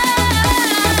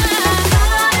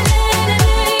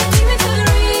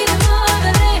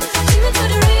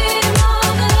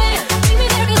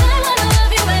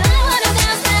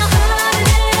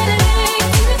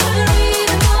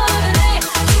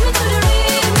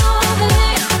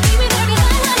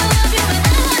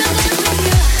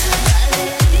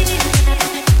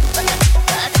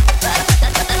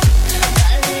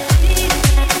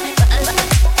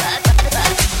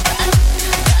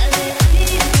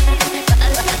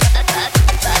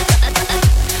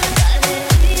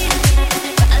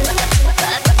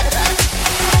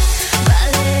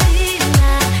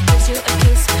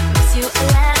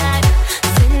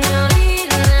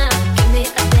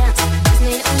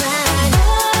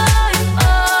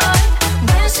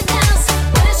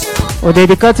O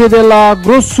dedicație de la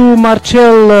Grosu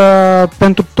Marcel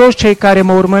pentru toți cei care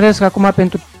mă urmăresc acum,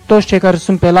 pentru toți cei care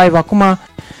sunt pe live acum.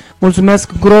 Mulțumesc,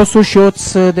 Grosu, și eu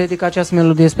îți dedic această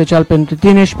melodie special pentru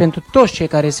tine și pentru toți cei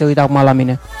care se uită acum la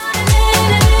mine.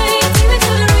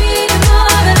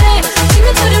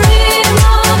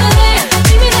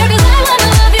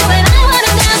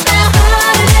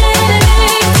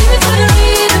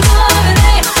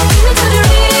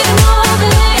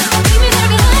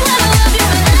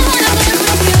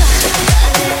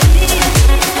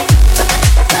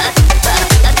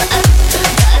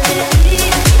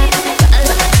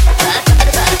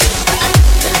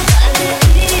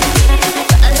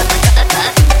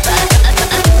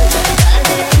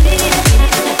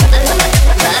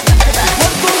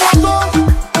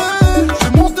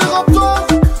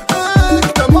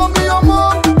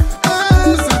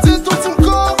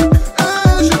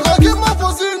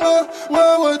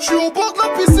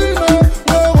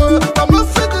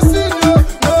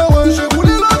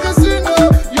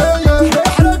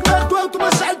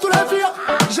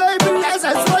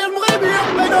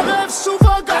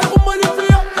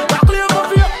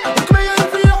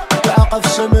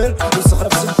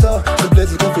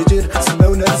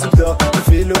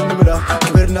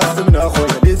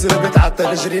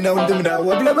 جرينا وندمنا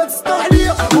وبلا ما تسطر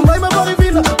عليا والله ما باغي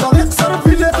فينا باغي قصر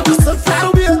فينا قصر في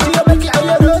العربية انتي باكي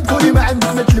عيالات قولي ما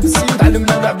عندك ما تلبسي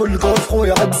تعلمنا نلعبو الكولف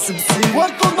خويا غاد السبسي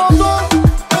والطنطا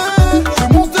je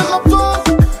monte des raptors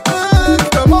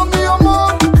ta mamie à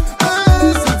mort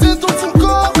c'était tout son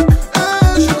corps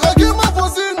j'ai dragué ma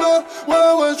voisine ouais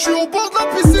ouais je suis au bord de la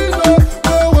piscine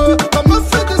ouais ouais ta meuf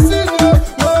fait des signes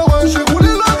ouais ouais j'ai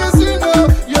roulé la résine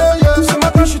yeah yeah ce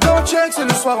matin je suis dans le check c'est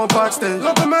le soir en backstage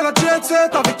lendemain la check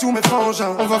fête avec tous mes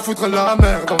frangins. On va foutre la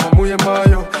merde, on va mouiller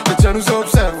maillot. Les tiens nous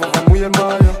observent, on va mouiller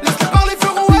maillot. Laissez parler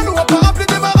Ferrouel, on va pas rappeler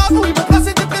des marabouts. Ils m'ont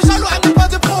placé des plaies jaloux, mais pas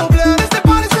de problème. Laissez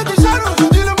parler ceux des jaloux,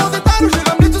 aujourd'hui le monde est à nous. J'ai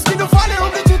ramené tout ce qu'il nous fallait,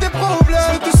 on est tous des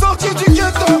problèmes. J'étais sorti du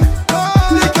ghetto,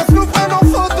 les keufs nous prennent en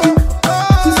photo.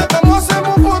 Si c'est pas moi, c'est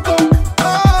mon poteau.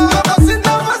 La voisine,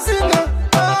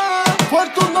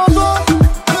 Puerto Nando,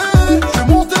 j'ai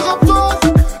monté Raptor.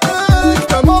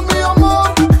 T'as ma mis en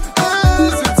mort,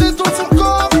 c'est Zito sur le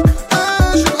corps.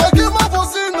 J'ai dragué ma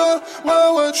voisine,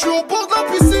 ouais, j'suis au bord de la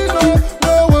piscine.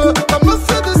 Ouais, elle me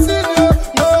fait des signes.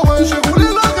 Ouais, j'ai roulé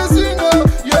la résine.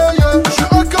 Yeah, j'suis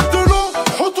un cap de l'eau,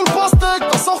 tout le pastèque.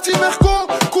 T'as sorti Merco,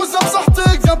 cousin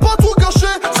Sartek. Viens pas tout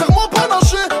gâcher, serre-moi pas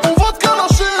nager. On va te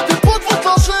calacher, tes potes vont te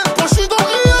lâcher. Moi j'suis dans le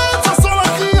riad, ça sent la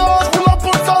criade. J'roule la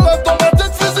bonne salade dans ma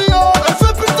tête fusillade. Elle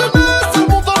fait plus de tennis, elle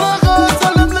monte dans les restes.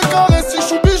 Elle aime les caresses, si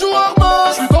j'suis bijou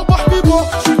Hermès. J'suis dans Barbibo,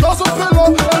 j'suis dans Zopella.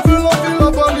 Elle veut la vie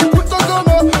là-bas, les Punta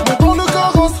Cana. Monte dans le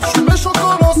carrosse, j'suis méchant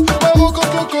colosse. Marocco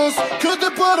cocos, que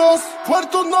des pueros.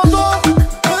 Puerto Nando,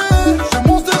 j'ai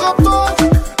monté Raptor.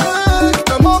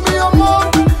 T'as ma mis en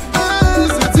mort,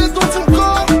 c'est Zito sur le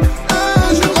corps.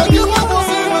 J'ai dragué ma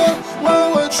voisine,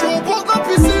 ouais, j'suis au bord de la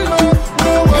piscine.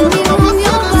 Ouais, elle me fait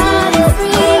des signes.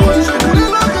 Ouais, j'ai roulé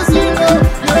la résine.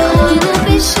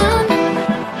 Inhibition,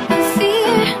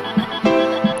 fear.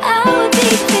 How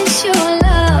deep is your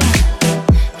love?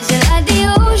 Is it like the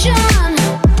ocean?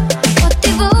 What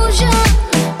devotion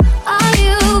are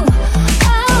you?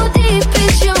 How deep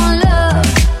is your love?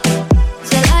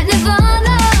 Is it like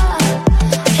Nirvana?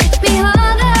 Hit me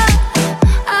harder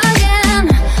again.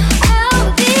 How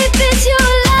deep is your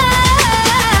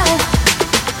love?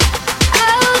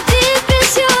 How deep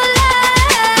is your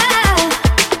love?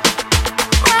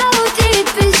 How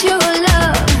deep is your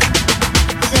love?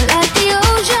 Is it like the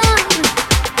ocean?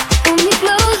 Pull me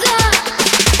closer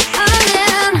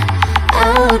again.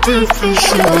 How deep is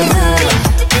your love?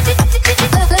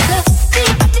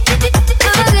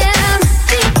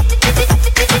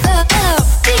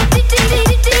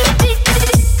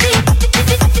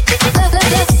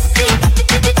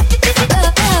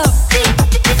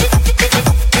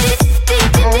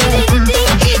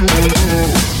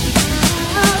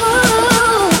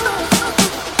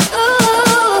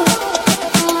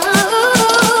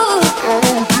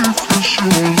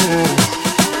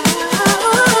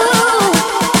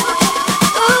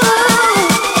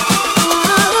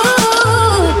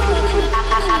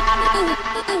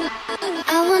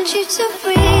 I want you to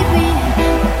breathe me.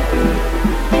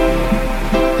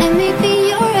 Let me be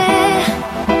your air.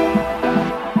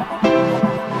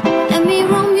 Let me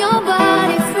roam your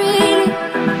body freely.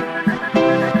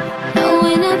 No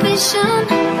inhibition,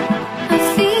 no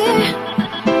fear.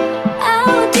 How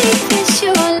deep is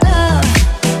your love?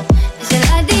 Is it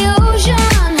like the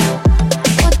ocean?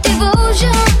 What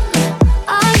devotion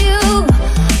are you?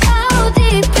 How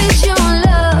deep is your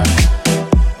love?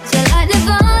 Is it like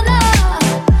Nirvana?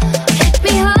 Hit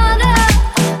me harder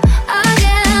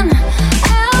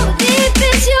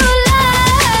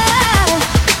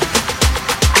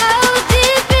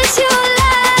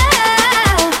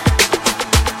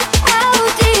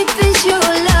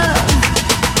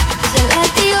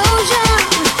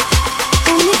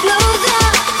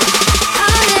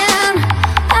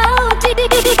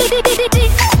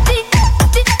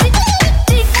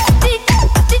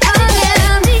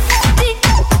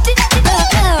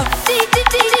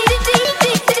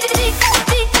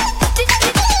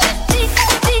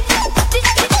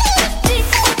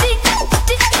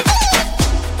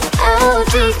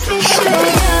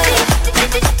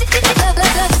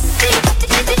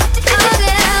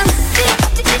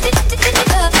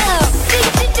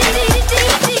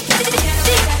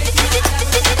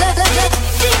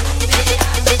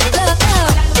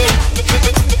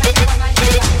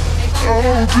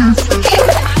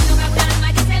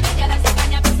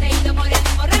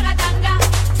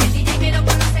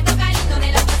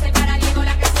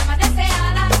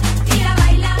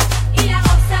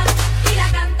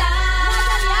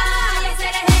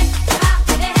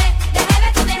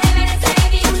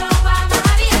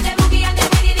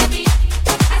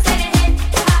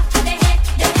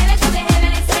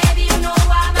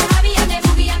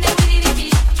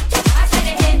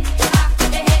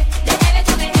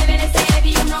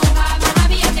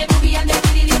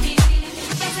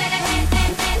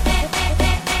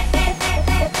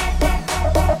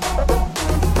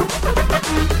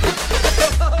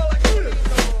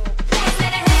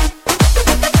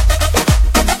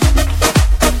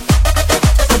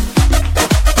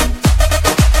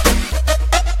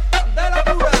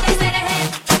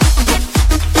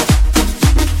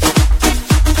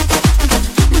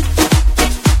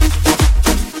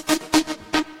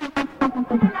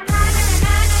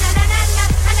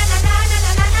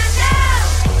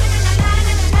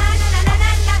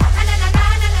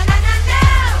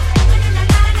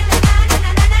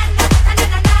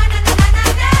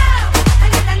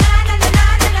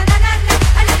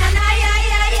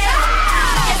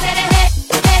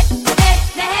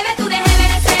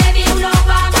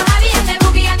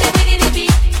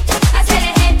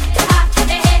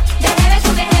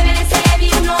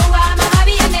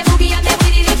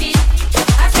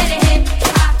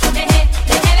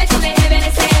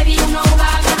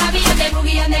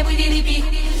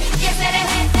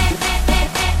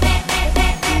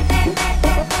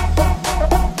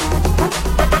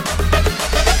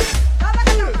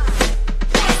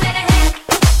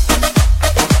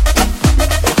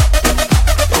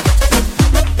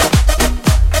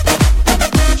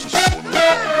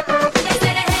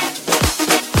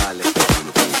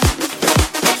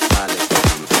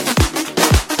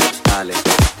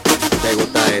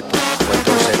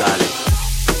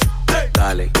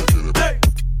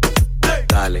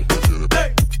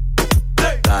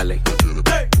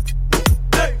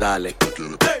dale,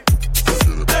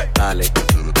 dale,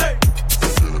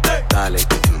 dale,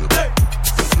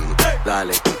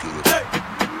 dale.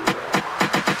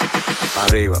 Pa'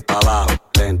 arriba, pa' abajo,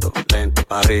 lento, lento,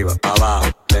 pa' arriba, pa'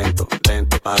 abajo, lento,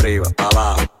 lento, pa' arriba, pa'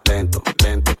 abajo, lento,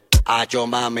 lento. Hacho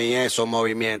mami, esos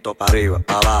movimientos pa' arriba,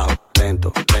 pa' abajo,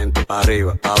 lento, lento, pa'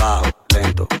 arriba, pa' abajo,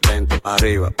 lento, lento, pa'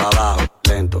 arriba, pa' abajo,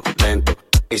 lento, lento.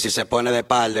 Y si se pone de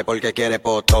palde porque quiere,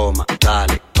 pues toma,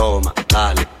 dale, toma,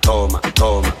 dale, toma,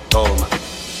 toma, toma.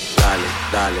 Dale,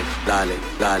 dale, dale,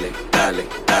 dale, dale,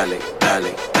 dale,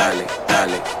 dale, dale,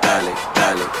 dale, dale,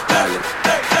 dale, dale.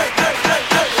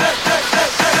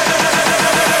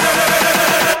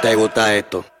 ¿Te gusta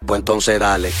esto? Pues entonces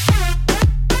dale.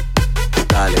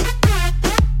 Dale.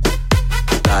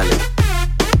 Dale.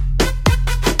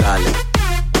 Dale.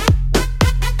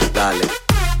 Dale.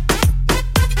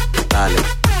 Dale.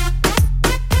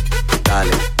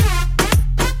 Dale.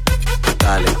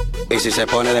 Dale. Y si se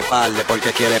pone de espalda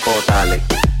porque quiere, pues dale.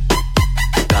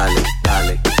 Dale,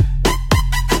 dale.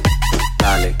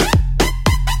 Dale.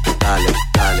 Dale,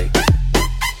 dale.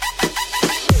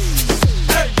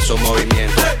 Esos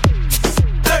movimientos.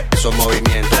 Esos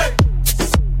movimientos.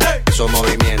 Esos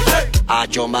movimientos.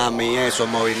 Hacho mami, esos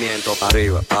movimientos. Pa'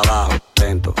 arriba, pa' abajo,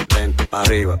 lento, lento. Pa'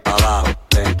 arriba, pa' abajo,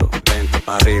 lento, lento.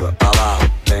 Pa' arriba, pa' abajo,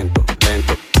 lento,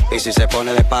 lento. Y si se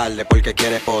pone de espalda porque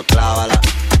quiere, pues clávala,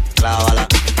 clávala,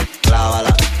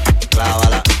 clávala,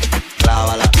 clávala,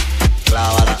 clávala,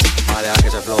 clávala. Va a dejar que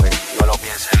se afloje, no lo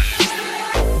pienses.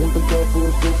 Multe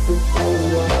shoturi de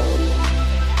tequila.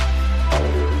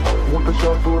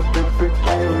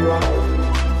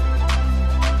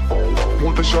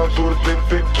 Multe shoturi de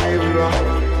tequila.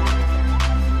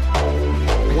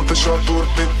 Multe shoturi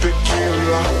de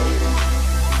tequila.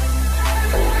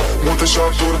 Multe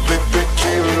shoturi de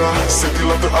tequila.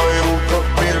 Sentilată aerul ca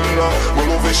pila. Mă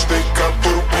lovește ca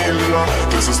turbila.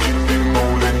 Trebuie să schimb din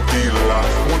nou lentila.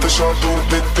 Multe shoturi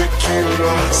de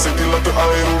tequila. Sentilată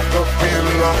aerul ca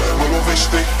pila. Mă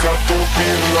lovește ca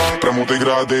turbila. Prea multe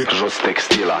grade, jos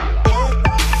textila.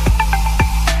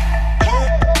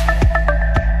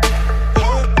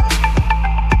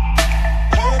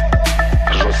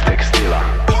 Jos textila.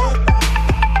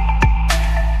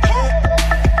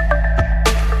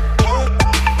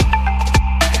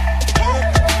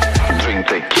 Drink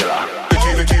tequila.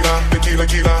 Tequila, tequila, tequila,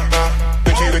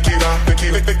 tequila, tequila,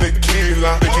 tequila,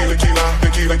 tequila, tequila,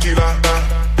 tequila, tequila,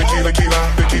 tequila, tequila,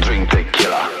 tequila, drink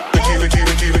tequila. Tequila,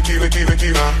 tequila, tequila, tequila,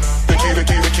 tequila, tequila,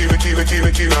 tequila, tequila, tequila, tequila, tequila,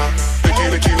 tequila, tequila,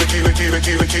 tequila, tequila, tequila, tequila,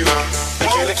 tequila, tequila.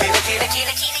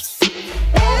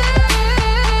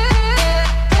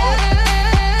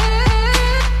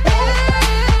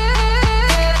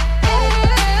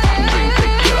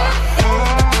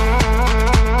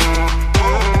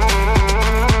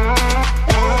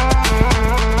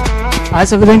 Hai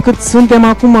să vedem cât suntem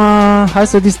acum, hai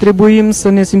să distribuim, să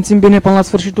ne simțim bine până la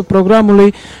sfârșitul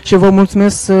programului și vă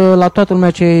mulțumesc la toată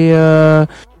lumea cei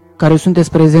care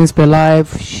sunteți prezenți pe live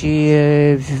și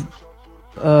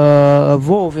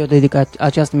vouă vă dedic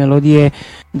această melodie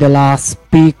de la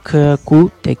Speak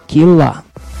cu Tequila.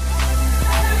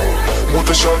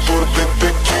 Multe shoturi de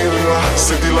tequila.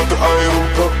 Se dilată aerul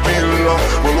ca pila.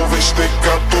 Mă lovește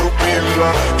ca turbila.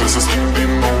 Trebuie să schimb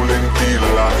din nou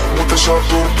lentila. Multe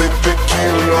shoturi de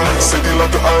tequila. Se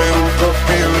dilată aerul ca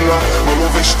pila. Mă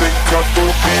lovește ca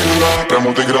turbila. Prea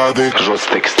multe grade, jos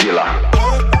textila.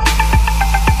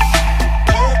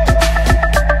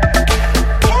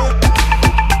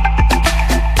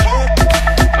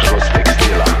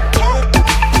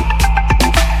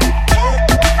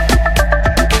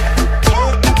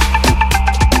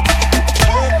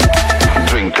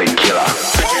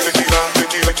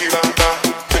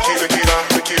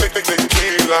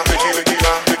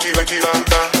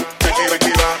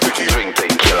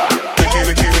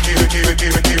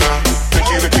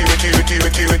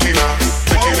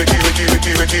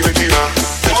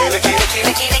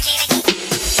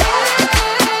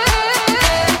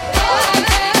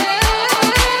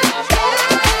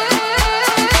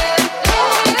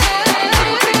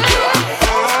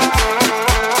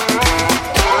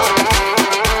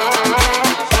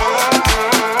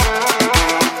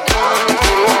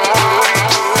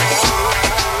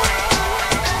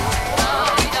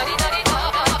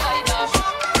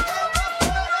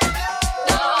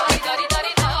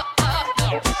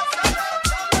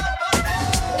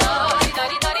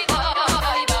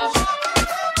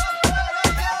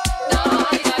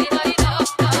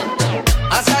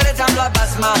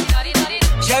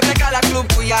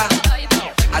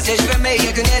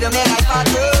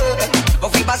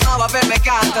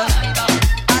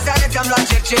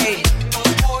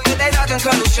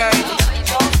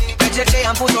 de ce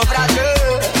am pus o vrajă.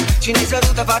 Cine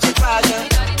sărută face trajă.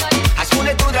 Hai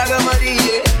spune tu, dragă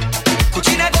Mărie, cu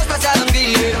cine ai fost aseară în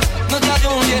vie? Nu te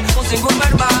ajunge un singur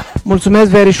bărbat. Mulțumesc,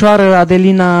 verișoară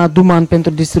Adelina Duman,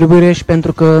 pentru distribuire și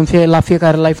pentru că la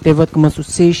fiecare live te văd că mă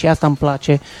susții și asta îmi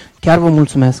place. Chiar vă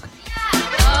mulțumesc.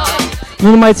 Nu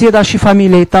numai ție, dar și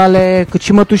familiei tale, cât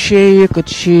și mătușei, cât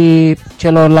și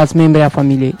celorlalți membri a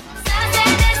familiei.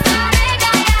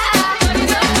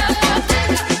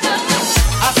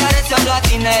 Aseară ți-am luat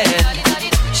tineri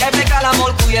și ai plecat la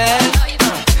mall cu el.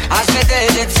 Azi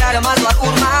vede, ți-a rămas doar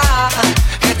urma.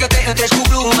 Cred că te întrești cu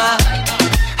gluma.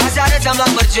 Aseară ți-am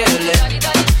luat mărgele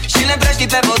și le împrăști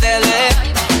pe modele.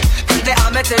 Când te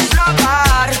amețești la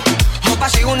bar, hopa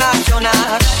și un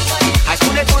acționar. Hai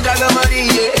spune tu, dragă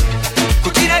Mărie, cu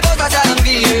cine ai fost aseară în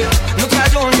vie? Nu ți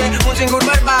ajunge un singur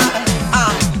bărbat.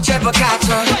 Ce păcat.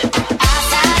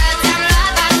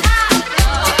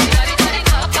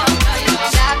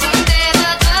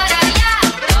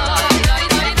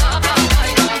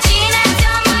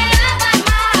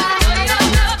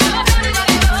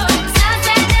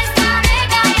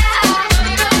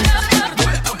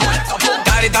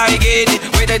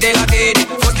 Uite de la tine,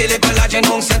 fostele pe la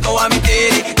genunchi sunt o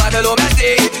amintire. Toată lumea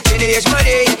știe cine ești,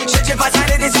 Mărie, și ce faci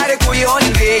are de seară cu Ion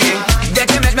în vie. De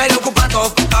ce mergi mereu cu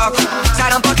pantof, toc?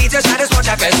 Seara în păchiță și are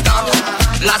scocea pe stop.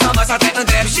 Lasă-mă să te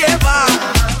întreb ceva,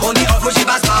 unde o fugi și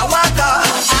basma oată?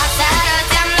 Aseară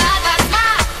ți-am luat basma,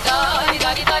 doi,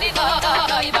 dori, dori, doi,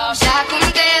 doi. Și acum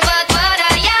te văd fără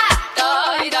ea,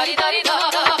 doi, dori, dori,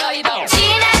 doi, doi.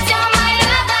 Cine ți-o mai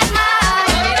luat basma?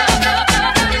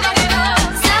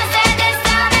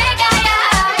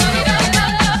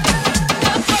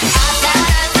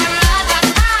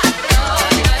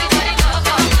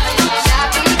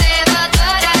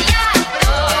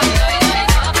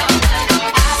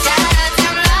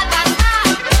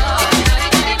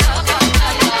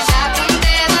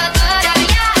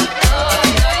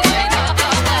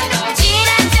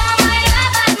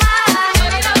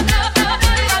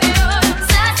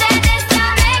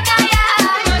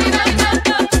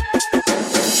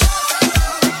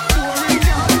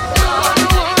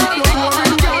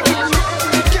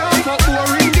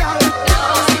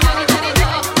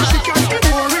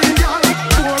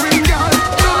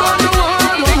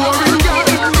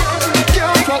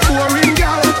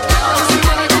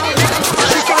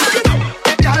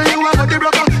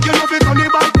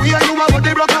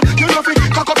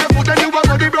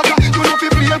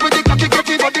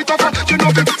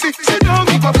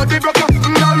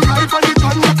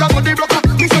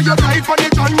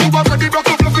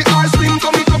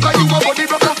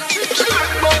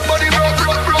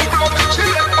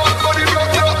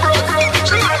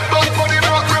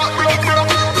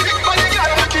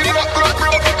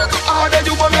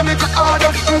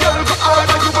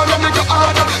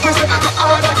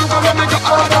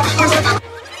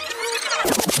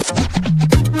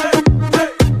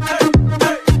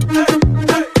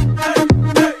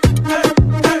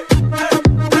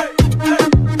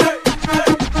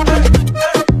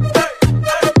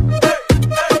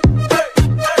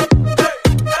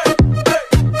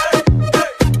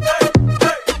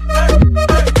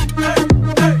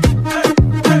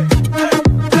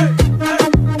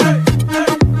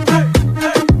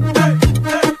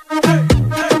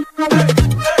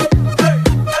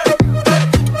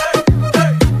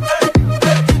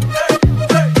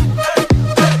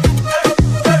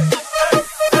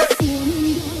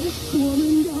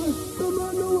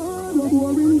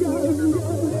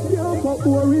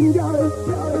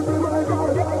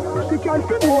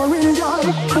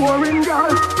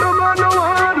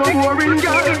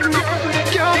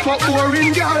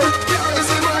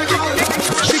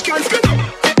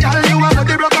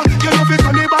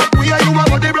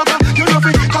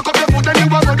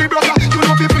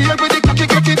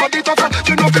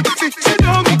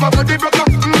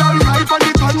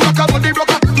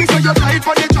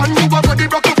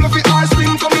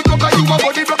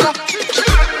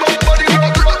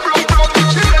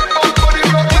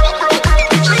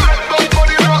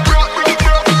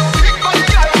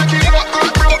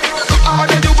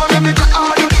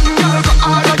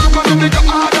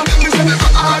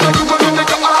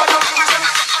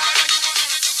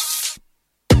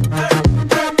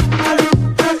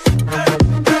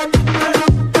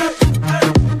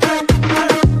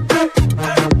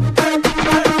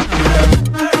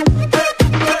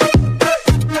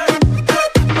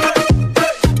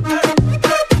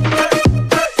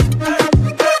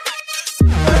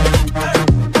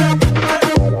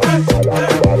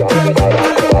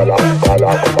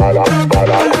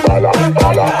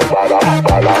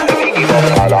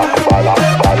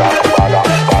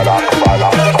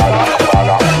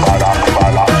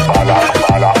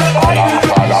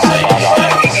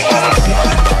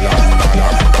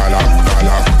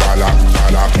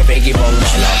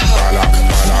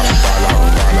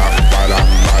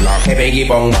 Que Peggy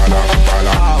Bong bala,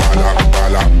 bala, bala,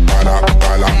 bala, bala,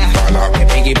 bala, bala. Que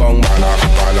Peggy Bong bala,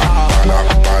 bala, bala,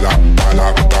 bala, bala,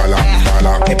 bala,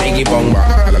 bala. Que Peggy Bong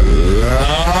bala.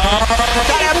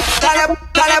 Dale,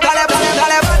 dale, dale, dale,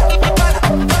 dale.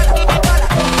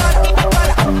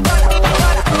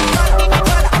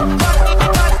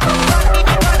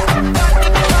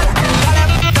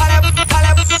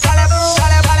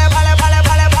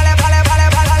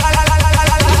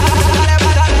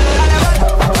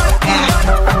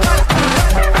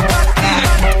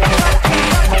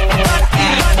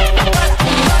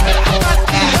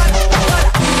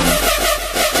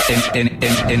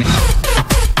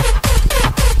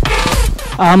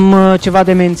 Am ceva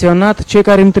de menționat. Cei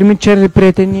care îmi trimit cereri de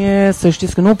prietenie, să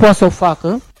știți că nu pot să o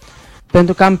facă,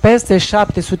 pentru că am peste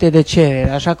 700 de cereri,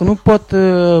 așa că nu pot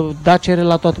da cereri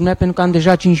la toată lumea, pentru că am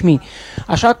deja 5000.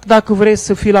 Așa că dacă vrei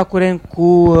să fii la curent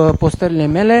cu postările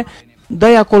mele,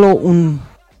 dă-i acolo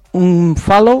un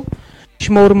follow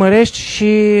și mă urmărești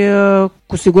și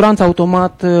cu siguranță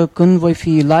automat când voi fi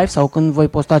live sau când voi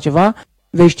posta ceva,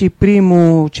 vei ști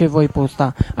primul ce voi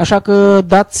posta. Așa că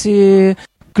dați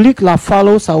click la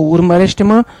follow sau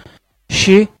urmărește-mă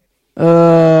și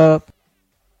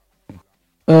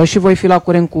și voi fi la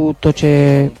curent cu tot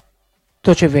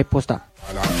ce vei posta.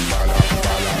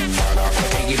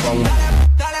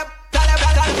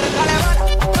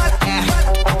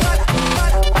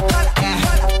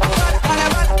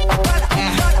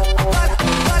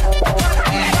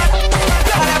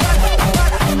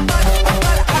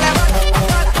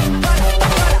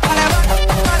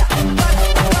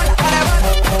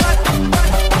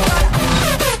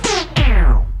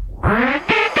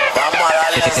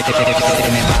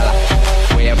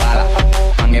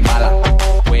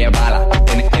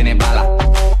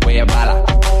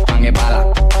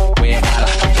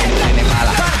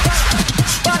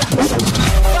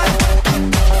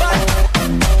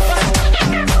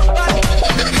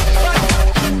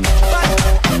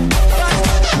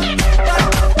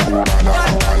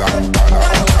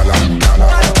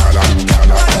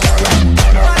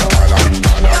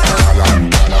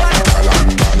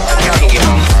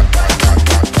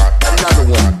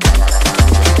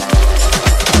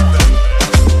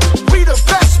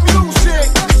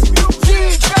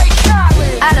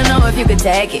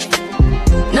 Take it.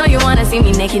 No, you wanna see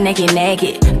me naked, naked,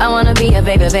 naked. I wanna be a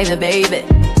baby, baby, baby.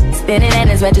 Spinning in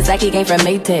his red just like he came from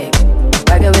Maytag.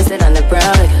 Rocket with it on the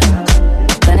brown.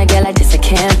 When I get like this, I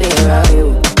can't be around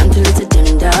you. I'm too little to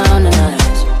dim down the night.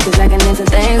 Cause I can into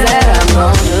things that I'm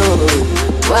gon' do.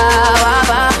 Wow, wow,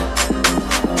 wow.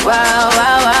 Wow,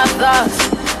 wow, wow, thoughts.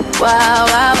 Wow,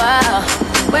 wow, wow.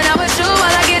 When I'm with you,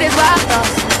 all I get is wild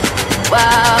thoughts.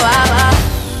 Wow, wow, wow.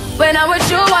 When I'm with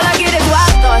you, all I get is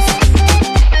wild thoughts.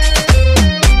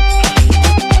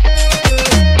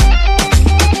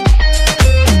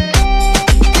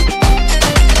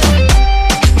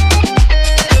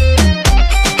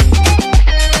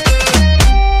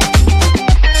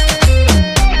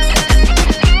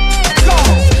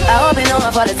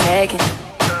 For the taking.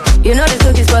 You know this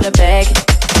cookie's for the bagging.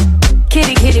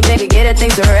 Kitty, kitty, baby, get her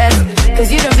things to rest.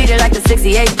 Cause you done beat it like the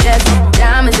 68 Jets.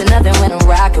 Diamonds are nothing when I'm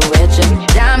rockin' with you.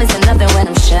 Diamonds are nothing when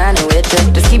I'm shining with you.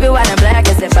 Just keep it white and black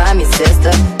as if I'm your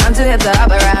sister. I'm too hip to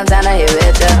hop around town to hit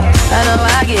with you. I know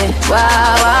I get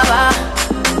wow, wow, wow.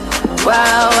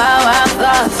 Wow, wow, wow,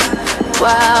 thoughts.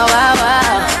 Wow, wow,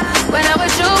 wow. When I'm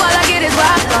with you, all I get is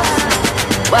wild thoughts.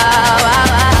 Wow, wow,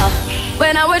 wow.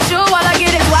 When I'm with you, all I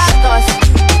get is wild thoughts.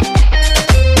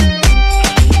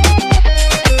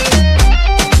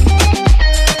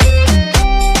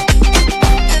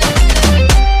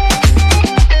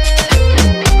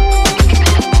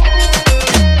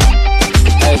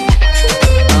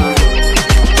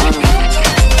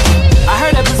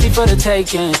 For the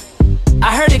taking.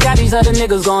 I heard it got these other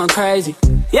niggas going crazy.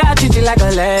 Yeah, I treat you like a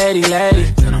lady, lady.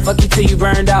 Fuck you till you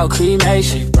burned out,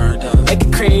 cremation. Make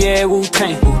it cream, yeah,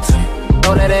 Wu-Tang.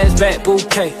 Throw that ass back,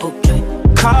 bouquet.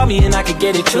 Call me and I could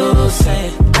get it, you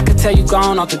say. I could tell you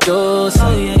gone off the doors.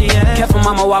 Careful,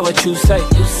 mama, why what you say?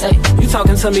 You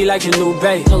talking to me like your new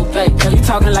babe. You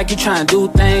talking like you trying to do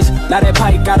things. Now that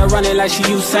pipe gotta run it like she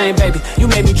Usain, baby. You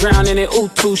made me drown in it, ooh,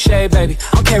 touche, baby.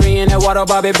 I'm carrying that water,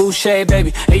 Bobby Boucher,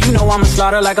 baby. And you know I'ma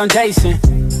slaughter like I'm Jason.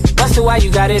 Busted, why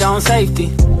you got it on safety?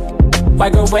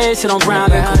 White girl wear shit on brown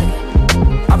liquor.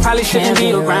 I probably shouldn't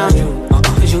be around you.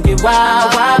 Cause you get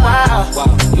wild, wild,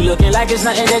 wild. You looking like it's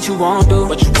nothing that you won't do.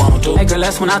 What you won't do? Hey girl,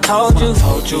 that's when I told you.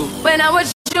 When I'm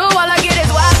with you, all I get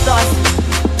is wild thoughts.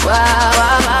 Wow,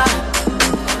 wow, wow.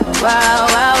 Wow,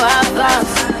 wow, wow,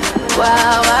 thoughts.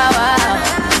 Wow, wow,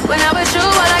 wow. When I'm with you,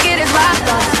 all I get is wild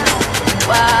thoughts.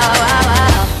 Wow, wow,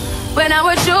 wow. When I'm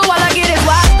with you, all I get is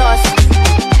wild thoughts.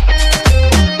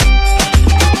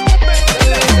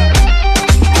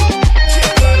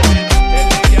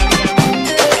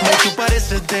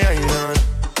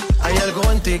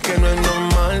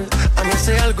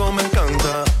 ese algo me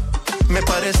encanta, me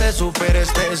parece súper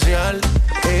especial.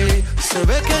 Ey, se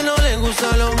ve que no le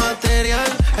gusta lo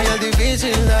material, a ella es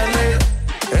difícil darle.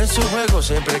 En su juego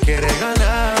siempre quiere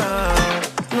ganar.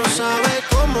 No sabe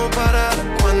cómo parar.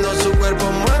 Cuando su cuerpo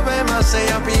mueve más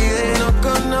ella pide. No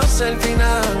conoce el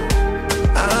final.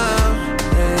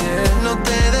 No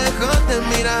te dejo de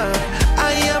mirar.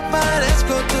 Ahí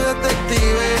aparezco tu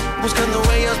detective, buscando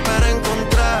huellas para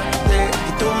encontrarte.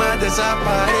 Y tú me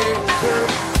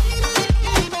desapareces.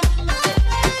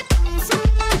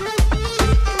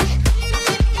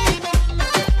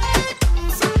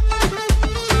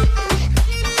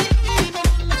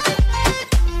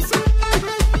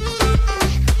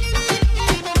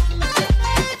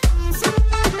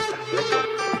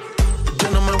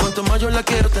 Yo la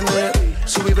quiero tener,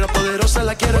 su vibra poderosa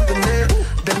la quiero entender.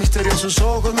 Del misterio en sus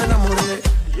ojos me enamoré.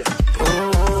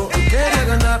 Quería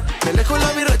ganar, de lejos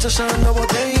la vi rechazando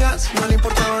botellas. No le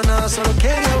importaba nada, solo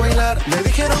quería bailar. Le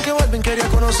dijeron que vuelven, quería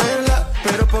conocerla,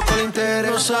 pero poco le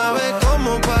interesa. No sabe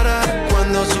cómo parar.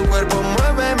 Cuando su cuerpo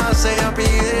mueve más ella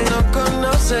pide. No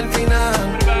conoce el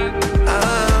final.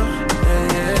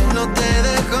 No te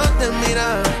dejo de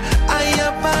mirar. Ahí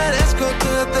aparezco tu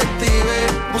detective,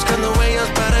 buscando huellas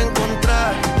para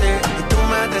encontrarte. Y tú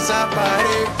me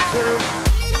desapareces.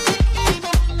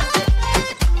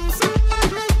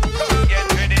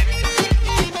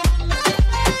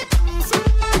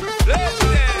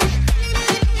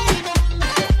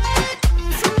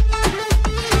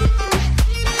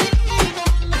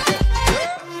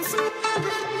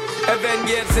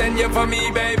 Send you for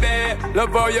me, baby.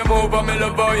 Love how you move, and me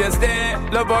love how you stay.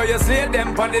 Love how you slay them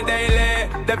on the daily.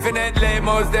 Definitely,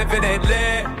 most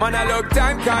definitely. Man, I look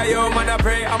time, call you, man, I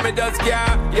pray, and me just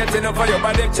can't get enough for your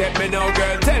body. Check me now,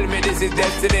 girl. Tell me this is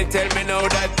destiny. Tell me now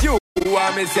that you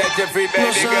want me set you free,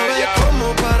 baby no girl. Sabe cómo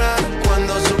parar.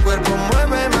 Cuando su cuerpo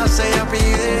mueve más ella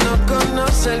pide. No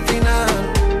conoce el final.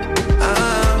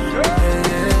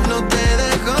 No te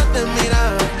dejo de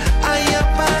mirar. Ahí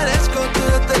aparezco tu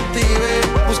detective,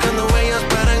 buscando huellas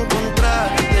para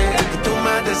encontrarte. Y tú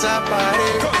me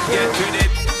desapareces. Get with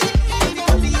it.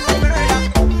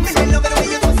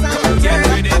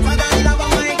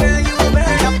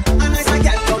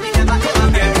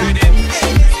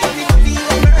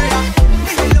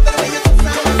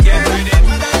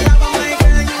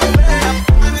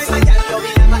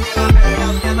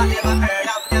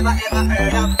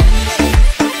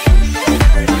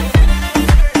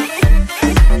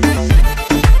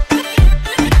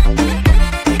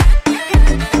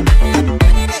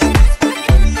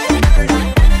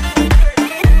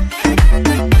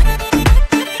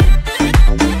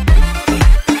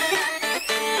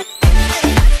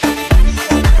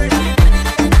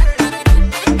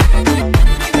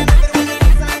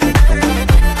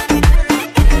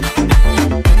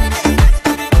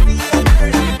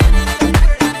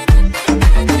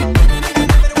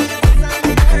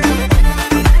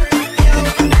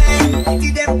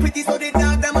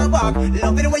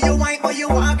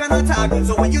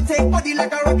 So when you take body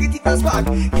like a rocket, it a spark.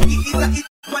 It is a hit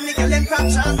when they get them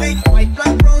fractions. White,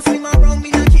 black, brown, swim around, me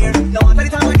not care. No matter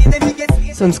the time I get them, it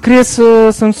gets. Să-mi scrieți,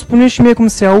 să-mi spuneți și mie cum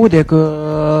se aude,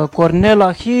 că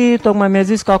Cornela Hi tocmai mi-a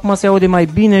zis că acum se aude mai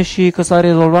bine și că s-a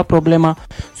rezolvat problema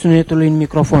sunetului în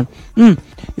microfon.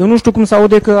 Eu nu știu cum se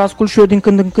aude, că ascult și eu din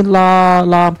când în când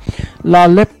la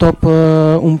laptop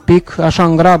un pic, așa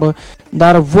în grabă,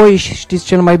 dar voi știți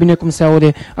cel mai bine cum se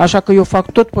aude, așa că eu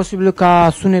fac tot posibil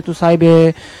ca sunetul să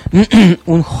aibă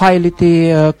un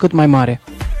quality cât mai mare.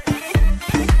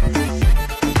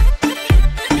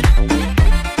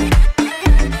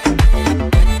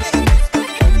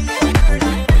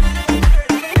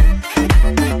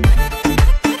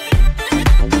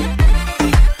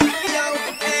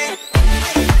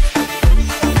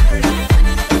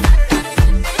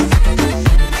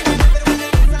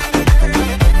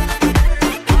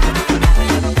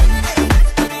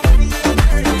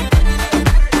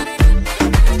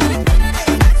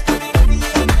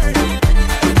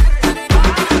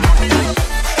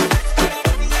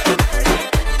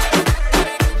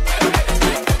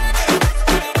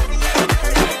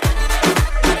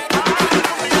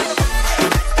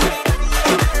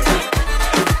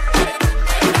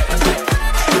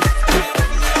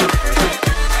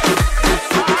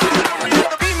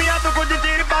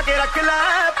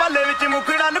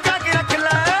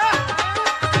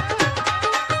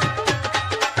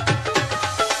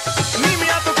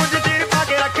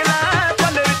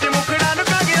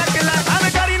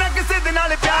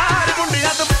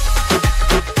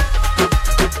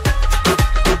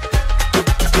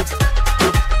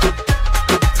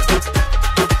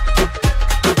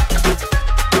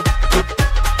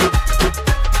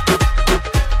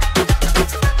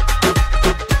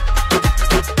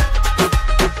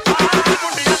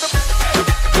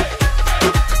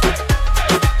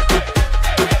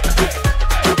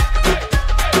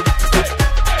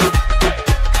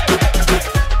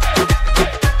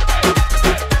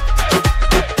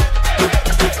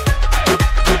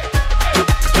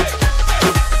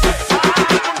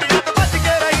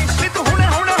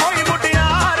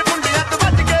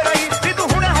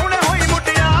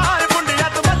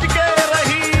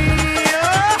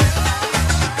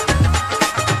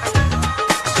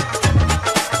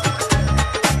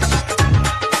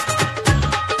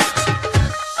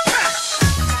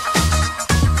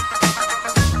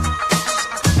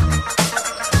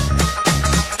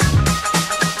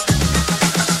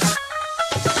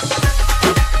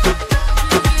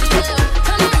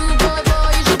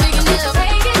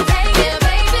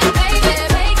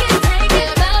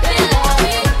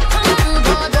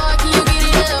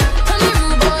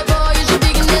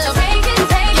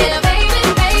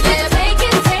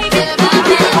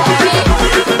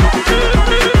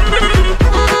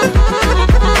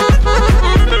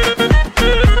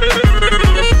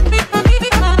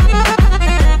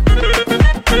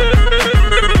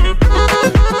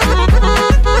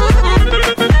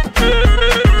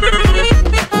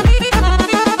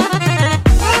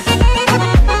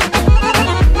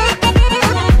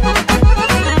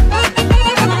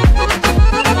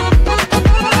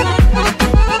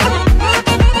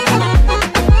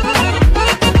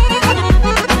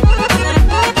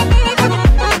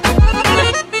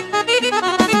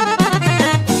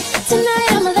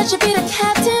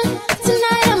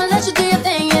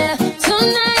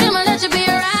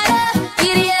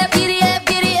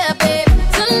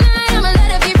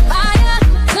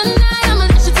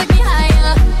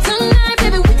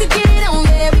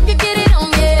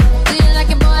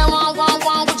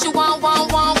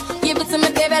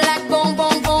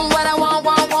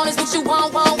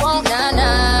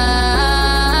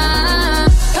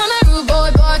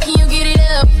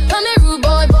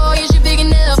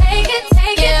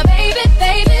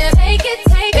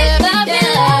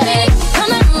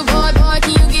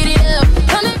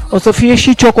 O să fie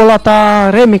și Ciocolata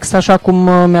Remix, așa cum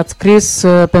mi-ați scris,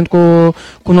 pentru că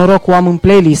cu norocul am în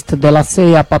playlist de la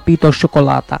Seia, Papito,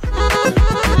 Ciocolata.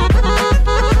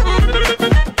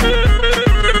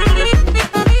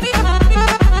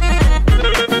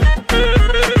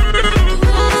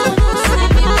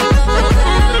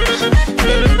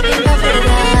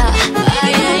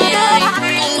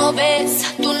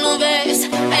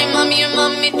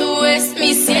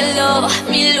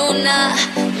 Mi luna,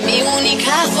 mi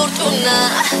única fortuna.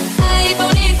 Ay,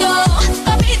 bonito,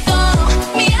 papito,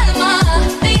 mi alma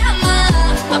te llama.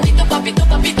 Papito, papito,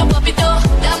 papito, papito,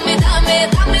 dame, dame,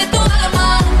 dame tu alma.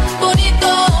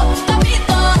 Bonito,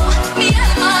 papito, mi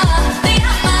alma te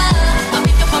llama.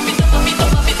 Papito, papito, papito,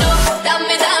 papito,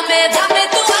 dame, dame, dame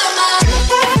tu alma.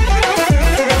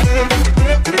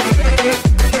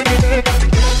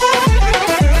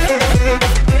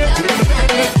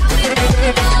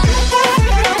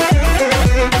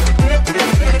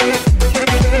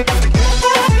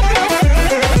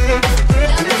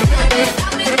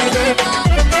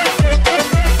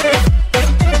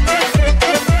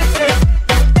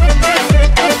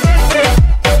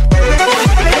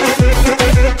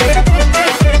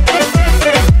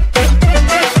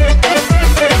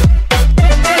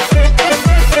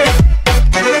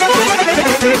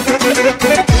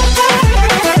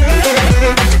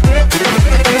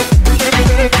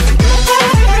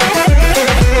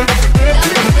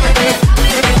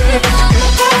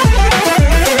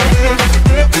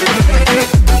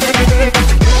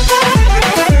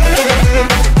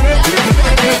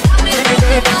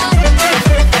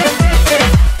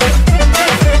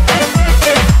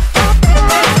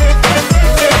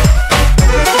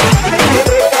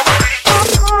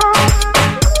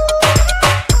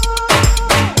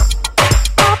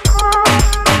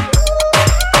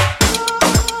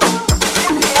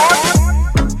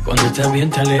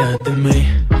 También te alejas de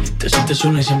mí, te sientes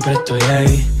una y siempre estoy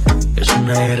ahí. Es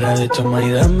una guerra de toma y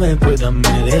dame, pues dame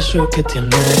de eso que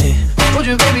tienes.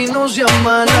 Oye baby, no seas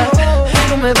mala,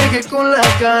 no me dejes con la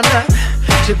gana.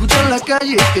 Se escucha en la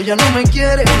calle que ya no me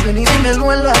quieres, ven y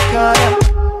dímelo en la cara.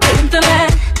 Pregúntale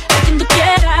a quien tú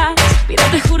quieras, mira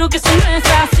te juro que eso no es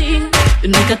así. Yo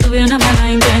nunca tuve una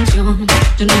mala intención,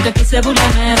 yo nunca quise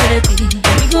burlarme de ti.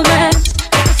 Amigo ves,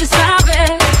 no se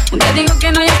sabe, un día digo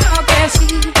que no y otro que sí.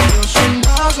 Yo soy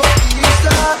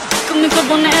masoquista, con mi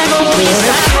cuerpo negro.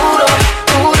 Eres puro,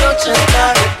 puro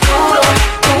chantaje, puro,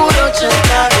 puro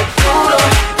chantaje, puro,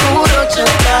 puro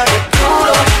chantaje,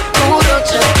 puro, puro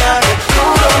chantaje,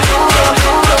 puro, puro,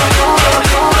 puro,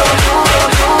 puro, puro,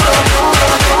 puro, puro,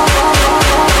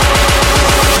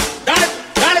 Dale,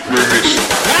 dale,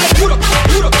 dale, puro,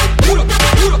 puro, puro, puro,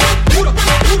 puro, puro,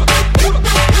 puro,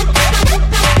 puro.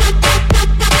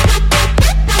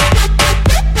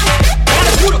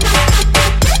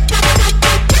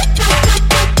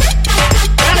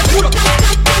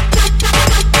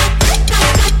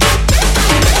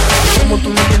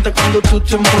 Cuando tú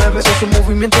te mueves, esos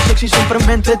movimientos sexy siempre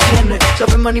me entretiene.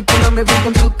 Sabes manipularme bien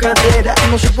con tu cadera.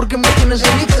 No sé por qué me tienes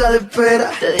en lista de espera.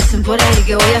 Te dicen por ahí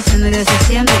que voy haciendo y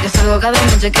deshaciendo, que salgo cada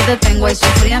noche que te tengo ahí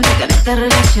sufriendo, que en esta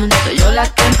relación soy yo la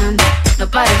que manda. No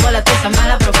pares por la esa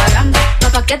mala propaganda.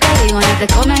 Papá, ¿qué te digo? No te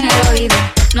comen el oído.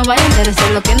 No vaya a interesar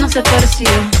lo que no se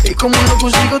percibe. Y como loco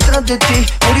sigo tras de ti,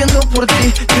 muriendo por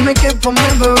ti. Dime qué pa' mi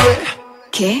bebé.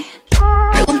 ¿Qué?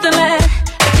 Pregúntale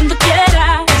a quien tú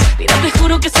quieras, mira te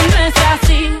juro que eso no es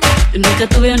así. Yo nunca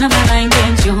tuve una mala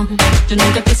intención, yo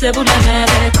nunca quise burlarme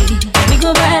de ti.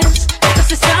 Amigo ves, esto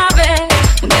se sabe,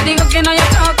 un día digo que no y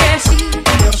otro que sí.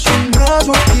 Yo soy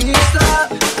masoquista,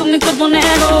 con mi cuerpo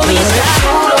negro. Eres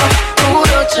puro,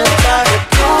 puro chantaje,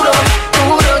 puro,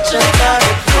 puro chantaje,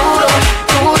 puro,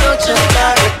 puro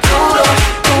chantaje, puro,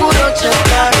 puro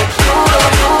chantaje, puro,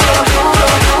 puro, puro,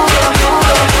 puro,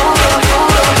 puro,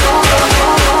 puro, puro,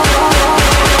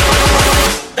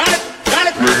 Dale,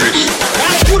 dale,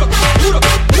 dale, puro, puro, puro,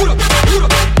 puro,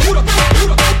 puro, puro,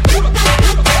 puro, puro.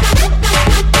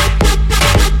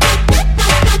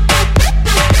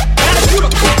 Dale, puro.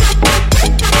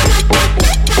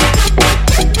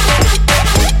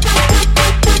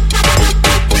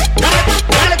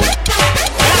 Dale, dale.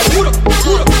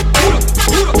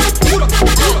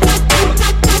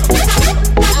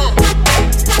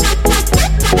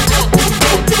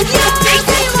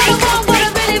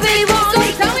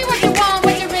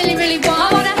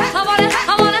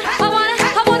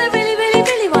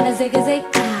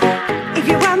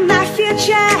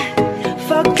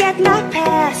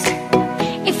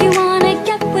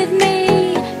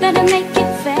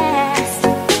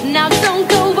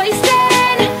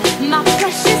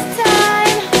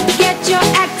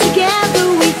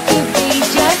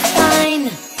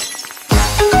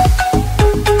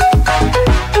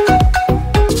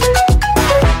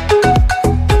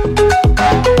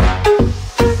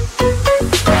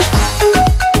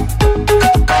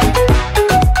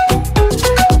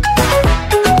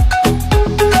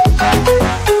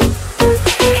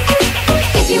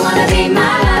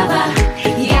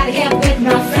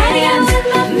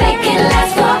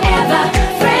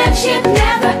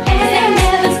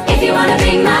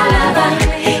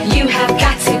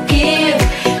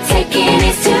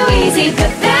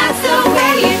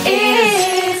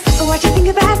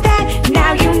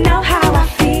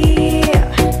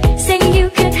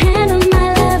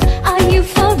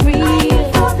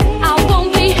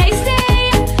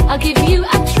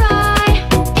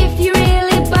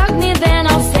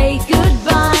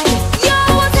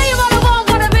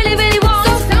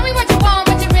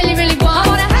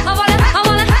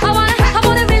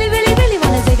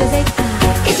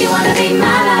 you wanna be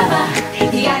my lover,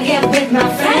 you got here with my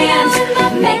friends,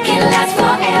 make it last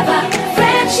forever.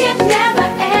 Friendship never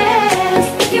ends.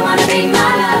 If you wanna be my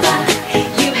lover,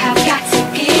 you have got to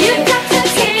give. You got to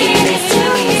take it. It's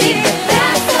too easy, but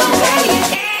that's the way it is.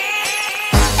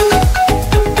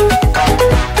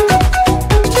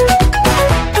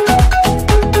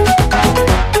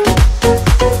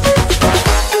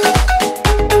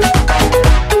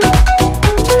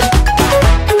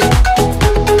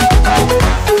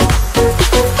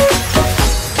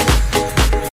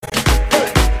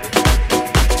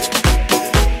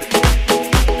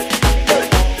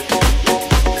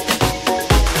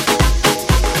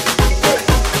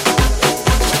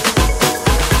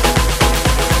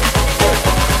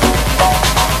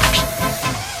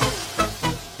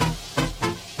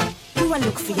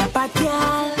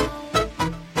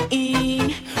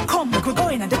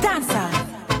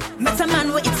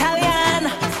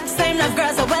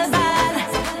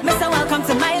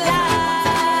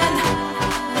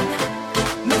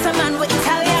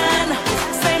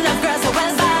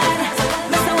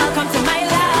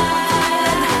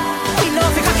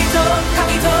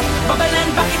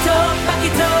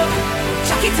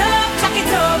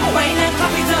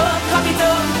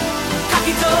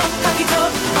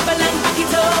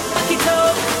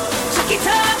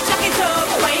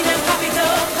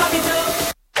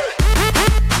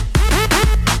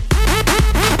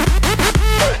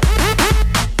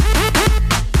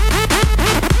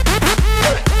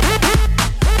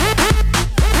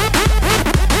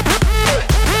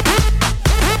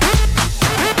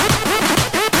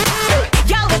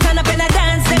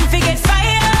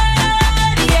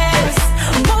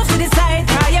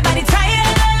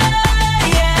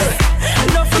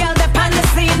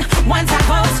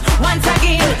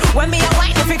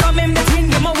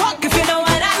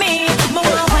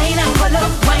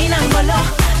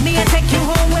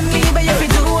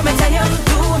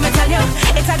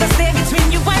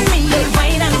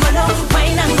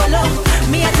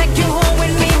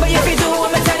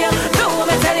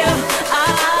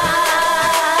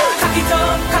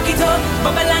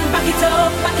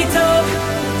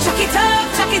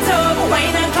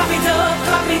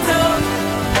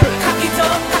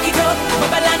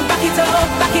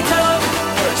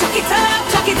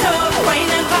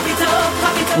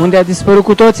 Unde a dispărut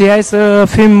cu toții, hai să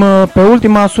fim pe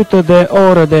ultima 100 de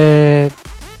ore de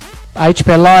aici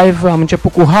pe live. Am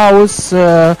început cu house,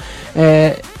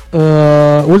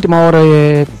 ultima oră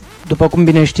e, după cum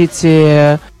bine știți,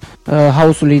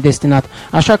 house-ului destinat.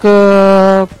 Așa că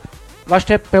vă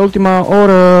aștept pe ultima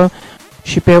oră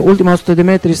și pe ultima 100 de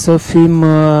metri să fim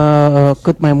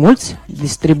cât mai mulți,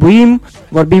 distribuim,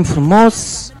 vorbim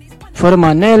frumos, fără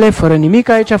manele, fără nimic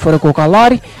aici, fără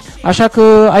cocalari. Așa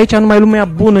că aici numai lumea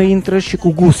bună intră și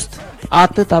cu gust.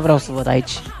 Atâta vreau să văd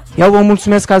aici. Eu vă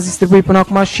mulțumesc că ați distribuit până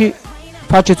acum și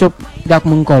faceți-o de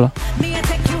acum încolo.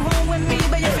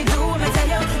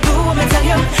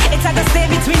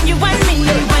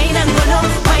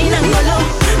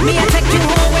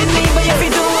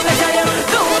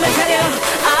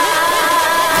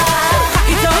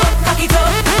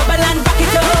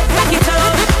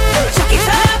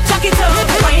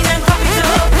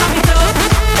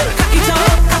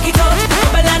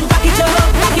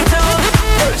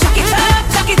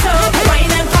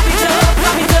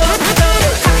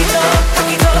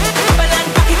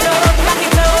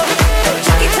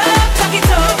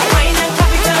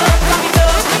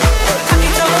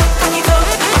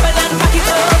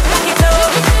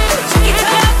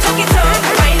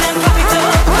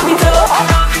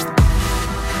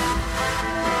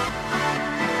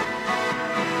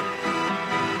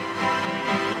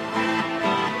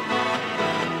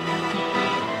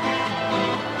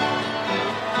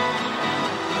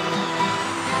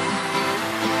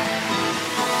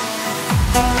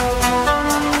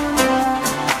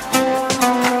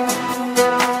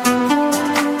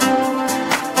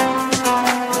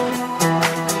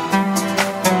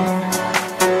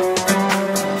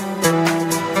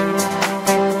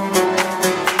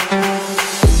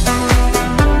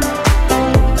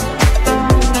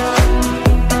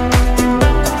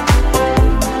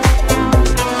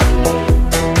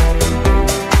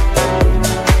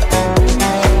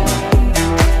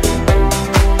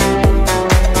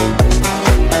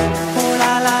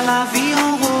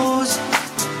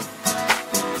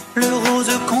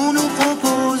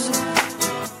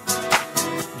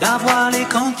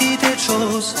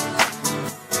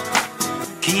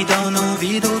 qui donne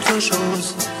envie d'autre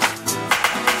chose.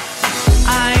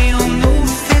 Aïe, on nous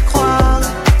fait croire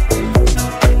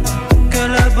que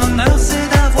le bonheur c'est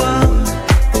d'avoir,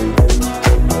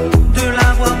 de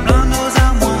l'avoir plein nos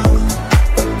armoires.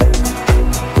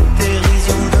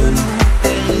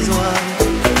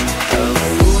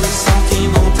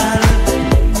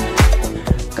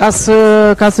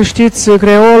 Ca să știți,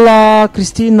 Creola,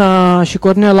 Cristina și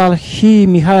Cornela Hi,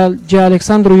 Mihail G.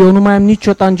 Alexandru, eu nu mai am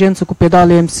nicio tangență cu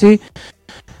pedale MC.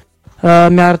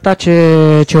 Mi-a arătat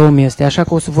ce om este, așa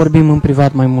că o să vorbim în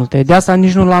privat mai multe. De asta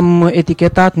nici nu l-am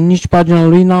etichetat, nici pagina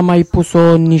lui n-am mai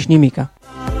pus-o, nici nimica.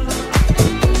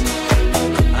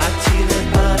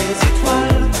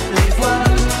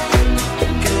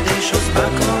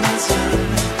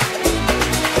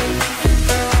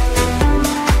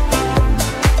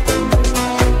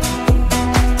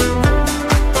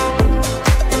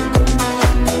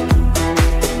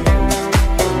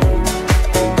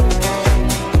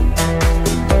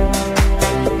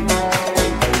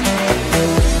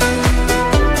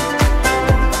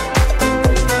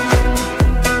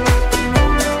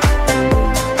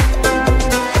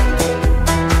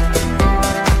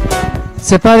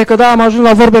 Se pare că da, am ajuns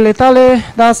la vorbele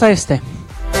tale, dar asta este.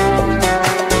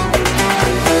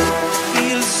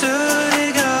 Il se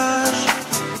dégage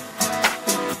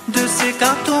de ces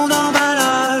cartons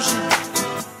d'emballage,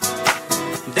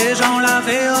 des gens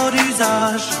lavés hors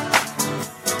d'usage,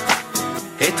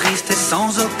 et tristes et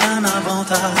sans aucun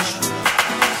avantage.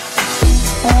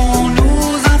 On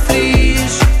nous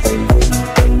inflige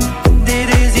des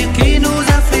désirs qui nous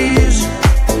affligent.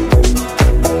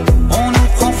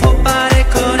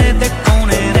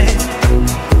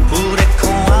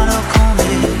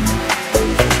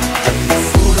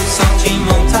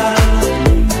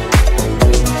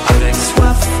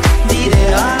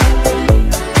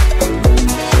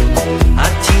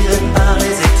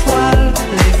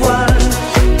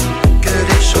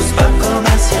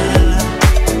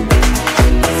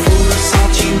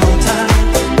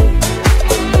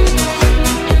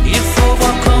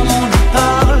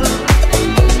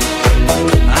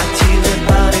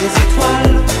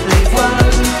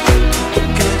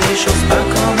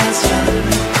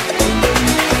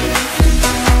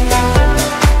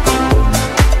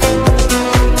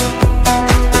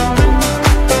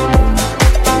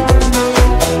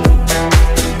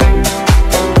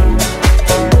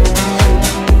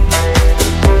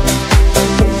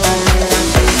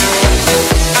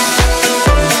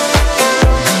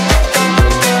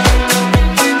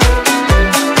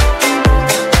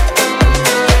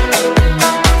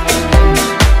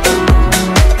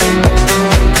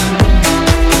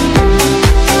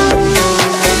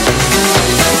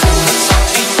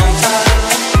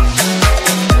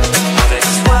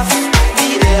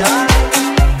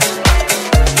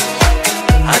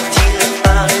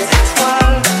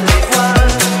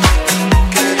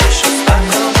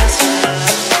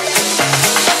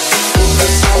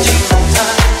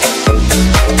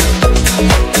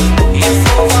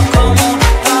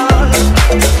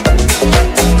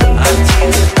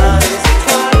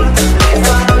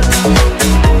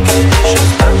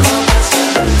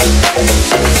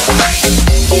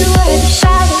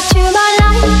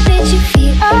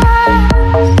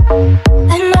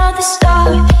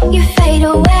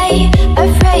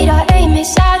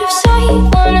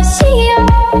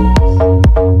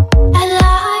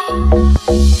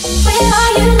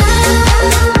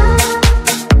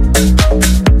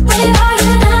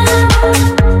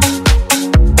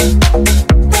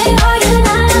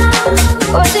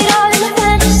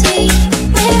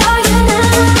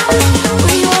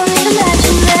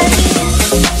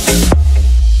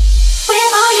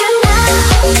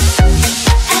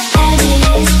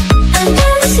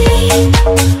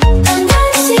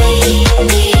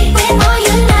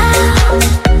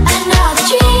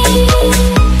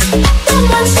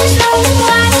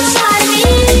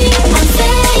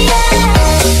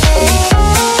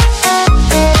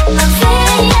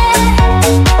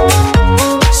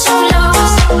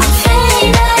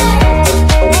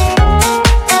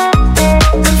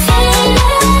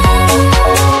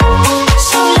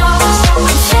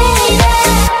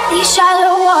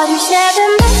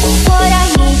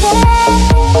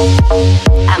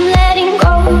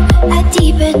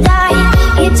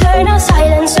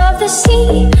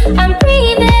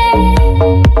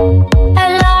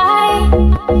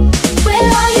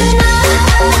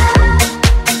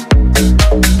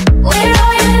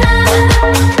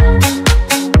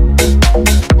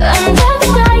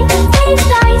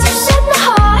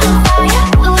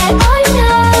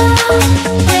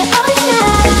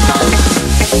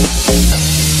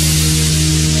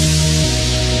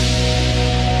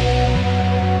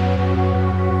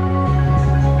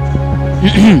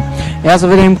 Ia să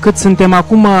vedem cât suntem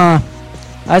acum.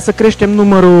 Hai să creștem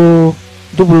numărul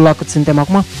dublu la cât suntem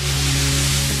acum.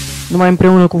 Numai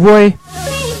împreună cu voi,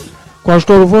 cu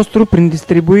ajutorul vostru, prin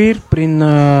distribuiri, prin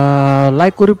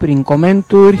like-uri, prin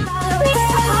comenturi.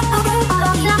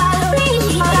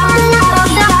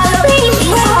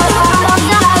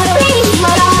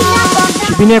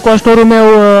 Bine, cu ajutorul meu,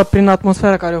 prin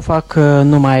atmosfera care o fac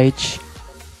numai aici,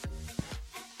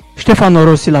 Ștefano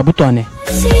Rossi la butoane.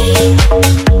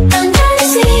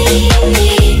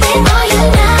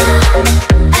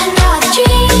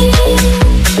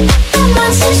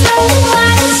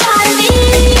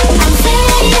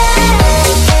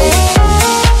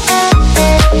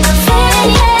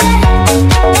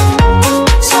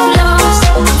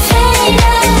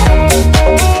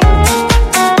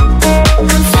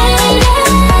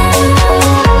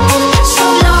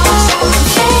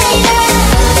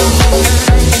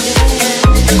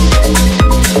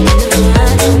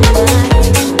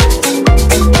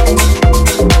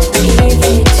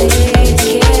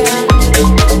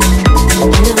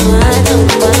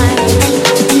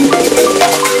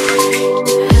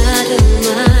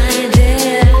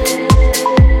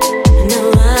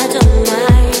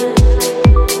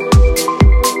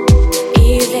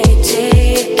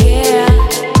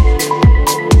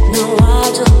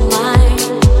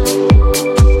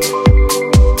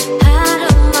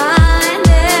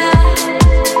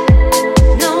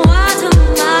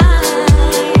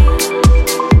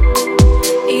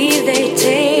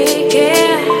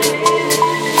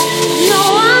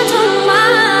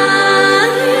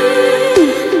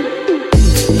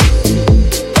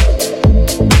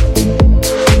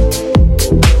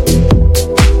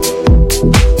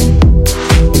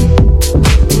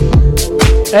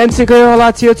 MC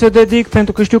Criola, ție dedic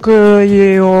pentru că știu că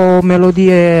e o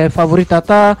melodie favorita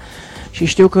ta și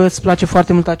știu că îți place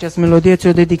foarte mult această melodie.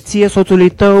 Ți-o dedic ție, soțului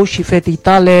tău și fetii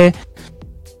tale,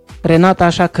 Renata,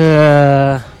 așa că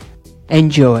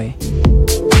enjoy!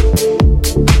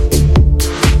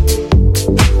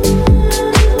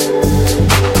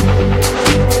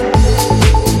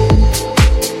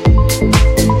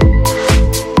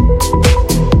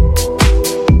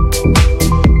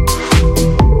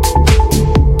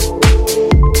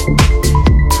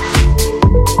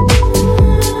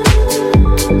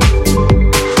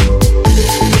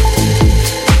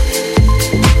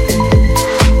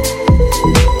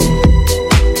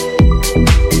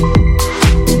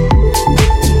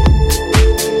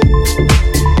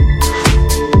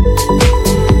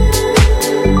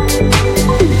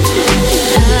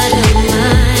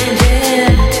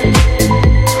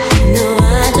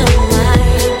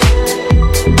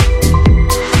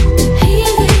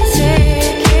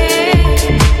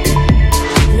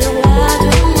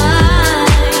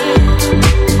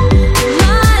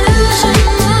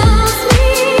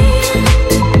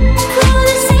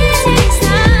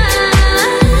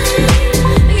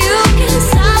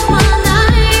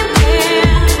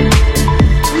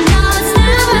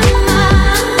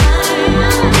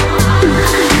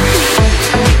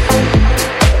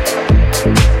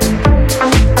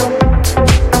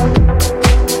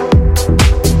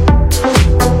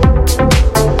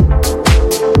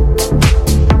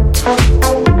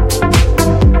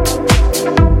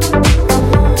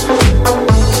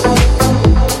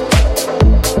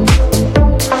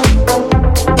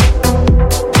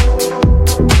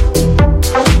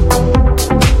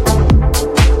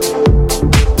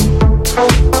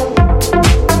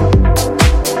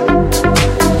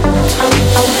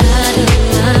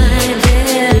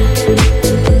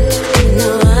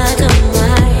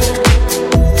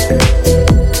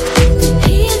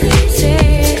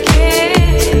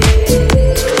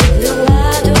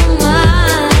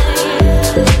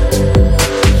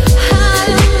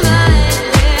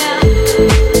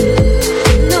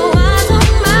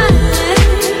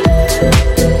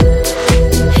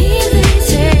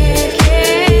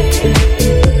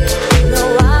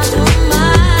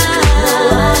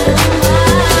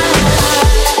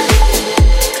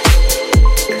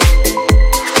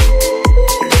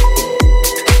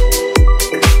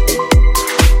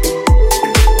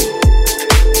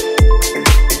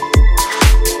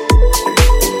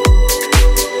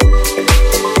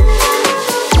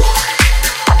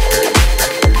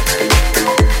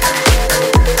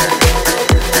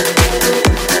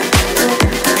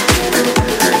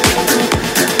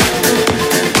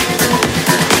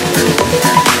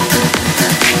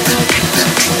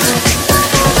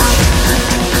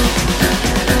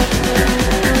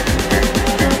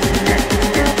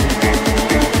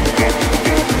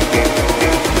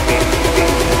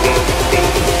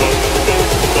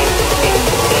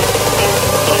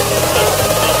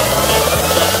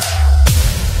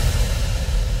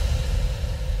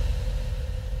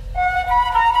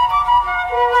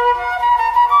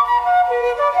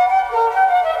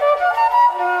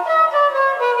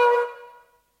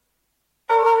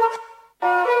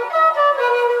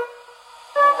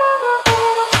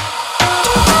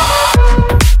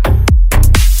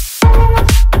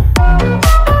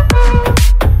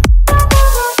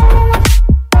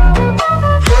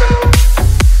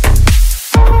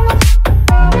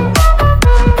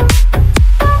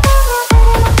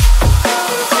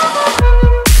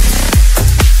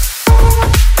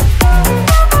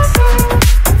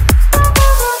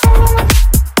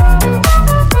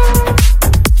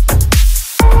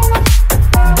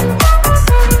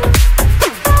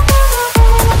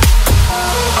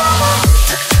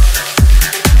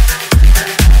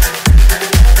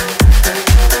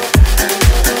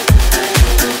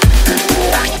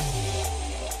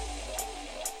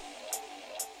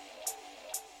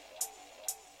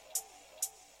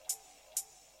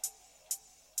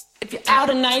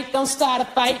 tonight, don't start a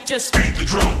fight, just beat the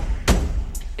drum.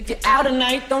 If you're out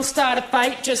tonight, don't start a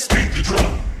fight, just beat the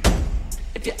drum.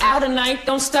 If you're out tonight,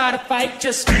 don't start a fight,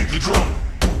 just beat the drum.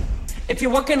 If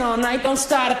you're working all night, don't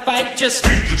start a fight, just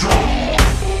beat the drum.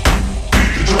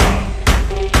 Beat the drum.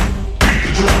 Beat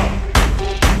the drum.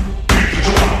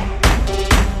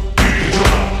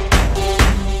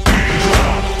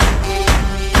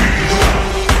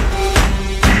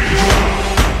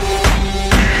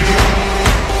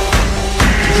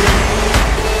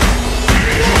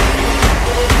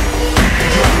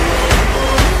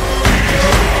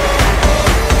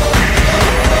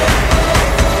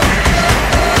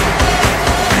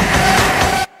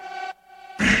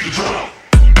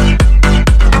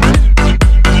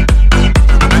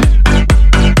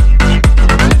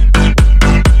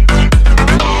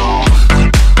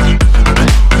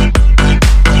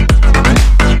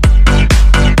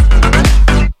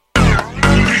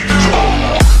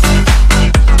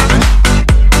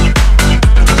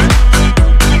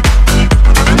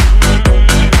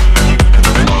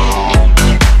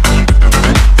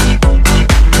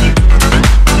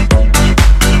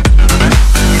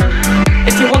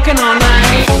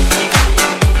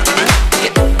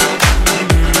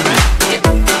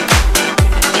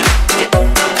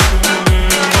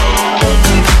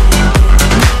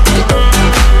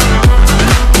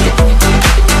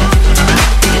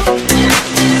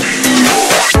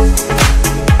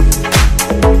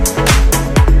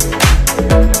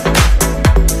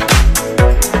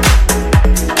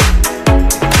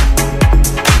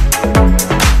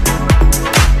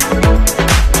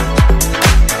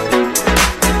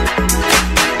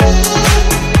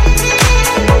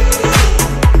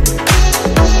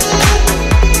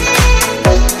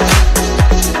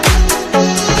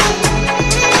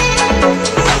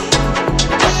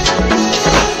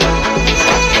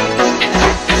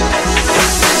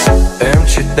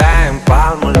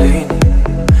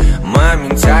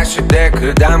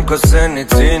 Credeam că o să ne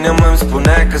ținem, îmi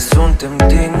spuneai că suntem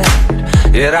tineri.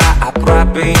 Era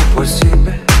aproape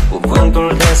imposibil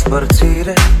cuvântul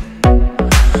despărțire.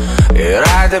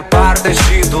 Erai departe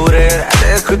și durerea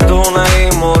decât una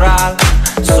imorală.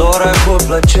 Soră cu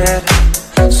plăcere,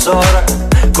 soră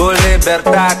cu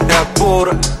libertatea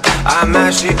pură, a mea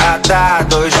și a ta.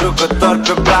 Doi jucători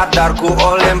pe plat, dar cu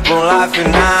Olimpul la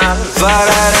final.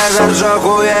 Fără rezerv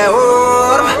jocul e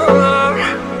urm,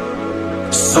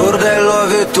 sur de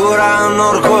lovitura în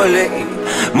orcolei.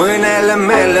 Mâinile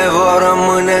mele vor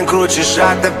rămâne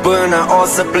încrucișate până o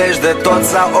să pleci de tot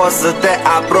sau o să te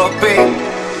apropii.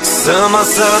 Să mă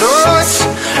săruți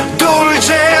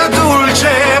dulce,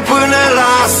 dulce până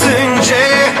la sânge,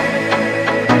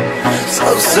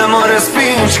 sau să mă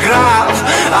respingi grav,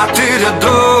 atât de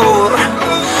dur,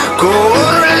 cu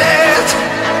urlet.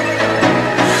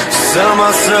 Să mă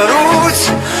săruți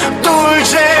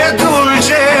dulce,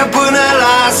 dulce până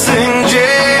la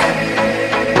sânge,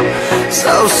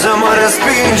 sau să mă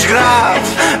respingi grav,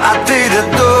 atât de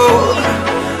dur,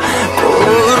 cu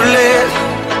urlet.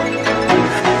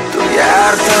 Tu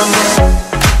iartă-mă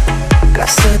ca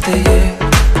să te iei,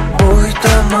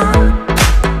 uită-mă.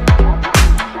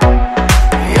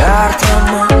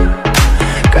 Iartă-mă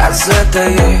ca să te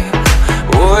iei,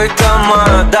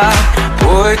 uită-mă, da,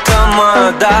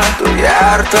 uită-mă, da. Tu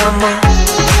iartă-mă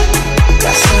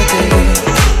ca să te iei,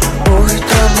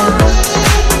 uită-mă.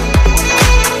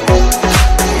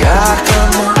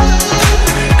 Iartă-mă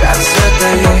ca să te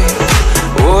iei,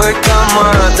 uită-mă,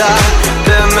 da.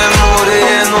 De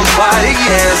memorie nu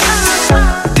pariez.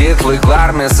 Titlul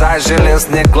clar, mesajele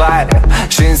sunt neclare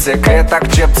și în secret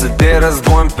accept să te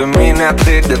răzbun pe mine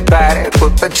atât de tare,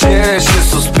 cu tăcere și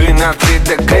suspine atât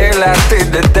de grele, atât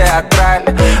de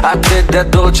teatrale, atât de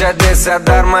dulce adesea,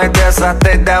 dar mai des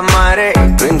atât de amare.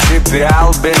 Principial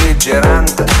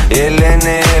beligerantă, ele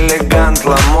neelegant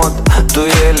la mod, tu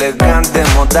elegant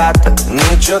demodată.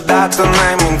 Niciodată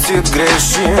n-ai mințit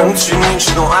greșind și nici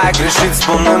nu ai greșit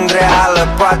spunând reală,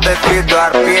 poate fi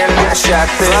doar pielea și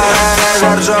atât. Fără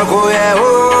rezerv jocul e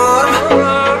urm,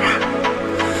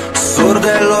 sur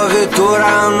de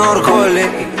lovitura în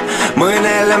orcolei.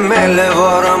 Mâinile mele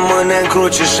vor rămâne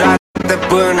încrucișate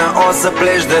până o să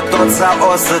pleci de tot sau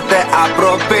o să te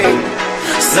apropii.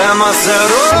 Să mă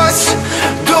săruți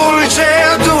dulce,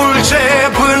 dulce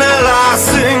până la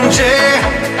sânge,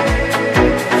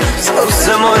 sau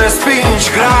să mă respingi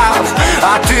grav,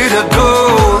 atât de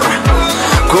dur,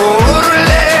 cu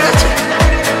urlet.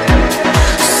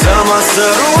 Să mă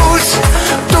săruți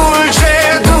dulce,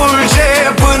 dulce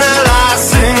până la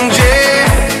sânge,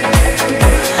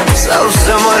 sau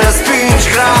să mă respingi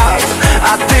grav,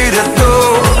 atât de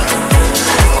dur,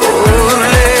 cu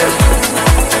urlet.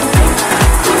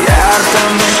 Tu iartă-mă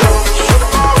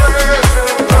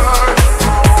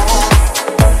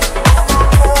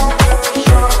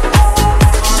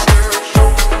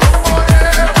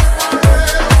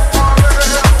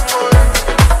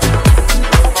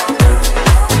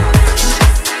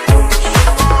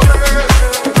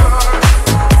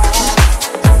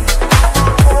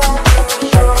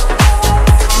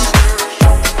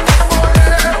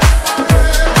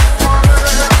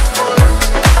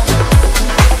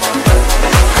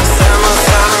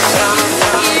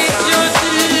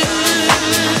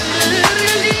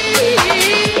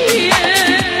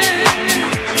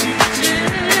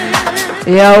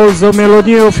Iauzi o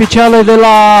melodie oficială de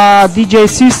la DJ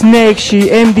C-Snake și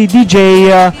MD DJ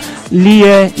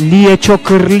Lie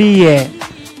Ciocârlie.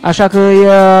 Așa că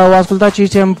o ascultați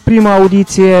aici în prima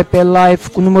audiție pe live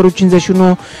cu numărul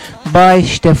 51 by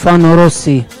Ștefano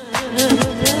Rossi.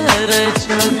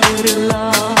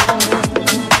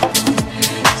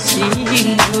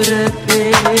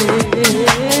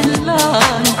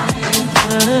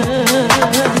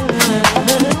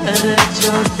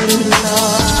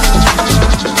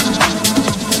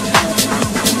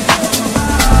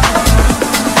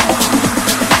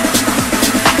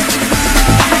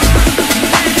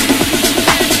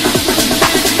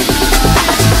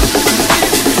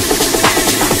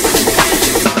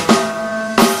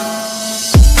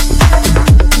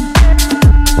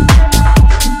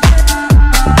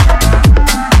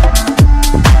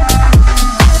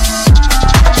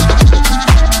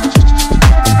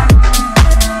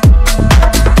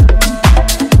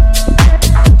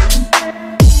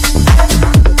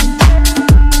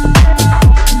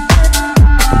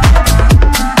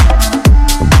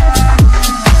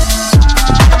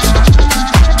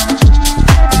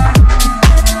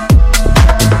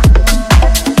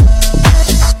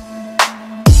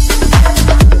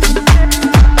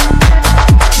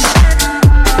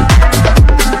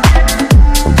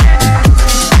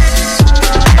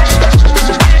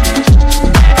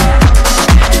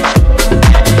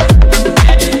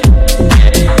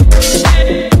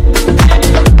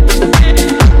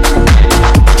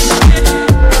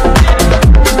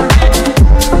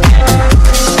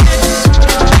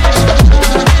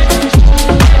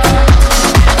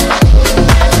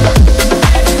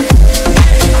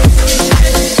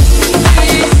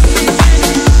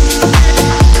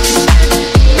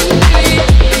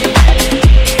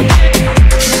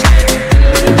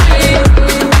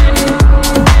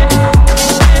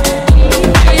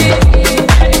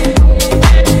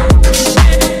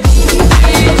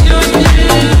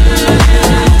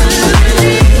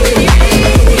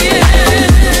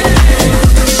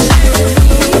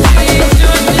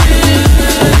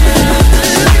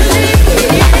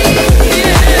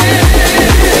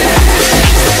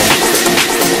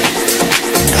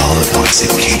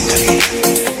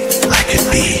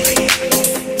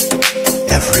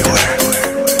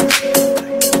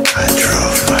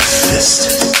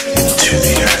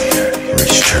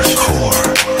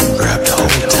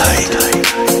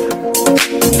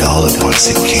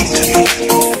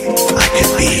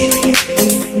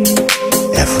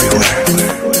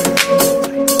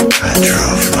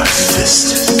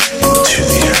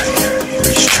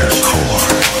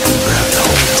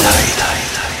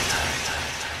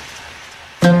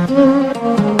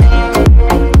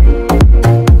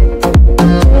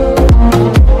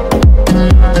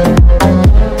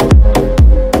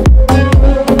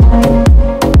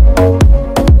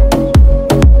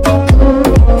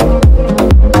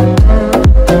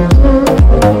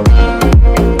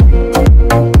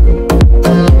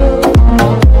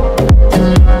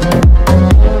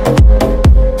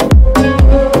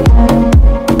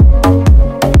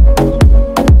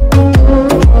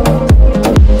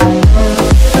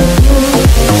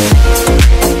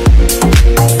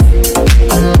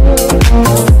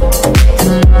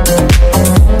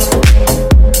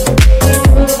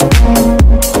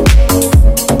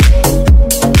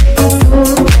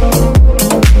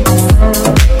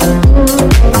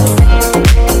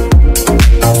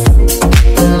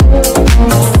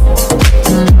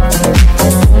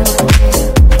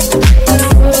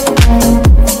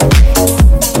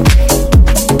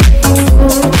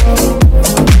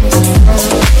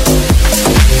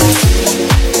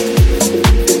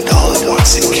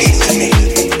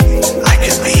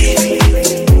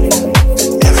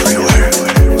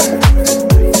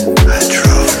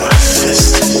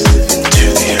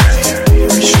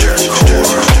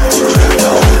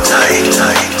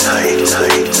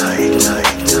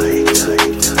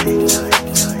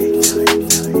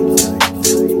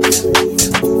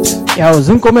 Auzi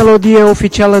încă o melodie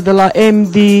oficială de la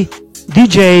MD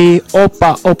DJ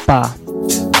Opa Opa.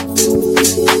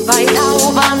 Vai da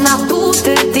uvana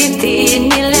tutte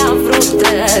titinile a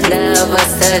frutta da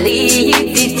vasali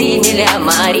titinile a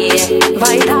Marie.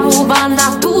 Vai da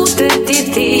uvana tutte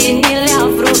titinile a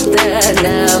frutta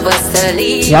da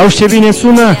vasali. Ia uite ce bine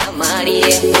sună.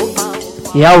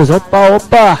 Ia uzi Opa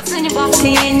Opa.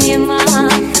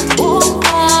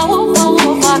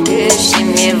 Și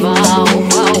mi va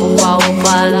opa opa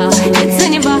opa la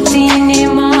ți-ne bate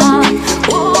inima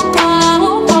opa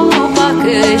opa opa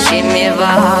că și mi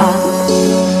va.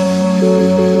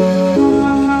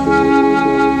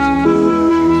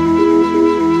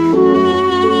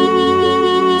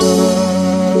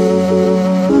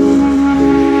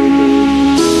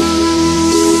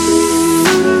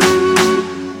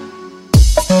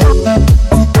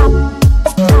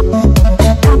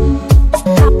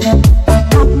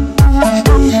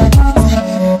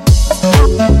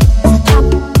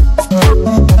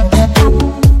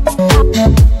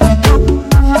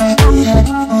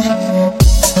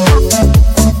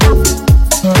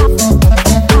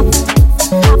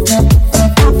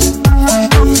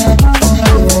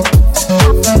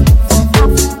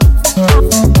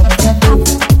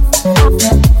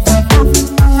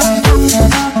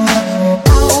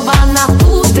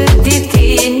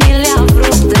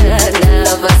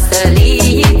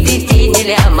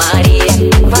 titinile Marie.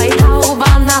 Vai dau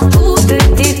bana tu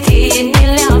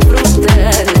titinile frută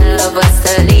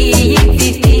văstălie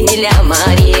titinile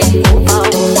Marie. Opa,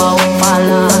 opa, opa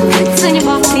la ține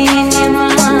bafti inima.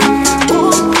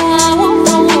 Opa,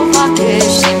 opa, opa că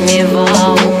și mi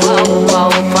va. Opa, opa,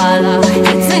 opa la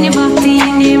ține bafti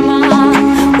inima.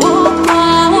 Opa,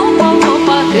 opa,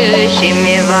 opa că și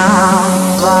mi va.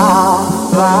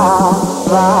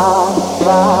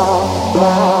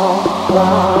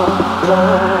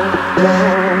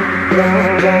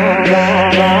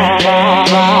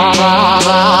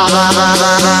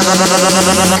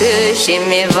 Que și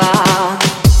mi va.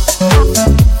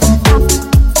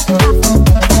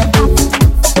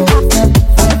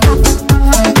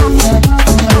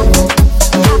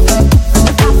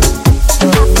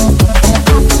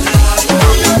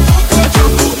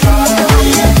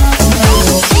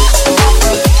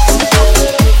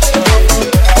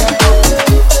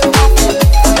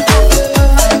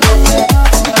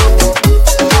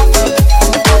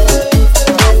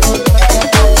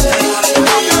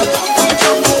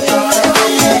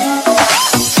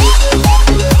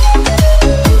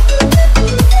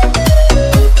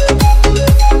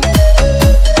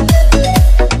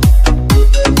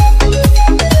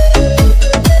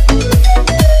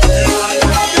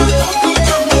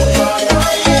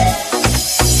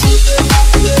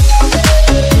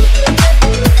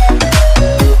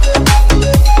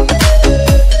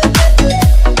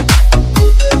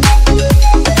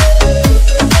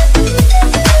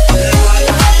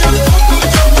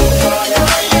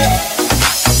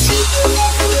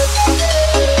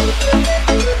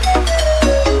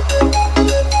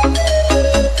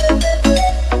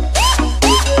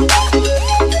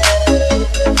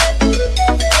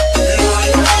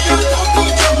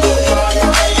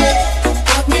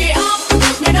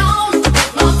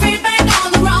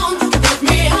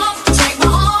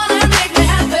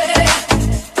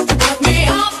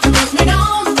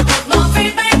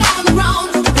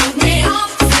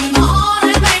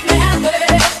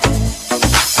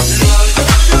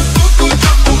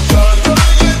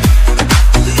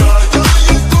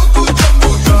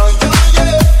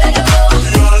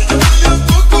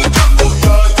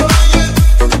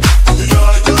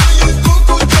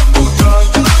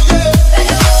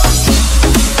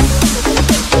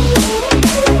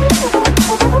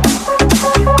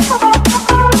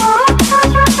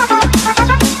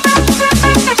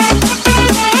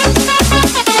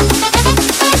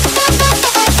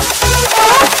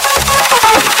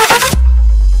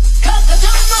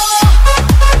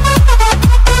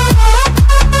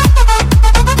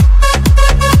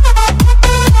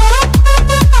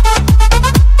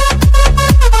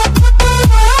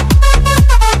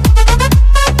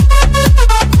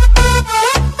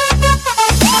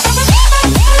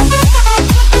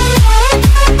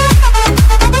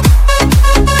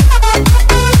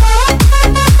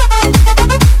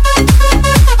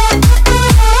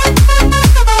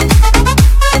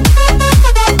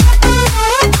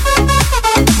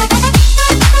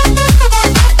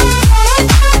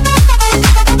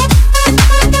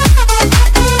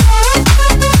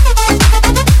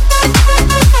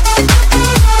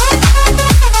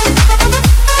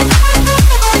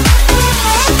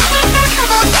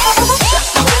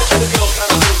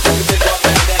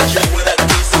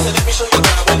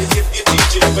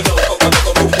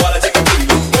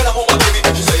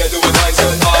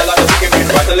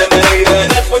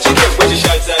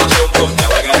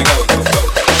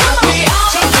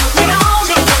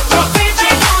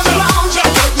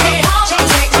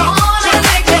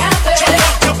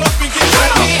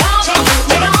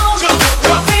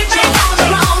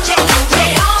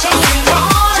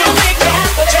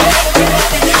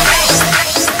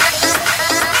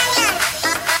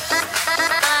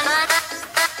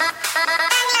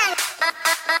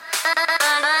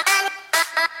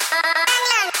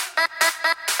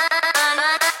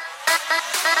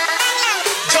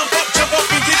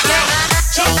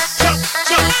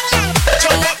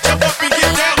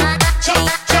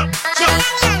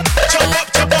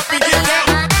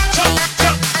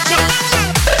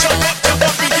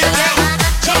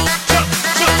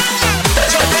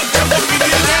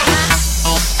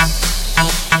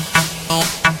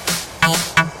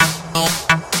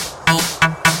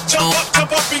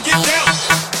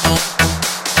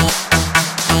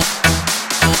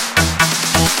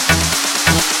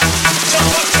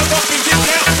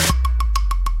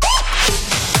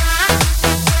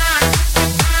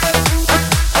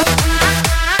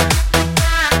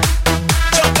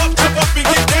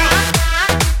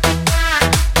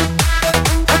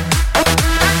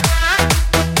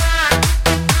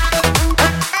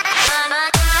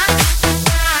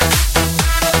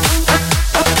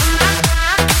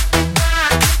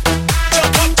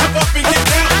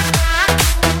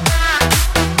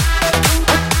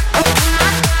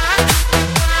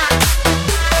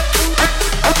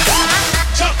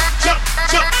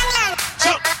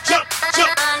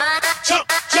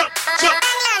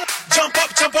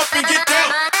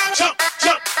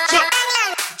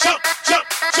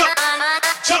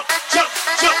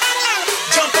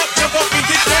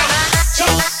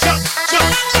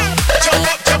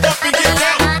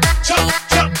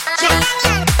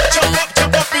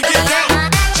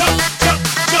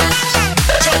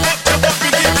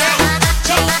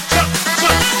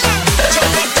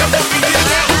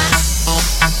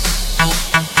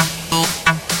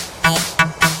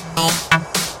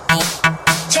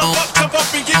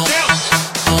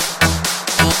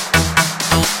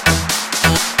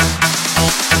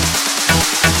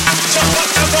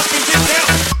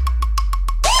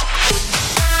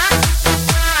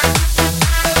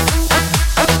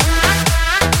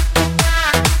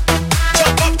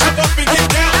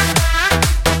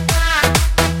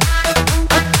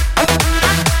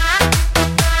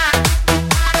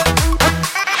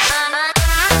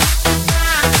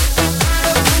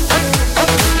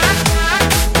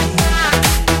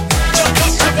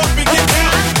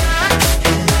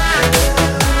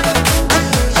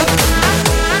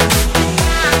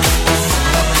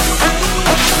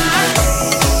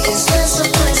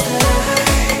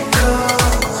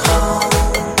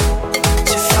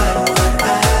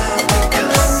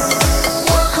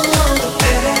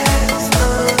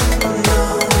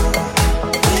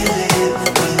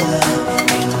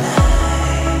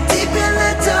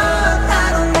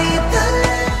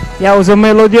 Ia uzi o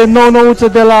melodie nou-nouță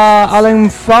de la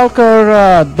Alan Walker,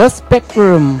 The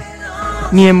Spectrum.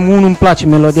 Mie îmi place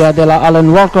melodia de la Alan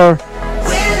Walker.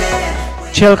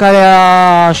 Cel care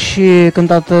a și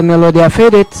cântat melodia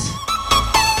Fade It.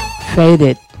 Fade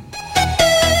It.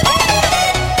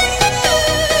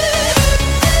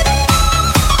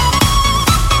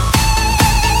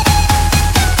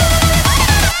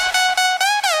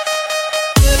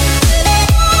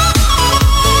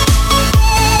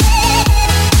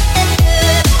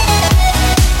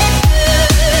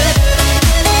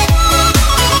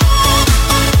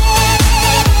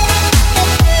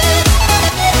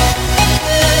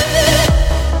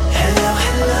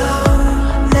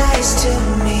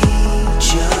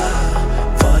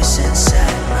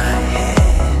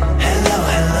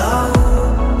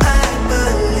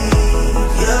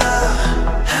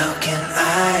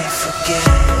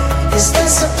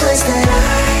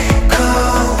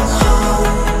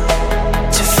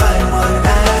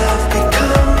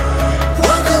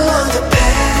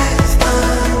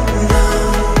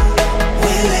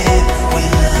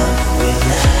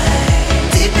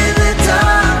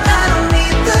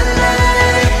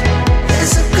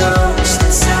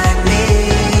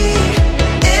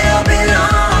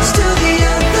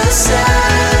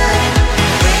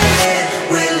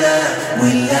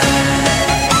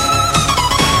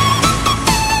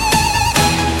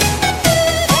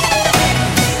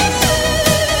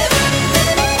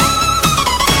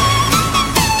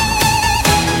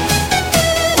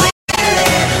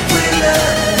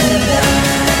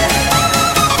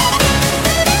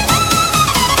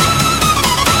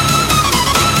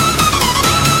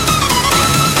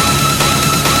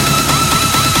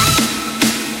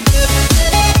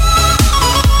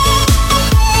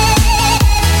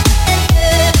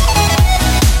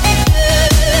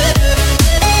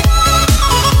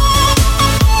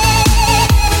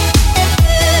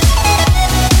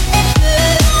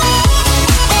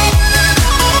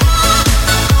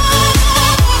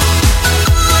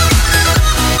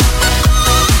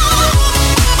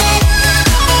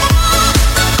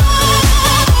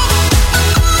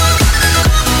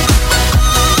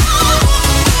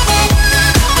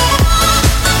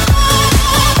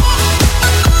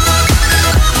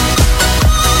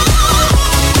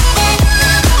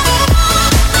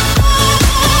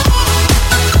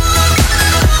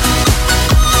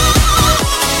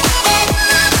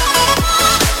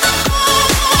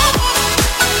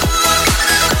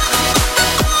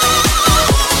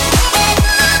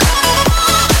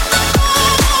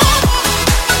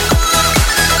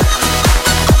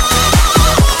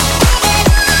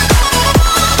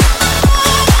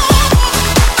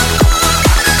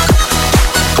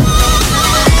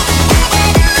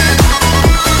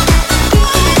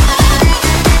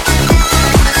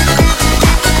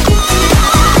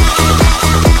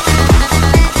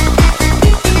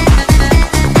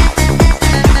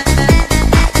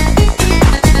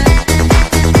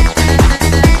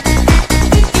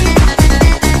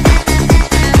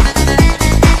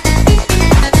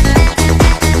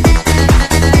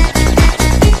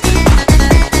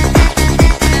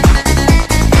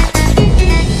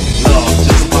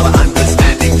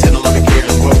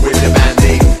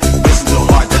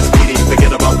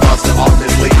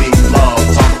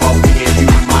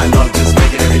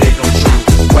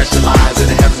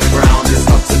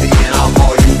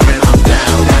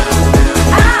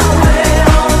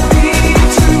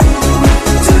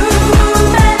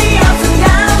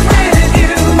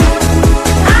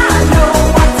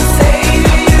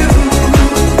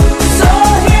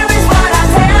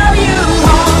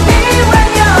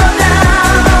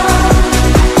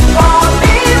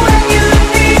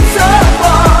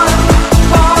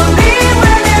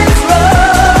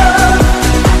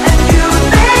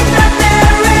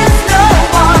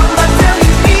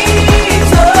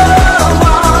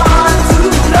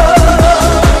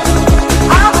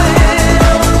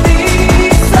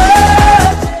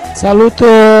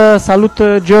 Salut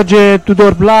George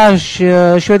Tudor Blaj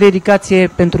și o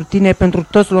dedicație pentru tine, pentru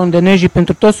toți londonezii,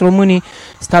 pentru toți românii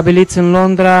stabiliți în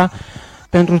Londra,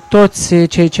 pentru toți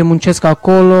cei ce muncesc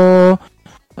acolo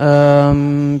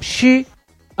și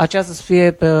aceasta să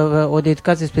fie o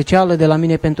dedicație specială de la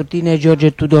mine pentru tine, George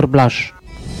Tudor Blaj.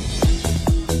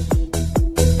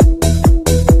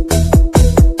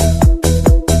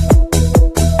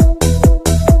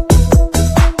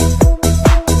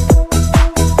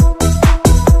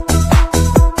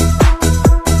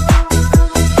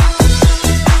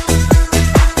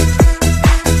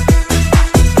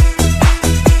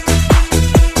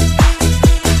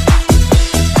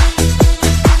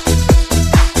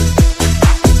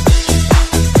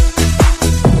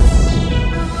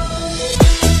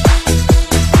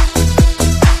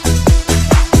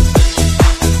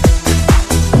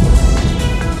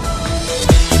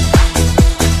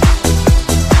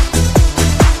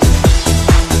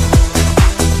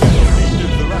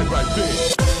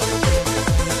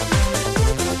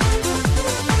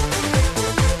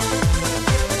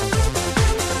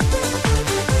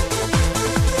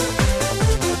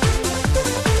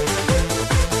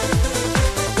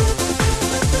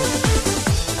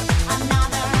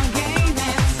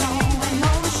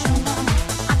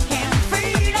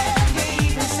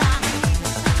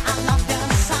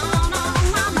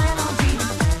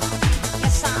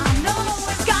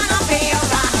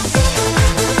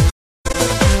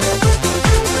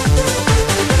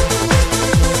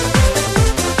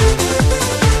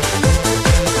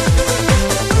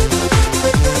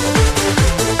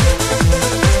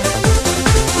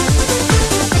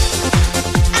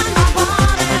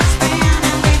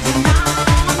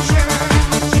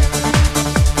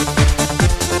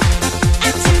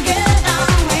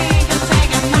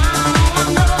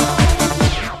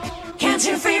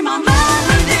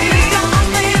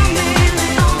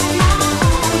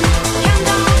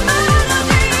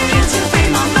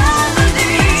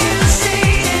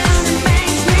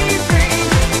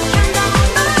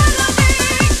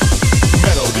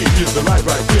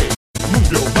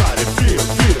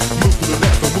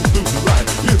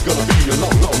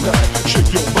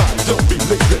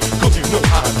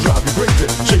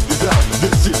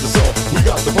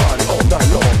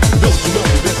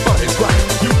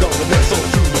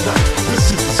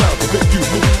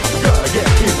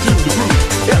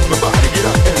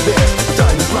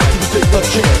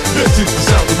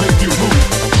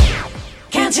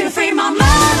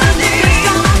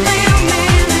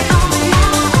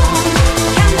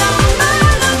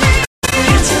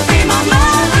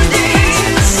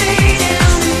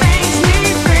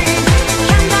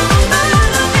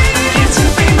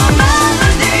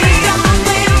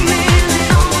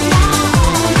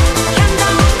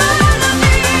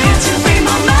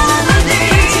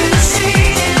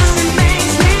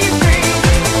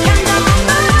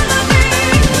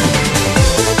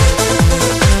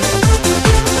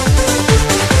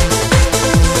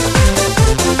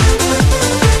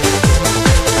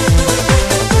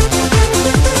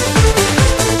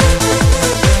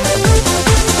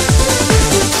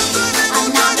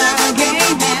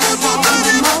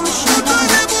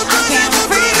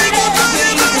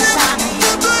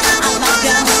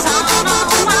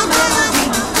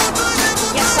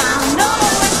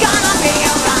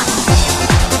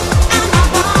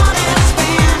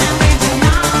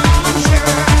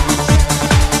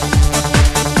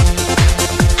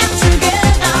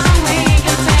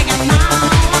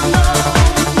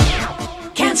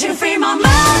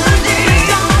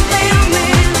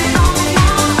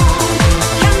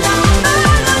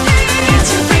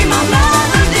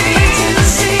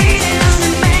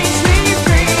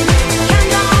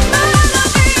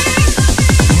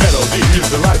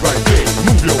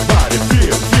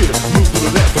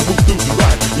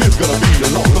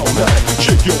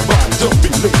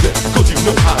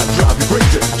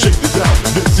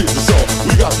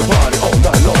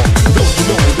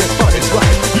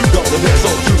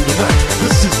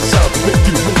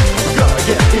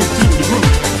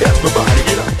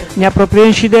 Ne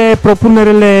apropiem și de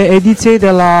propunerile ediției de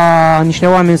la niște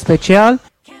oameni speciali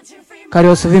care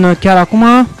o să vină chiar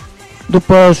acum,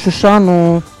 după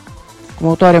Șușanu cu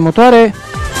motoare.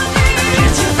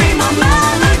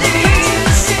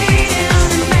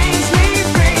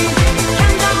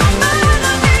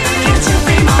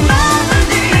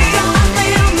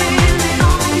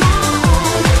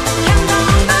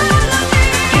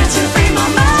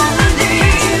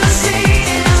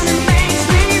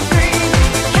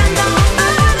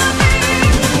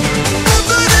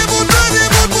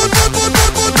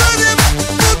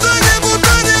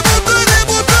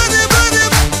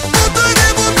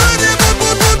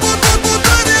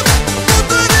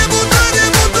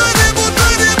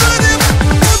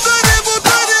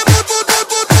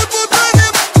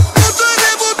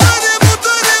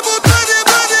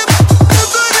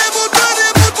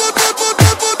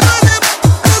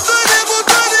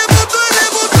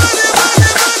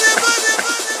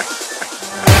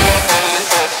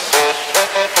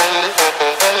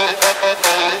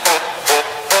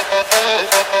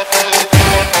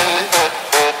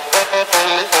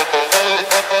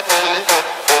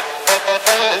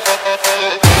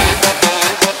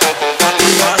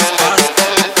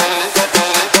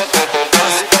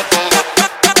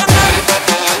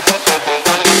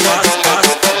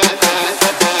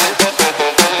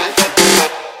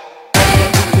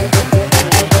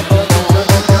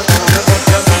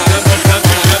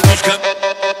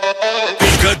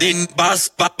 Din bas,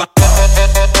 pa, pa.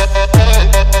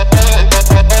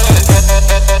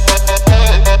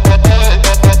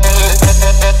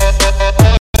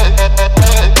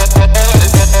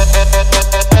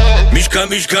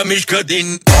 Mișcă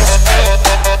din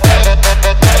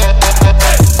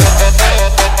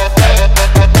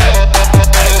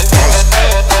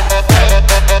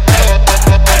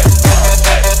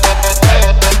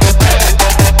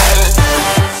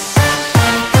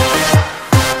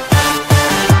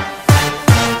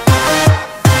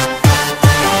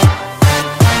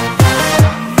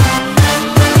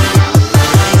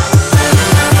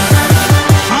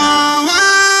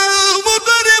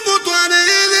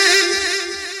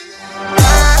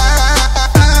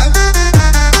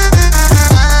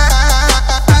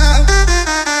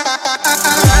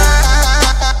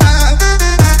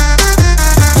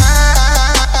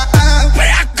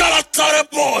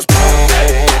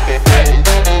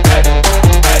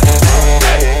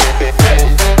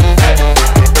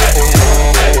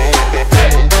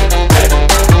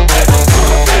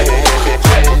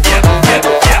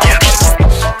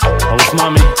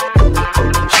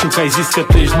Ai zis că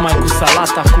tu ești numai cu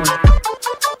salat acum,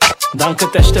 dar încă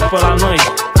te aștept pe la noi.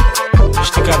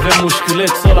 Știi că avem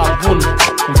mușchiulețul ăla bun,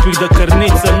 un pic de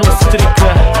cărniță nu strică.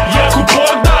 Ia cu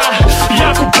porda,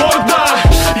 ia cu porda.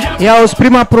 Ia auzi,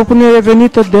 prima propunere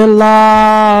venită de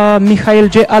la Mihail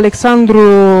G. Alexandru,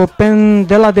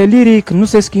 de la Deliric, Nu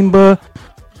se schimbă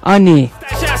anii.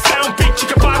 Stai un pic, ci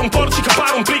că par un porc, ci că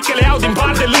par un plic, că le iau din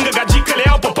bar de lângă gagică, le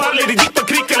iau pe par, le ridic pe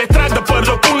crică, le trag de păr,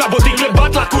 le pun la botic, le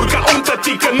bat la curca un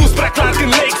tătică. Nu-s prea clar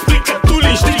când le explic că tu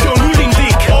le știi, eu nu-l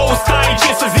indic. Oh, stai, ce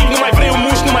să zic, nu mai vrei un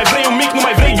muș, nu mai vrei un mic, nu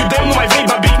mai vrei iudeu, nu mai vrei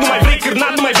babic, nu mai vrei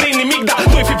cârnat, nu mai vrei nimic. Dar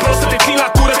nu-i fi prost să te țin la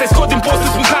cură, te scot din post,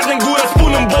 îți spun carne în gură,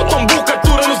 spun în boton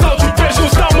bucătură, nu stau ciupești, nu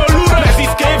stau mălură. Mi-a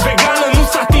zis că e vegană, nu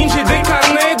s atinge de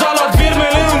carne, doar luat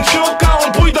virmele în cioc ca un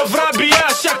pui de vrabie.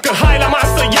 Așa că hai la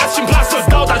masă, ia-ți și-mi plasă, îți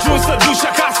dau de ajuns să duci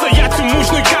acasă. Ia-ți un muș,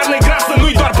 nu-i carne grasă,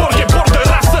 nu-i doar porc, e porc de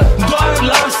rasă. Doar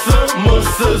lasă-mă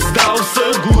să-ți dau să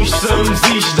guși, să-mi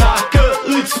zici dacă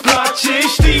îți place.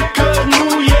 Știi că nu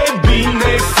e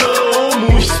bine să o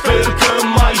muști, sper că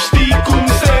mai știi cum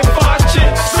se face.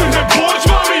 Suntem porci,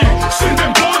 mami,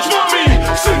 suntem porci, mami,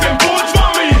 suntem porci,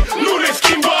 mami, nu ne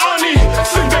schimbă anii.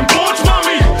 Suntem porci,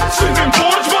 mami, suntem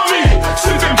porci, mami,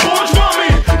 suntem porci, mami,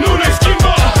 nu ne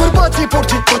schimbă. Bărbații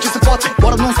porci, tot ce se face,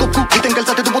 oară non-stop cu uite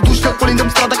încălțate după dușcă. Colindăm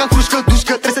strada ca crușcă,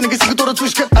 dușcă, trebuie să ne găsim cât o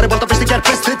rățușcă. Are balta pește chiar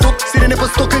peste tot, sirene pe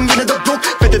stoc când vine de bloc.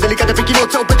 Fete delicate pe kilo,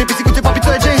 ți-au pete pisicuțe,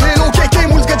 papițoaie, J-Hello, KK.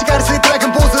 Mulți gaci care se trag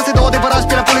în poză, se dau adevărat,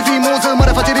 pielea polifimoză.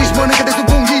 Mare face riști, mănâncă de sub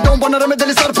unghii, dau în bană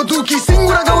remedele sar pe duchii.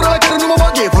 Singura gaură la care nu mă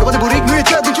bag e vorba de buric, nu e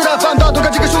cea din ciura. V-am dat o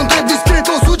gagică și o întreb discret,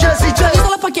 o suge, zice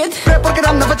la pachet. Rapper că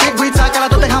n-am face guița, ca la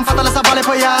toate ham, fata lăsa bale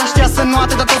pe ea. Știa să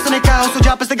nuate, dar tot să ne cau,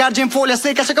 sugea peste garge în folia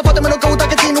sec. Așa că poate mă căuta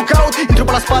că ții nu caut. Intru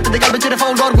pe la spate de galben, cere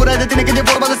faul, doar gura de tine când e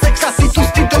vorba de sex. Ca si tu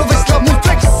strip, te lovesc la mult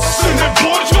flex. Suntem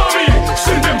porci, mami,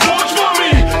 suntem porci,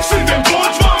 mami, suntem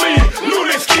porci, mami, nu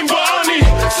ne schimbă anii.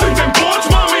 Suntem porci,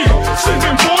 mami,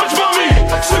 suntem porci, mami,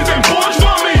 suntem porci,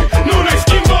 mami, nu ne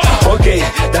schimbă. Ok,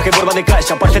 dacă e vorba de cai, oraș.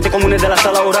 Apartete comune de la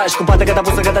sala oraș, cu pată gata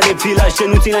pusă, gata de filaj. Ce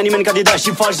nu ține nimeni ca de da și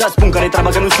faci, da spun care-i treaba,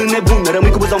 că nu sunt nebun.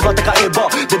 Rămâi cu buza umflată ca Eba,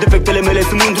 de defectele mele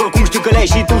sunt mândru. Oricum știu că le-ai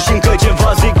și tu și încă ceva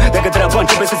zic. Dacă treaba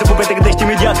începe să se pupe, te gândești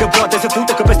imediat că poate să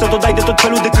fute. Că peste tot dai de tot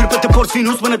felul de cârpe, te porți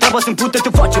finus până treaba se împute.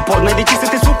 Te face porn, n-ai de ce să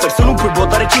te superi, să nu pui bot,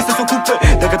 are cine să se ocupe.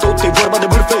 Dacă tot e vorba de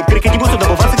bârfe, cred că e timpul să dă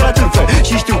pe față ca la târfe.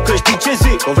 Și știu că știi ce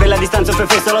zic, o vrei la distanță,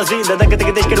 fefe să la zi. Dar dacă te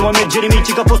gândești că nu mai merge nimic,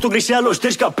 ci că a fost o greșeală, o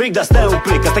ștergi ca pic. Dar stai un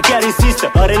pic, asta chiar insistă.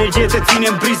 Are energie, te ține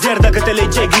în prizer. Dacă te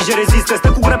legi, ai grijă, rezistă. Stă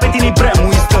cu gura pe tine, e prea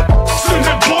muistă.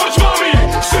 Suntem porci, mami,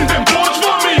 suntem porci,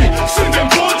 mami, suntem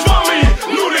porci, mami,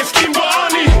 nu ne schimbă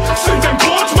anii. Suntem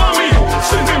porci, mami,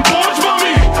 suntem porci,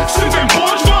 mami, suntem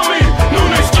porci, mami, nu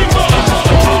ne schimbă.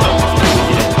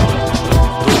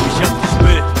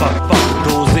 2017, pac, pac,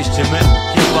 20 CM,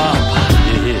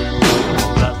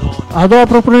 A doua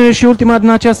propunere și ultima din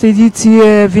această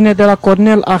ediție vine de la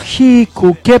Cornel Ahi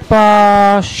cu Chepa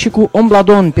și cu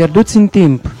Ombladon, Pierduți în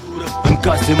timp. În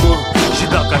case, mă, și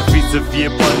dacă ar fi să fie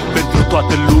bani pentru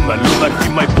toată lumea, lumea ar fi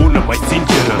mai bună, mai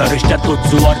sinceră. Dar ăștia toți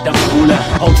o ardeam pulea.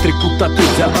 Au trecut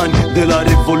atâția ani de la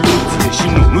Revoluție și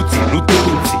nu te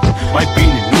minți. Mai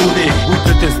bine nu ne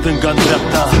uită-te în stânga, în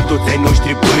dreapta. Sunt toți ai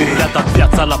noștri băi, le-a dat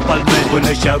viața la palme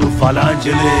până și-a rufat la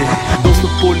angele.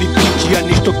 Domnul politician,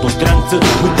 ești tot o streanță.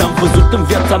 Nu te-am văzut în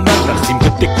viața mea, dar simt că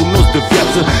te cunosc de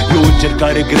viață. E o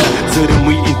încercare grea să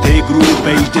rămâi integru pe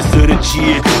aici de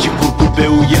sărăcie și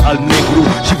curcubeu e al negru.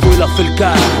 Și voi la fel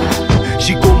ca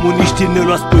și comuniștii ne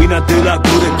luați pâinea de la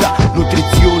gură ca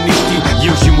nutriționiștii.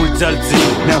 Eu și mulți alții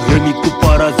ne-am hrănit cu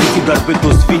paraziții, dar pe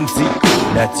toți sfinții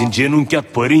ne-ați îngenunchiat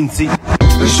părinții.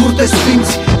 În jur de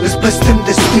sfinți îți blestem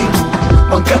destinul.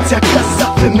 Bancați acasă,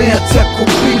 femeia ți-a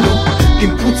copilul.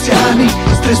 Timpul ți-a anii,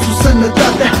 stresul,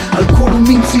 sănătatea, alcoolul,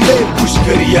 mințile,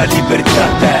 pușcăria,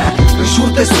 libertatea. În jur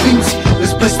de sfinți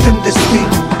îți blestem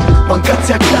destinul.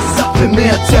 Bancați acasă,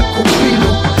 femeia ți-a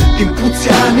copilul. Timpul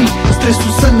ți-a anii,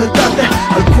 stresul, sănătatea,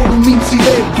 alcoolul,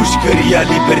 mințile, pușcăria,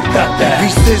 libertatea.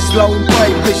 Visezi la un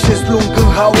bai, pe șezlong în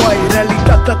Hawaii.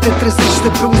 Realitatea te trezește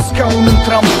pe un scaun în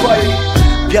tramvai.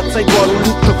 Viața-i doar o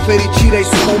luptă, fericirea-i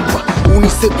scumpă.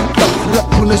 Unii se duc la furat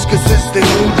până-și găsesc de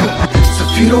muncă. Să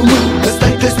fii român,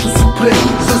 ăsta-i testul suprem.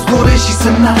 Să-ți dorești și să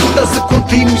n-ai, dar să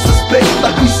continui să speri.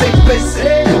 Dacă nu să-i pese,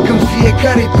 când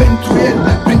fiecare-i pentru el.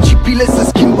 Principiile se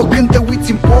schimbă când te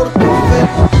uiți în portofel.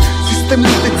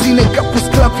 Sistemul te ține ca pe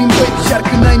sclavi în veci. Iar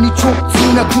când ai nicio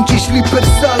opțiune, atunci ești liber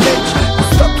să alegi. Cu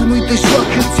statul nu-i de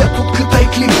joacă, îți ia tot cât ai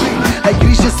clipit. Ai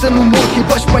grijă să nu mori, că-i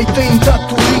bași mai tăi în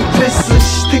datorii. Trebuie să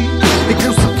știi, e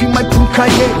greu să fii mai bun ca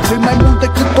ei. Vrei mai mult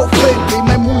decât oferi, vrei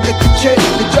mai mult decât ceri.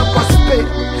 Degeaba speri,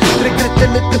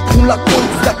 regretele te pun la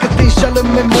colț. Dacă te înșală în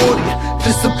memorie,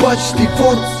 trebuie să bagi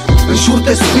divorț. În jur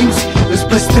de sfinți îți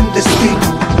blestem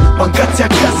destinul. Bancați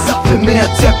acasă, femeia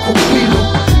ți-a copilul.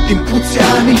 Timpul ți-a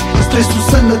anii, stresul,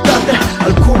 sănătatea,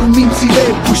 alcoolul, mințile,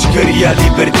 pușcăria,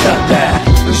 libertatea.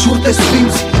 În jur de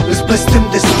sfinți îți blestem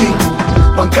destinul.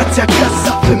 Bancați acasă,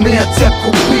 femeia ți-a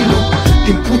copilul.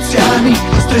 Timpul ți-a anii,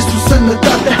 stresul,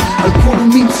 sănătatea, alcoolul,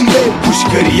 mințile,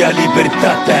 pușcăria,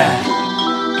 libertatea.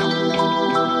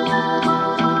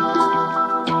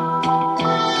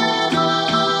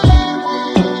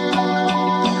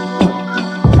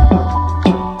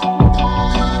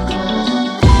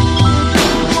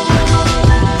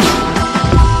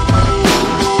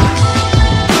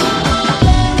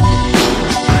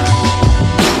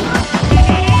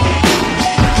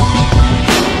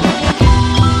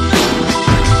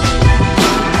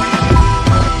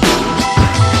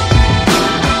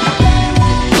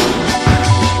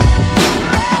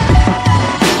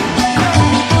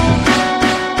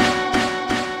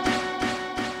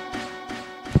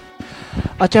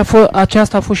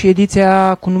 Aceasta a fost și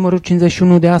ediția cu numărul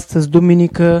 51 de astăzi,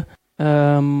 duminică.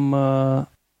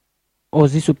 O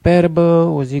zi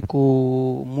superbă, o zi cu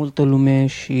multă lume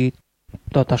și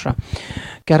tot așa.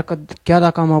 Chiar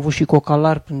dacă am avut și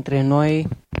cocalari printre noi,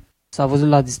 s-a văzut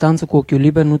la distanță cu ochiul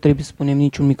liber, nu trebuie să punem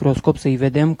niciun microscop să-i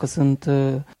vedem, că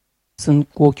sunt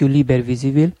cu ochiul liber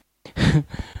vizibil.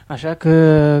 Așa că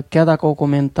chiar dacă au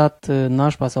comentat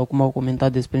nașpa sau cum au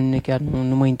comentat despre mine, chiar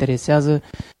nu mă interesează.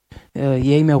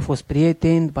 Ei mi-au fost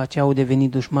prieteni, după aceea au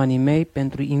devenit dușmanii mei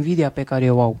pentru invidia pe care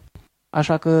o au.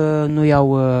 Așa că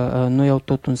nu iau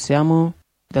tot în seamă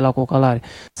de la cocalare.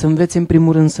 Să învețe în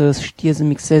primul rând să știe să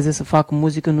mixeze, să facă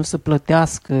muzică, nu să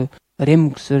plătească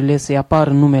remixurile, să-i apară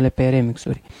numele pe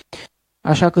remixuri.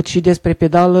 Așa că și despre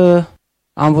pedală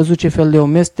am văzut ce fel de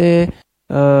om este,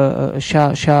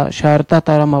 și-a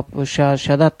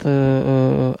dat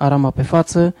arama pe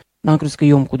față. N-am crezut că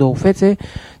e om cu două fețe,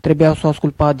 trebuia să o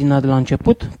ascult pe Adina de la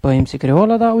început, pe MC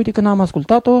Creola, dar uite că n-am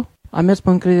ascultat-o, am mers pe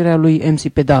încrederea lui MC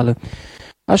Pedală.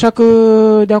 Așa că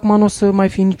de acum nu o să mai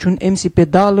fie niciun MC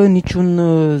pedală, niciun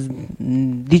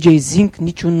DJ Zinc,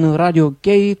 niciun Radio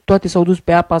OK, toate s-au dus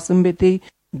pe apa sâmbetei,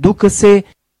 ducă-se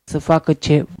să facă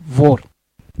ce vor.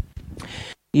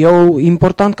 Eu,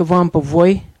 important că vă am pe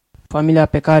voi, familia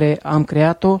pe care am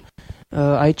creat-o,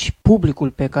 aici publicul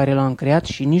pe care l-am creat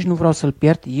și nici nu vreau să-l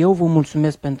pierd. Eu vă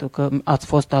mulțumesc pentru că ați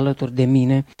fost alături de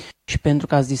mine și pentru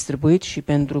că ați distribuit și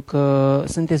pentru că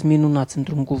sunteți minunați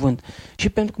într-un cuvânt și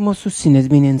pentru că mă susțineți,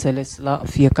 bineînțeles, la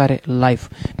fiecare live.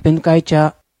 Pentru că aici,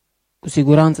 cu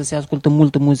siguranță, se ascultă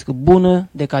multă muzică bună,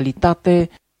 de calitate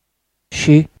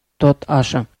și tot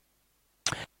așa.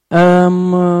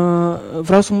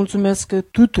 Vreau să mulțumesc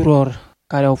tuturor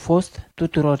care au fost,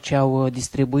 tuturor ce au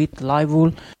distribuit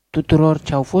live-ul, tuturor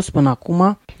ce au fost până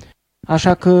acum,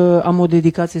 așa că am o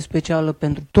dedicație specială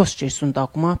pentru toți cei sunt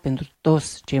acum, pentru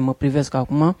toți cei mă privesc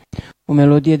acum, o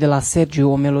melodie de la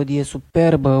Sergiu, o melodie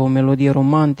superbă, o melodie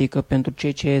romantică pentru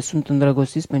cei ce sunt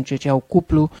îndrăgostiți, pentru cei ce au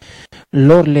cuplu,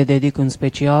 lor le dedic în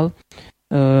special,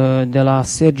 de la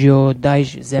Sergio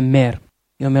Daj Zemer.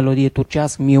 E o melodie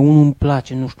turcească, mie unul îmi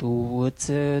place, nu știu,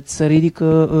 îți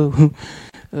ridică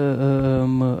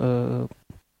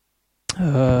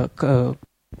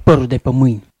părul de pe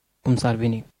mâini, cum s-ar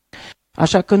veni.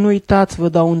 Așa că nu uitați, vă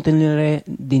dau întâlnire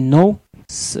din nou,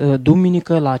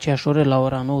 duminică la aceeași oră, la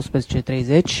ora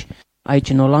 19:30, aici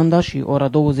în Olanda și ora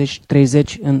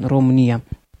 20:30 în România.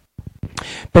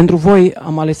 Pentru voi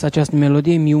am ales această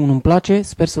melodie, mie unul îmi place,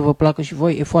 sper să vă placă și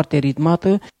voi, e foarte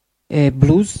ritmată, e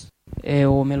blues, e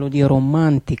o melodie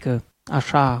romantică,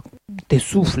 așa, de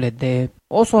suflet, de...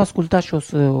 O să o ascultați și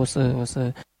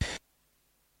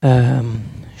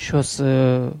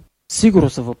sigur o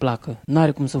să vă placă.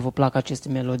 N-are cum să vă placă aceste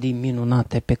melodii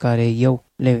minunate pe care eu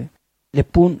le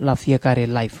pun la fiecare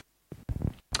live.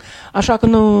 Așa că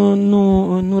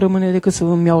nu rămâne decât să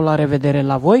îmi iau la revedere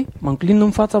la voi. Mă înclin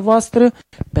în fața voastră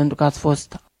pentru că ați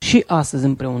fost și astăzi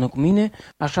împreună cu mine.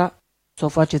 Așa să o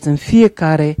faceți în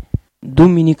fiecare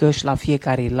duminică și la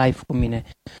fiecare live cu mine.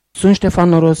 Sunt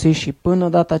Ștefan Rossi și până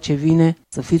data ce vine,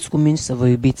 să fiți cu mine și să vă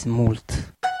iubiți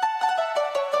mult.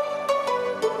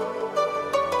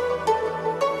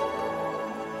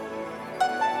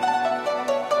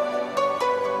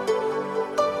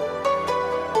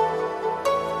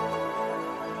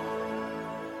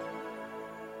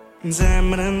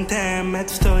 Zemrën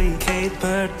temet ftoj kejt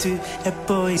për ty e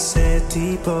poj se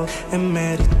ti po e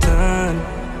meriton.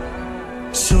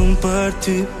 Shumë për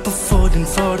ty po folin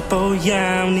fort po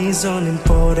jam një zonin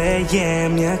por e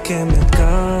jem ja kem e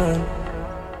t'kan.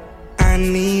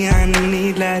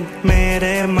 Ani lal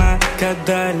mere ma ka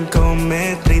dal ko me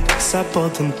drit sa po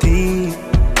të nti.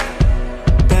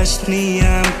 Tashni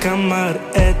jam ka marr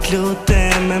e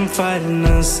t'lutem e m'fal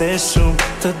nëse shumë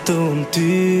të dum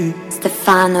ty.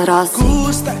 Stefano Rossi.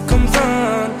 Gusta kom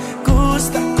than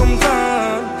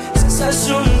se sa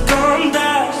shumë kom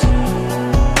dash.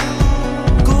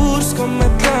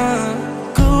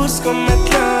 S'kom me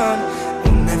t'lan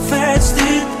unë e veç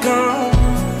ty t'kan.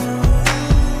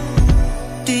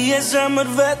 Ti e zemër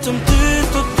vetëm ty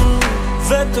të du,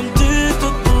 vetëm ty të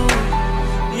du,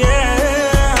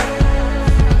 yeah.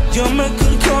 Jo me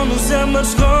kërkon në zemër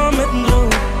s'ko me t'ndru,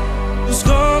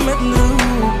 s'ko me t'ndru,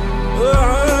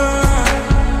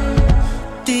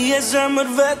 Ti e zemër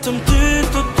vetëm ty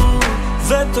të du,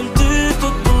 vetëm ty të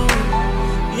du,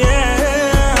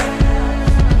 yeah.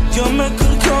 Jo me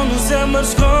kërkon në zemër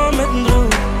s'ko me t'ndru,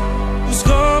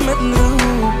 s'ko me t'ndru,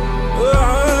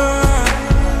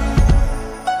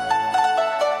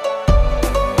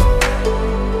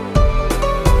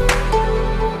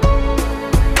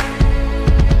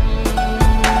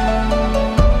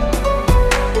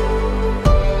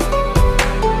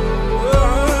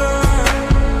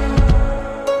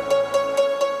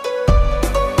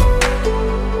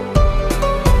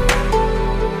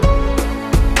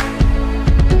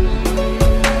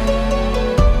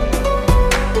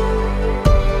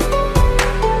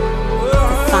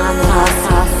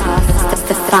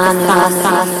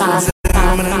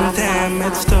 Zemrën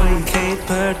temet ftoj kejt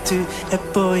për ty e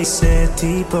poj se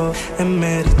ti po e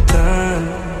meriton.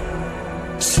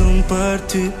 Shumë për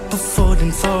ty po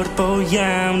folin fort po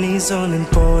jam një zonin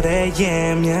por e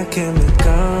jem ja kem e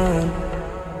t'kan.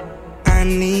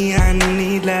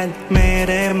 Ani lal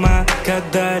mere ma ka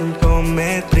dal ko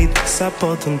me drit sa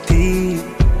po të nti.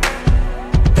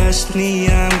 Tashni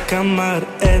jam ka marr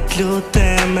e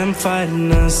t'lutem e m'fal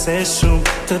nëse shumë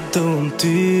të dum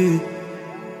ty.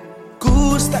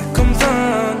 Kur s'ta kom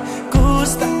than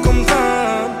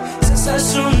se sa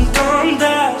shumë kom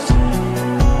dash.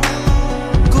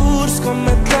 Kur s'kom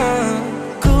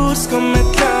me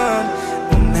t'lan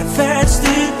unë e veç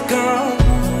ty t'kan.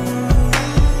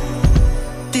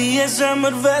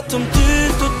 zemër vetëm ty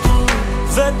të tu,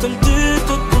 vetëm ty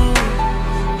të tu,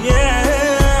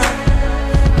 yeah.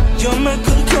 Jo me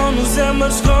kërkon në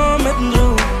zemër s'ka me t'ndru,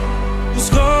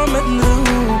 s'ka me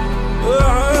t'ndru,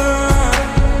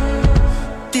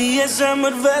 ti e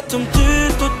zemër vetëm ty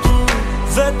të tu,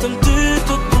 vetëm ty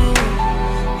të tu,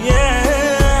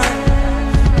 yeah.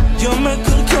 Jo me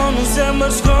kërkon në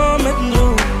zemër s'ka me t'ndru,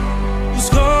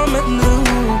 s'ka me t'ndru,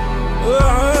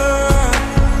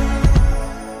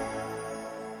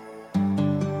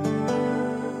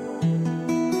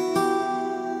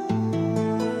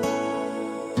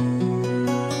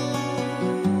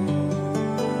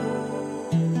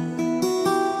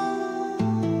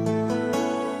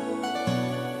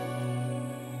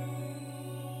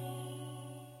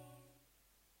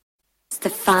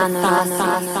 Stefano.